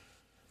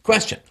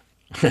 Question.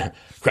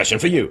 Question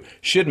for you.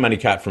 Should money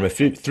cut from a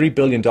 $3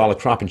 billion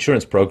crop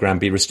insurance program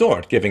be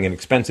restored, giving an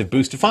expensive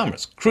boost to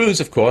farmers? Cruz,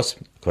 of course,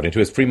 according to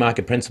his free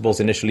market principles,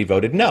 initially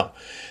voted no.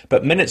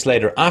 But minutes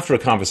later, after a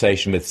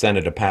conversation with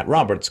Senator Pat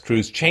Roberts,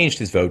 Cruz changed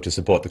his vote to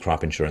support the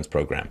crop insurance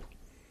program.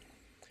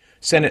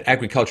 Senate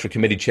Agriculture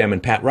Committee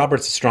Chairman Pat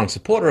Roberts, a strong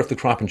supporter of the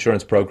crop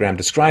insurance program,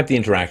 described the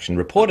interaction,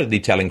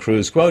 reportedly telling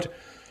Cruz, quote,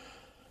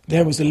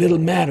 there was a little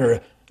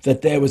matter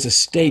that there was a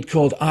state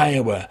called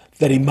Iowa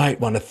that he might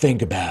want to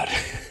think about.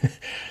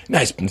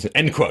 Nice,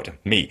 end quote,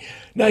 me.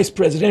 Nice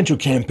presidential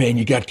campaign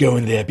you got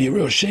going there. Be a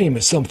real shame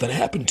if something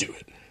happened to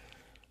it.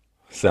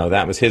 So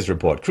that was his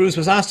report. Cruz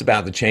was asked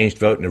about the changed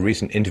vote in a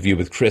recent interview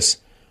with Chris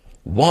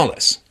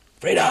Wallace.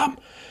 Freedom.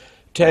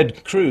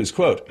 Ted Cruz,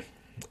 quote,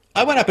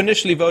 I went up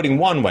initially voting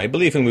one way,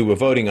 believing we were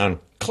voting on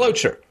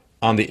cloture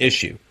on the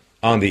issue,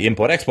 on the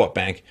Import-Export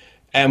Bank.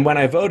 And when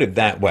I voted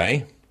that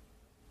way,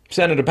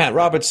 Senator Pat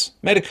Roberts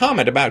made a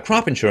comment about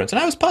crop insurance, and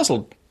I was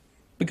puzzled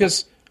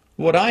because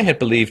what I had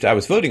believed I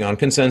was voting on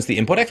concerns the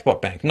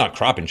Import-Export Bank, not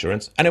crop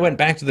insurance. And I went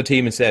back to the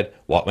team and said,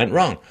 what went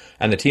wrong?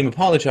 And the team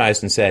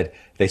apologized and said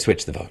they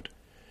switched the vote.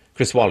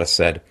 Chris Wallace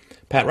said,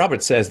 Pat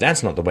Roberts says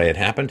that's not the way it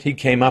happened. He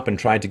came up and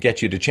tried to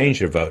get you to change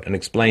your vote and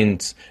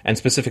explained and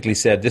specifically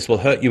said this will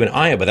hurt you in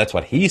Iowa. That's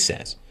what he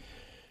says.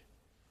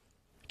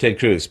 Ted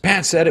Cruz,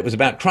 Pat said it was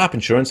about crop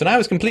insurance, and I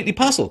was completely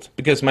puzzled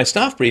because my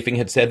staff briefing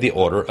had said the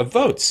order of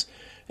votes.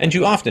 And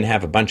you often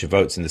have a bunch of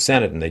votes in the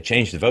Senate, and they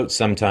change the votes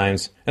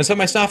sometimes. And so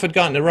my staff had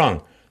gotten it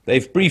wrong.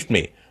 They've briefed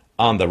me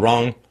on the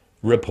wrong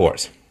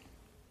report.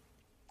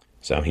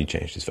 So he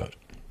changed his vote.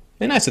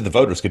 And I said the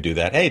voters could do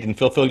that. Hey, didn't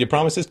fulfill your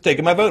promises,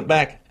 taking my vote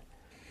back.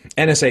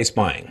 NSA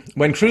spying.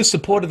 When Cruz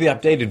supported the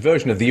updated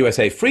version of the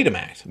USA Freedom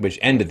Act, which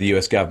ended the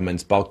U.S.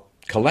 government's bulk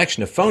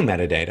collection of phone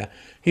metadata,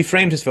 he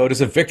framed his vote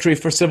as a victory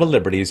for civil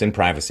liberties and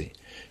privacy.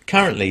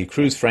 Currently,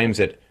 Cruz frames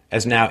it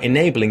as now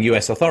enabling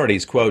U.S.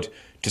 authorities, quote,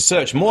 to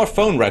search more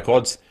phone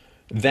records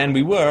than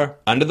we were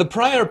under the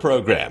prior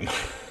program.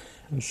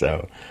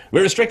 So,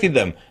 we're restricting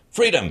them.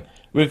 Freedom.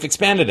 We've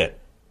expanded it.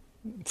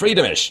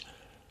 Freedomish.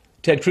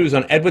 Ted Cruz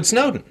on Edward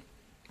Snowden.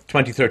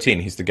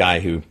 2013, he's the guy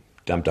who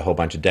dumped a whole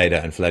bunch of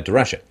data and fled to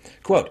Russia.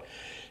 Quote,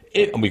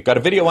 and we've got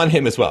a video on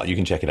him as well. You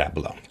can check it out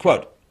below.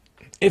 Quote,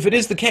 if it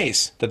is the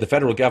case that the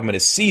federal government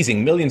is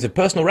seizing millions of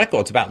personal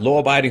records about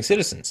law-abiding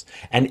citizens,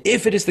 and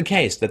if it is the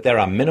case that there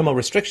are minimal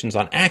restrictions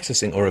on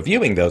accessing or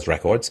reviewing those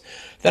records,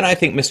 then I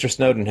think Mr.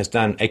 Snowden has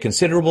done a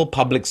considerable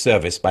public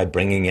service by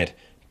bringing it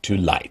to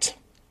light.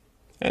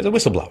 As a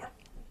whistleblower.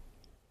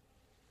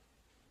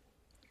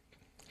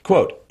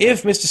 Quote,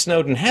 if Mr.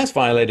 Snowden has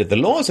violated the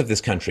laws of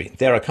this country,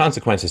 there are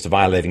consequences to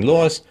violating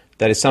laws.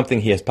 That is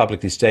something he has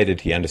publicly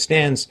stated he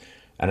understands.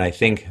 And I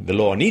think the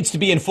law needs to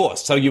be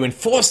enforced. So you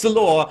enforce the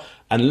law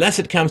unless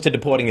it comes to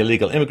deporting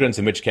illegal immigrants,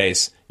 in which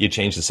case you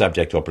change the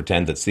subject or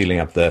pretend that sealing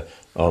up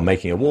or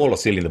making a wall or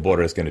sealing the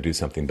border is going to do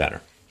something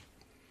better.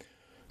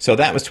 So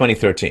that was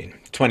 2013.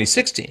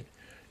 2016,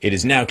 it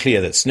is now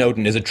clear that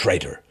Snowden is a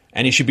traitor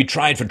and he should be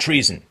tried for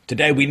treason.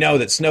 Today we know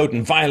that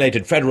Snowden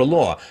violated federal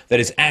law, that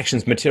his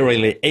actions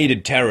materially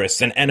aided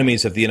terrorists and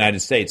enemies of the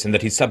United States, and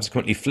that he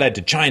subsequently fled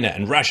to China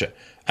and Russia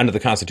under the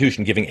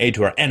Constitution, giving aid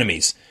to our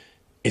enemies,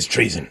 is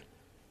treason.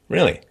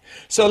 Really?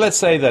 So let's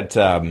say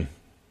that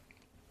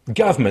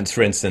governments,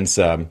 for instance,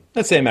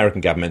 let's say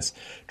American governments,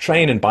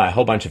 train and buy a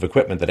whole bunch of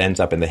equipment that ends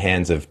up in the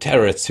hands of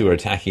terrorists who are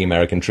attacking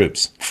American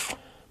troops.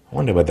 I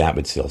wonder whether that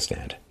would still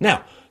stand.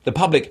 Now, the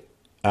public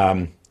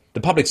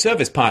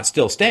service part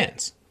still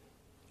stands.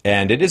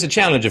 And it is a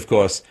challenge, of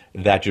course,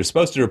 that you're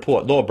supposed to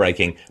report law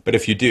breaking, but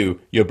if you do,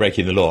 you're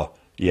breaking the law.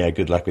 Yeah,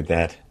 good luck with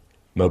that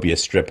Mobius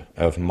strip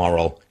of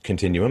moral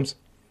continuums.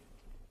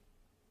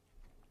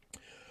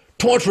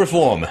 Tort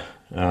reform.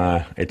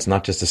 It's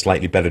not just a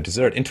slightly better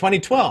dessert. In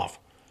 2012,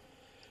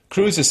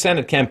 Cruz's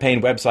Senate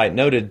campaign website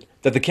noted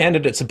that the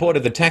candidate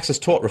supported the Texas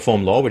tort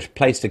reform law, which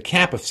placed a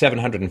cap of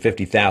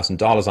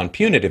 $750,000 on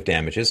punitive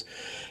damages,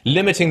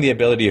 limiting the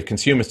ability of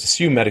consumers to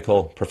sue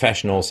medical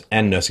professionals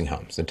and nursing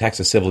homes. The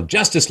Texas Civil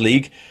Justice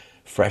League,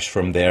 fresh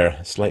from their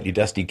slightly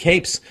dusty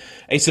capes,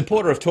 a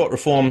supporter of tort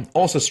reform,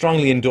 also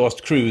strongly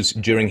endorsed Cruz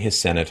during his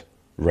Senate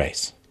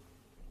race.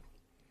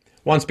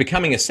 Once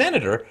becoming a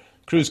senator,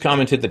 Cruz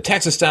commented that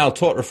Texas-style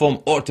tort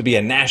reform ought to be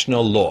a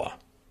national law.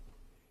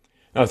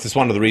 Now, this is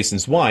one of the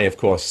reasons why, of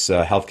course,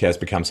 healthcare has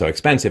become so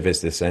expensive,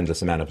 is this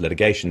endless amount of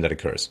litigation that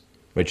occurs,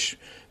 which,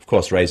 of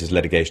course, raises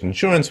litigation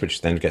insurance,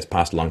 which then gets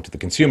passed along to the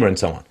consumer and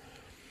so on.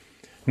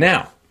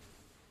 Now,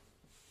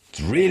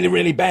 it's really,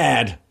 really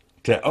bad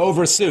to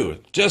oversue.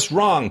 Just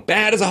wrong.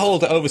 Bad as a whole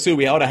to oversue.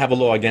 We ought to have a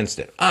law against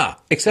it.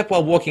 Except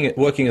while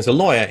working as a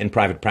lawyer in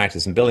private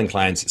practice and billing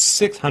clients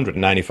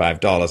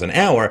 $695 an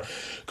hour,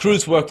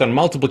 Cruz worked on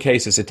multiple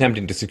cases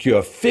attempting to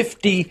secure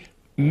 $50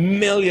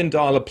 million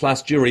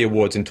plus jury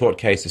awards in tort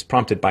cases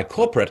prompted by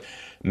corporate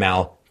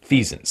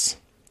malfeasance.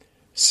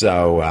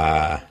 So,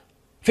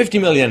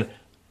 $50 million,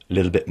 a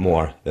little bit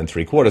more than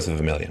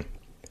 $750,000.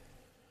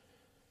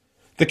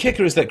 The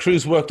kicker is that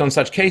Cruz worked on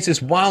such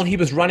cases while he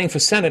was running for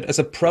Senate as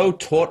a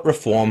pro-tort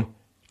reform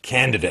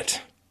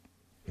candidate.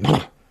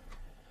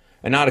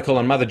 An article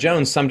on Mother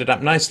Jones summed it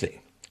up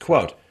nicely.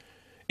 Quote,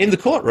 in the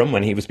courtroom,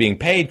 when he was being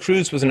paid,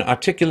 Cruz was an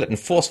articulate and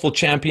forceful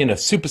champion of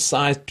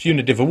supersized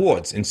punitive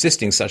awards,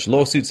 insisting such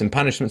lawsuits and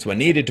punishments were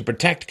needed to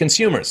protect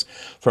consumers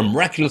from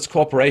reckless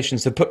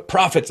corporations that put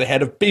profits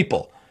ahead of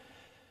people.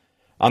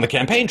 On the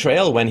campaign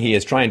trail, when he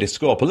is trying to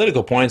score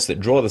political points that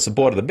draw the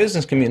support of the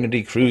business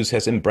community, Cruz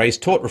has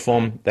embraced tort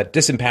reform that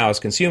disempowers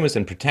consumers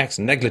and protects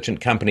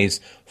negligent companies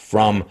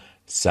from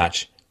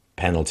such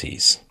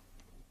penalties.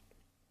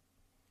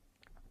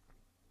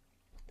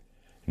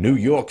 New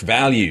York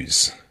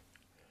values.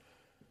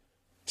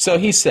 So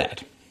he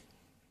said,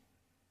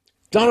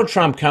 Donald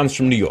Trump comes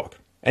from New York,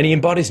 and he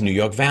embodies New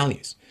York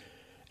values.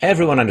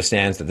 Everyone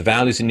understands that the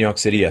values in New York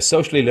City are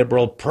socially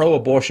liberal,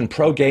 pro-abortion,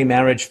 pro-gay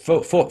marriage,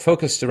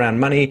 focused around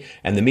money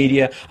and the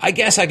media. I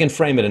guess I can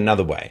frame it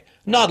another way.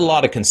 Not a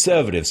lot of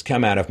conservatives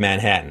come out of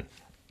Manhattan.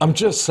 I'm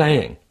just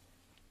saying.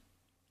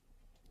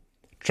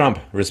 Trump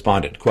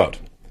responded, quote,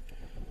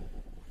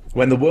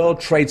 when the World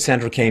Trade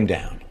Center came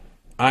down,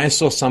 I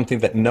saw something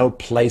that no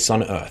place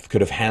on earth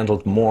could have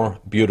handled more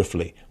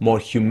beautifully, more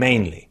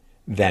humanely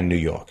than New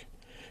York.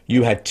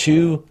 You had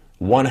two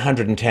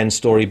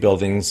 110-story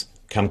buildings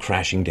come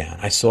crashing down.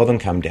 I saw them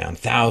come down,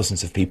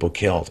 thousands of people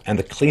killed, and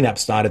the cleanup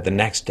started the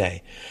next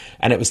day.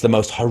 And it was the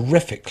most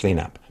horrific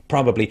cleanup,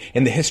 probably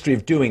in the history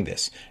of doing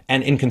this.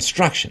 And in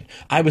construction,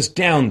 I was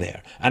down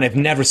there, and I've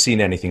never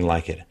seen anything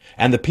like it.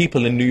 And the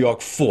people in New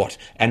York fought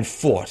and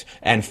fought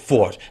and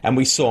fought, and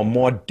we saw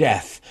more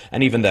death,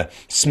 and even the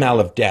smell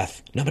of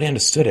death. Nobody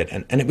understood it,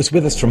 and it was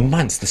with us for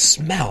months, the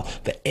smell,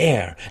 the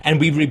air. And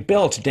we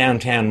rebuilt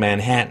downtown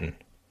Manhattan.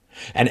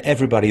 And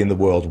everybody in the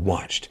world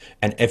watched,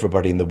 and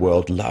everybody in the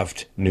world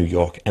loved New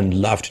York and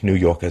loved New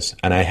Yorkers.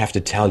 And I have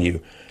to tell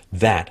you,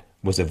 that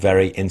was a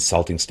very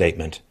insulting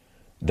statement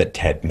that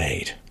Ted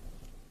made.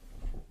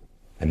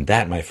 And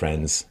that, my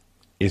friends,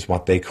 is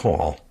what they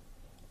call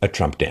a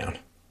Trump down.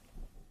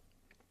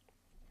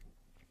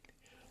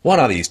 What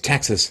are these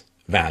Texas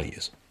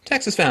values?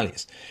 Texas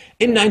values.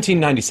 In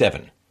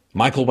 1997,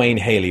 Michael Wayne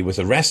Haley was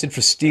arrested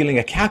for stealing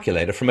a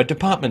calculator from a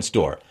department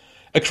store,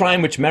 a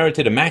crime which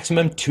merited a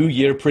maximum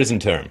 2-year prison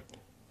term.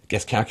 I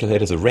guess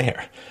calculators are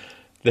rare.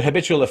 The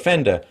habitual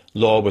offender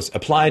law was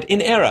applied in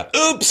error.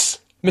 Oops!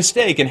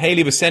 Mistake, and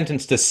Haley was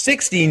sentenced to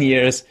 16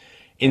 years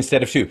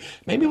instead of 2.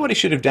 Maybe what he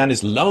should have done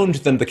is loaned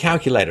them the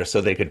calculator so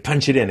they could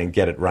punch it in and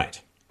get it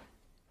right.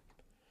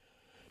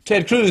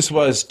 Ted Cruz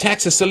was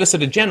Texas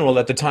Solicitor General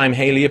at the time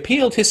Haley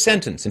appealed his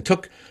sentence and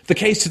took the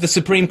case to the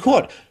Supreme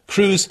Court.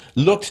 Cruz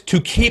looked to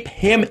keep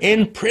him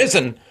in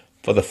prison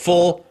for the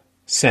full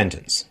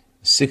sentence.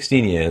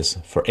 16 years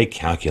for a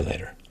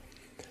calculator.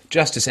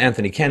 Justice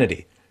Anthony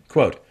Kennedy,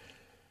 quote,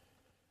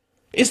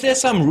 is there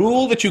some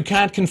rule that you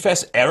can't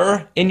confess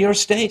error in your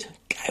state?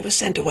 Guy was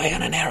sent away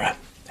on an error.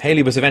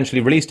 Haley was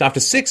eventually released after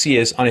 6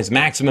 years on his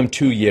maximum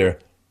 2-year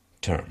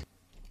term.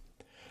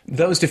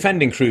 Those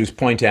defending Cruz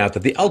point out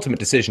that the ultimate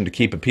decision to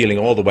keep appealing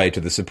all the way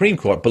to the Supreme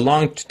Court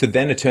belonged to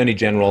then Attorney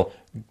General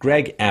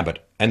Greg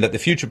Abbott, and that the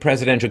future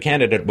presidential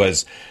candidate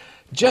was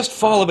just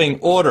following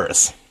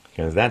orders.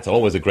 Because that's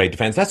always a great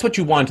defense. That's what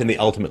you want in the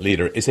ultimate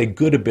leader, is a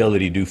good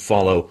ability to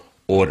follow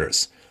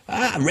orders.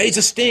 Raise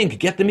a stink,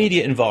 get the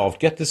media involved,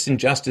 get this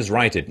injustice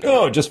righted.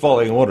 No, just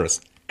following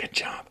orders. Good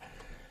job.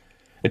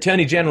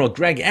 Attorney General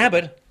Greg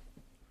Abbott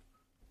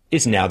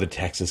is now the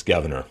Texas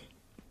governor.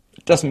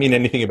 It doesn't mean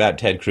anything about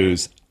Ted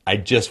Cruz. I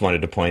just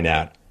wanted to point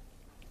out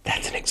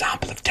that's an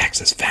example of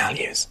Texas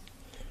values.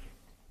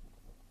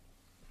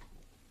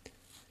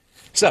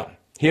 So,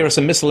 here are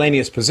some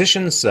miscellaneous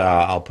positions.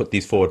 I'll put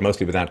these forward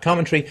mostly without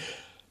commentary.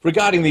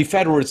 Regarding the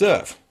Federal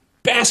Reserve,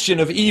 bastion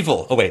of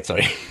evil. Oh, wait,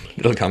 sorry.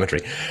 Little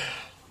commentary.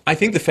 I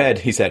think the Fed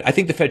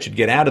should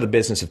get out of the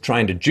business of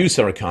trying to juice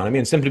our economy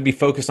and simply be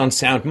focused on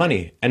sound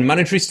money and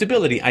monetary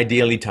stability,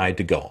 ideally tied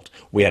to gold.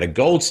 We had a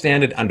gold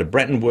standard under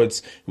Bretton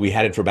Woods. We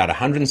had it for about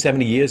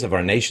 170 years of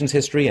our nation's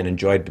history and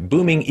enjoyed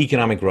booming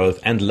economic growth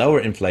and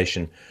lower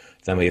inflation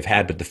than we have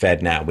had with the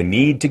Fed now. We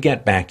need to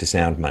get back to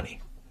sound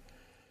money.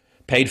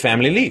 Paid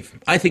family leave.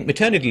 I think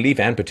maternity leave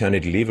and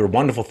paternity leave are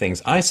wonderful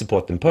things. I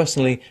support them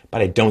personally,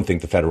 but I don't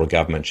think the federal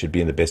government should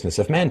be in the business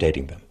of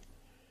mandating them.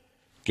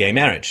 Gay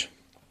marriage.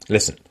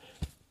 Listen,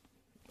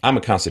 I'm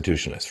a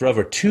constitutionalist. For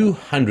over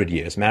 200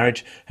 years,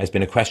 marriage has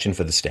been a question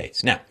for the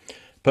states. Now,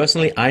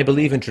 personally, I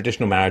believe in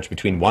traditional marriage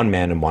between one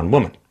man and one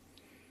woman.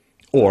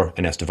 Or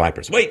a nest of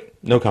vipers. Wait,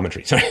 no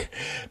commentary, sorry.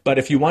 But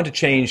if you want to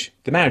change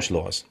the marriage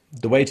laws,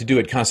 the way to do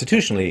it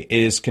constitutionally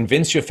is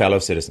convince your fellow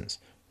citizens.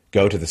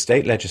 Go to the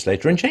state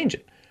legislature and change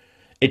it.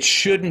 It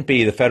shouldn't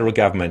be the federal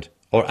government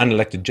or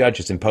unelected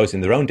judges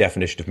imposing their own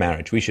definition of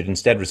marriage. We should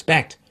instead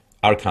respect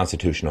our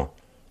constitutional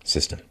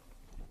system.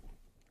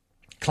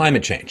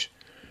 Climate change.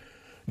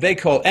 They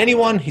call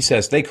anyone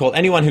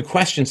who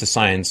questions the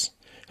science,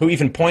 who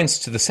even points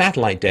to the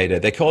satellite data,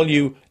 they call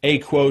you a,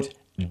 quote,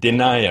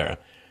 denier.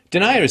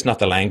 Denier is not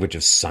the language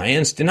of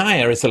science.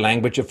 Denier is the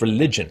language of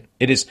religion.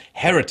 It is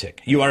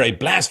heretic. You are a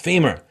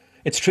blasphemer.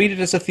 It's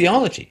treated as a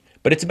theology,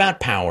 but it's about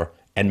power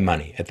and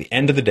money. At the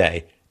end of the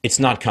day, it's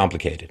not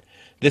complicated.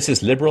 This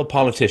is liberal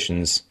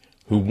politicians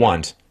who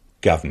want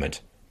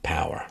government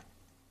power.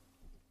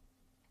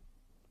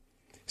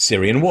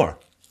 Syrian war.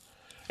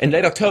 In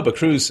late October,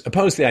 Cruz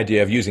opposed the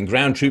idea of using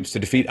ground troops to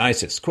defeat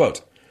ISIS.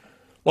 Quote,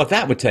 what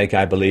that would take,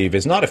 I believe,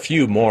 is not a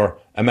few more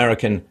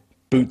American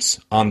boots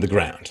on the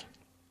ground.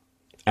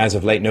 As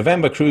of late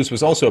November, Cruz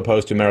was also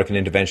opposed to American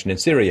intervention in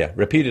Syria,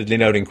 repeatedly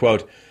noting,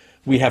 quote,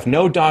 we have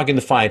no dog in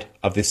the fight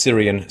of the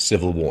Syrian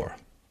civil war.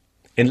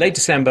 In late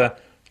December,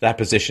 that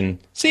position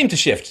seemed to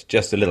shift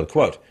just a little.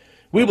 Quote,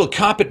 we will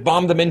carpet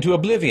bomb them into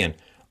oblivion.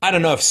 I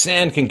don't know if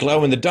sand can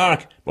glow in the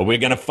dark, but we're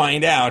going to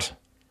find out.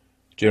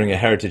 During a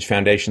Heritage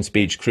Foundation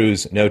speech,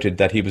 Cruz noted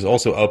that he was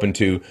also open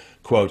to,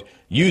 quote,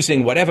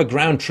 using whatever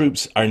ground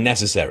troops are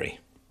necessary.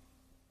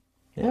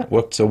 Yeah, it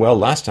worked so well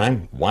last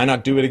time. Why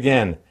not do it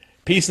again?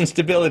 Peace and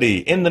stability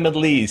in the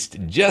Middle East,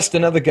 just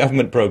another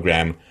government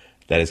program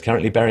that is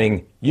currently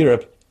burying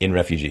Europe in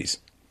refugees.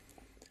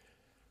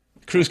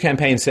 Cruz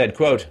campaign said,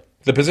 quote,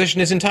 the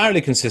position is entirely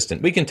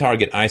consistent. We can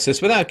target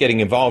ISIS without getting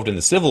involved in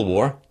the civil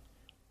war.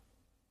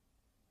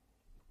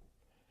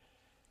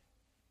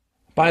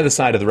 By the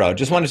side of the road.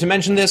 Just wanted to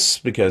mention this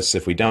because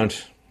if we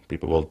don't,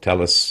 people will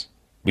tell us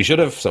we should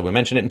have. So we'll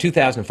mention it. In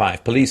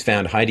 2005, police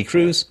found Heidi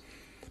Cruz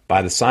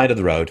by the side of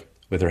the road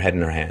with her head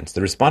in her hands.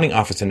 The responding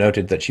officer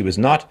noted that she was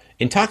not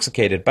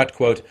intoxicated, but,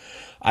 quote,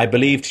 I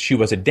believed she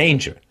was a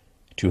danger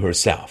to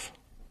herself.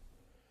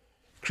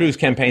 Cruz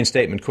campaign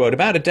statement, quote,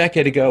 about a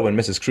decade ago when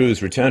Mrs.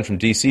 Cruz returned from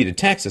D.C. to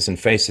Texas and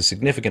faced a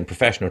significant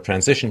professional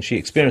transition, she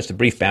experienced a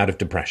brief bout of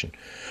depression.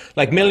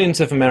 Like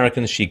millions of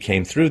Americans, she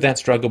came through that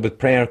struggle with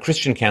prayer,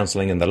 Christian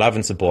counseling, and the love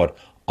and support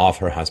of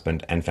her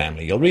husband and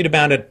family. You'll read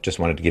about it. Just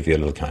wanted to give you a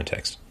little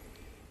context.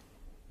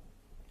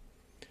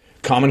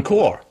 Common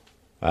Core.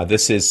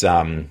 This is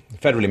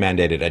federally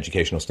mandated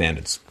educational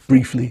standards.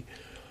 Briefly.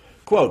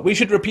 Quote, we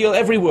should repeal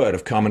every word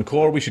of Common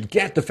Core. We should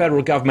get the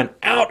federal government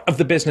out of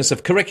the business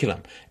of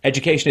curriculum.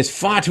 Education is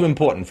far too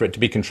important for it to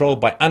be controlled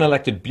by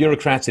unelected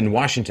bureaucrats in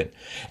Washington.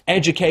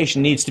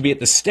 Education needs to be at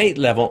the state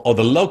level or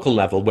the local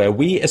level where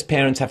we as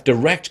parents have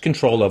direct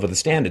control over the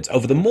standards,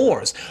 over the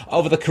mores,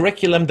 over the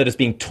curriculum that is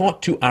being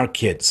taught to our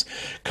kids.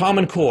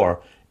 Common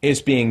Core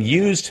is being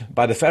used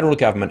by the federal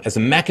government as a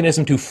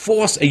mechanism to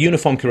force a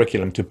uniform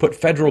curriculum to put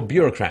federal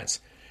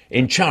bureaucrats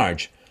in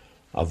charge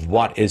of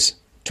what is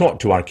taught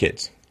to our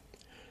kids.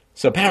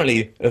 So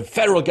apparently, the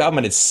federal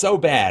government is so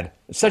bad,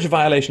 it's such a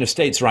violation of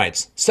states'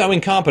 rights, so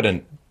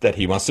incompetent that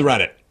he wants to run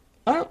it.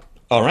 Oh,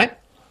 all right.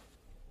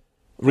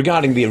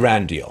 Regarding the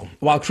Iran deal,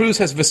 while Cruz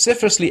has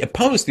vociferously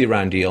opposed the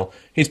Iran deal,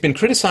 he's been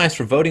criticized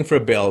for voting for a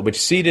bill which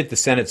ceded the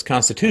Senate's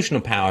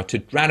constitutional power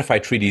to ratify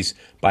treaties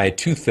by a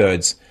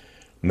two-thirds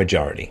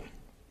majority.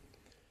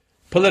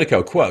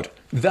 Politico, quote,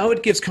 though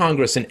it gives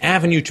Congress an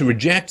avenue to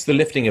reject the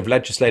lifting of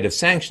legislative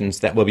sanctions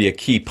that will be a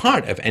key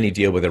part of any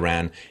deal with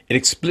Iran, it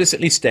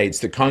explicitly states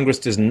that Congress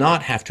does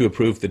not have to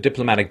approve the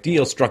diplomatic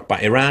deal struck by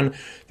Iran,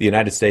 the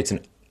United States,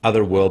 and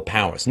other world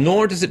powers,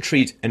 nor does it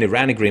treat an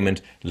Iran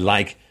agreement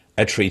like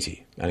a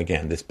treaty. And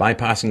again, this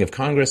bypassing of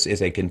Congress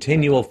is a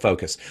continual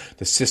focus.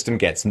 The system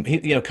gets,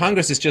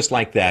 Congress is just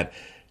like that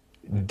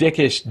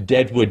dickish,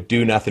 deadwood,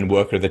 do-nothing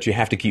worker that you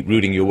have to keep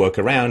rooting your work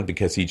around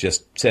because he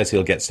just says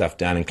he'll get stuff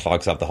done and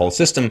clogs up the whole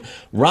system.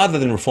 Rather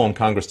than reform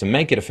Congress to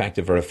make it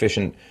effective or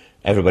efficient,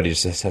 everybody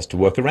just has to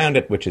work around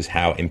it, which is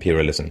how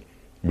imperialism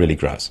really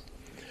grows.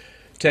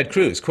 Ted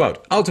Cruz,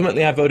 quote,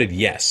 "Ultimately, I voted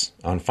yes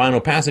on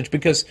final passage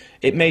because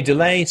it may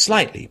delay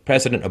slightly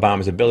President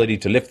Obama's ability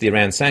to lift the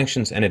Iran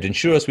sanctions, and it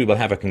ensures we will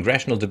have a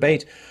congressional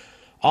debate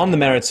on the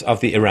merits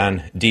of the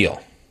Iran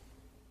deal."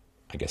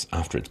 I guess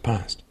after it's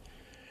passed.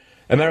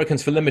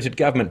 Americans for Limited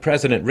Government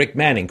President Rick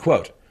Manning,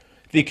 quote,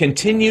 "The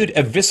continued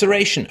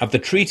evisceration of the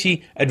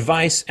treaty,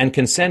 advice, and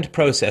consent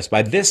process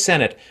by this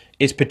Senate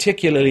is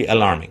particularly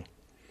alarming,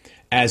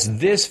 as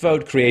this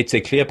vote creates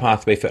a clear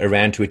pathway for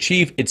Iran to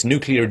achieve its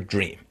nuclear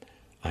dream.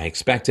 I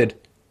expected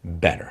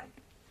better."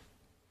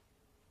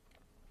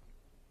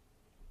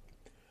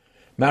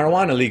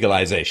 Marijuana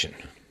legalization.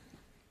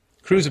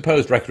 Cruz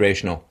opposed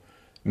recreational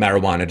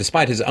marijuana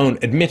despite his own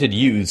admitted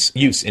use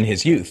in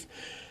his youth,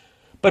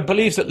 but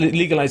believes that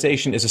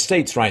legalization is a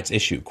states' rights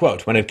issue.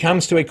 Quote, "When it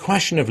comes to a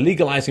question of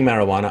legalizing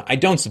marijuana, I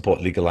don't support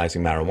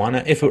legalizing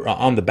marijuana. If it were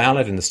on the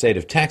ballot in the state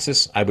of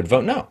Texas, I would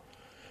vote no.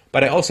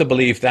 But I also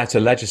believe that's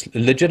a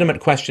legitimate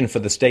question for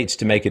the states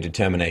to make a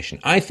determination.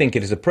 I think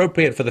it is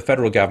appropriate for the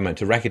federal government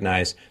to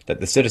recognize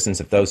that the citizens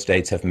of those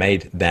states have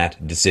made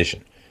that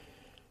decision."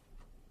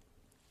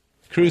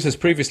 Cruz has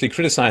previously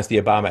criticized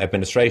the Obama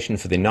administration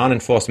for the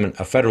non-enforcement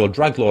of federal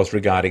drug laws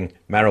regarding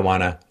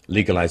marijuana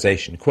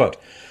legalization. Quote,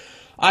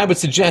 "I would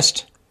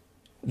suggest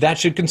that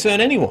should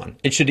concern anyone.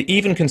 It should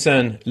even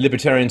concern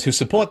libertarians who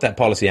support that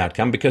policy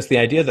outcome, because the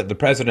idea that the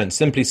president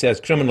simply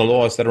says criminal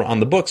laws that are on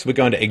the books, we're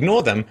going to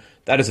ignore them,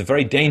 that is a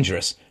very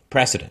dangerous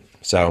precedent.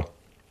 So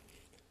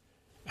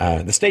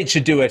the state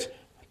should do it,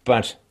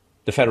 but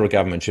the federal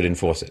government should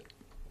enforce it."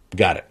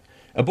 Got it.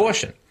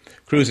 Abortion.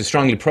 Cruz is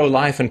strongly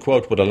pro-life and,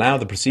 quote, "would allow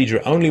the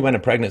procedure only when a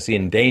pregnancy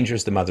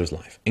endangers the mother's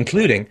life,"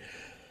 including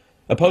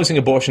opposing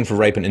abortion for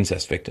rape and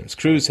incest victims.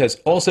 Cruz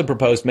has also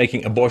proposed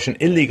making abortion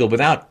illegal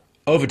without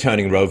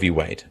overturning Roe v.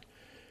 Wade,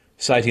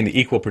 citing the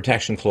Equal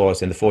Protection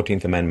Clause in the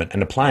 14th Amendment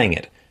and applying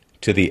it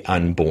to the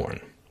unborn.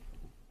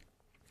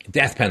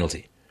 Death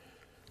penalty.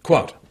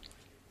 Quote,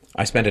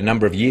 "I spent a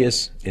number of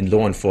years in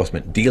law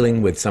enforcement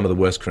dealing with some of the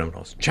worst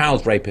criminals,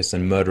 child rapists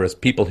and murderers,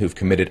 people who've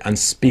committed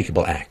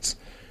unspeakable acts."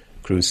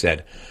 Cruz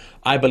said,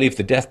 "I believe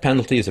the death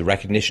penalty is a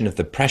recognition of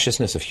the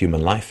preciousness of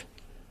human life,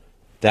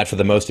 that for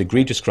the most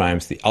egregious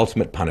crimes, the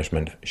ultimate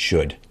punishment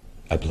should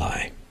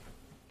apply."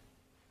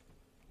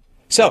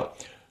 So,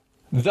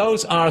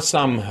 those are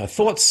some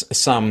thoughts,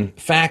 some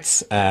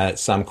facts,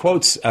 some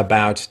quotes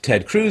about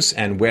Ted Cruz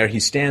and where he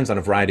stands on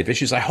a variety of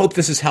issues. I hope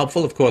this is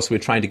helpful. Of course, we're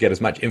trying to get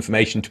as much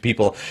information to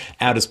people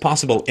out as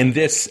possible in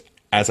this,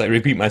 as I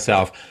repeat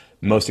myself,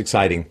 most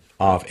exciting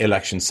of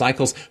election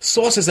cycles.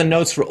 Sources and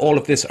notes for all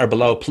of this are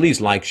below.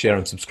 Please like, share,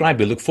 and subscribe.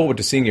 We look forward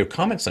to seeing your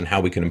comments on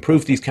how we can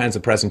improve these kinds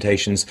of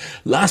presentations.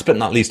 Last but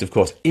not least, of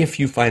course, if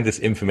you find this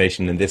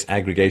information and this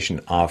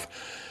aggregation of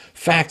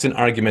facts and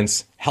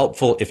arguments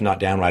helpful, if not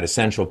downright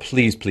essential,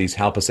 please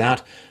help us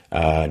out.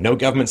 No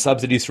government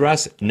subsidies for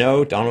us.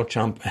 No, Donald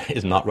Trump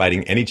is not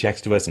writing any checks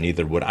to us, and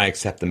neither would I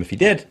accept them if he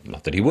did.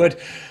 Not that he would,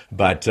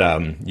 but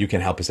you can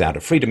help us out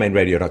at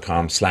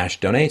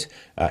freedomainradio.com/donate.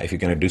 If you're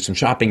going to do some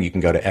shopping, you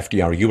can go to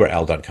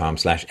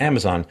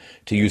fdrurl.com/Amazon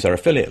to use our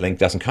affiliate link.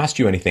 Doesn't cost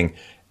you anything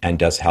and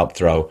does help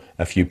throw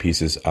a few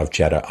pieces of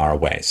cheddar our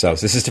way. So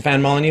this is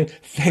Stefan Molyneux.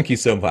 Thank you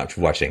so much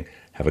for watching.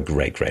 Have a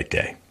great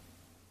day.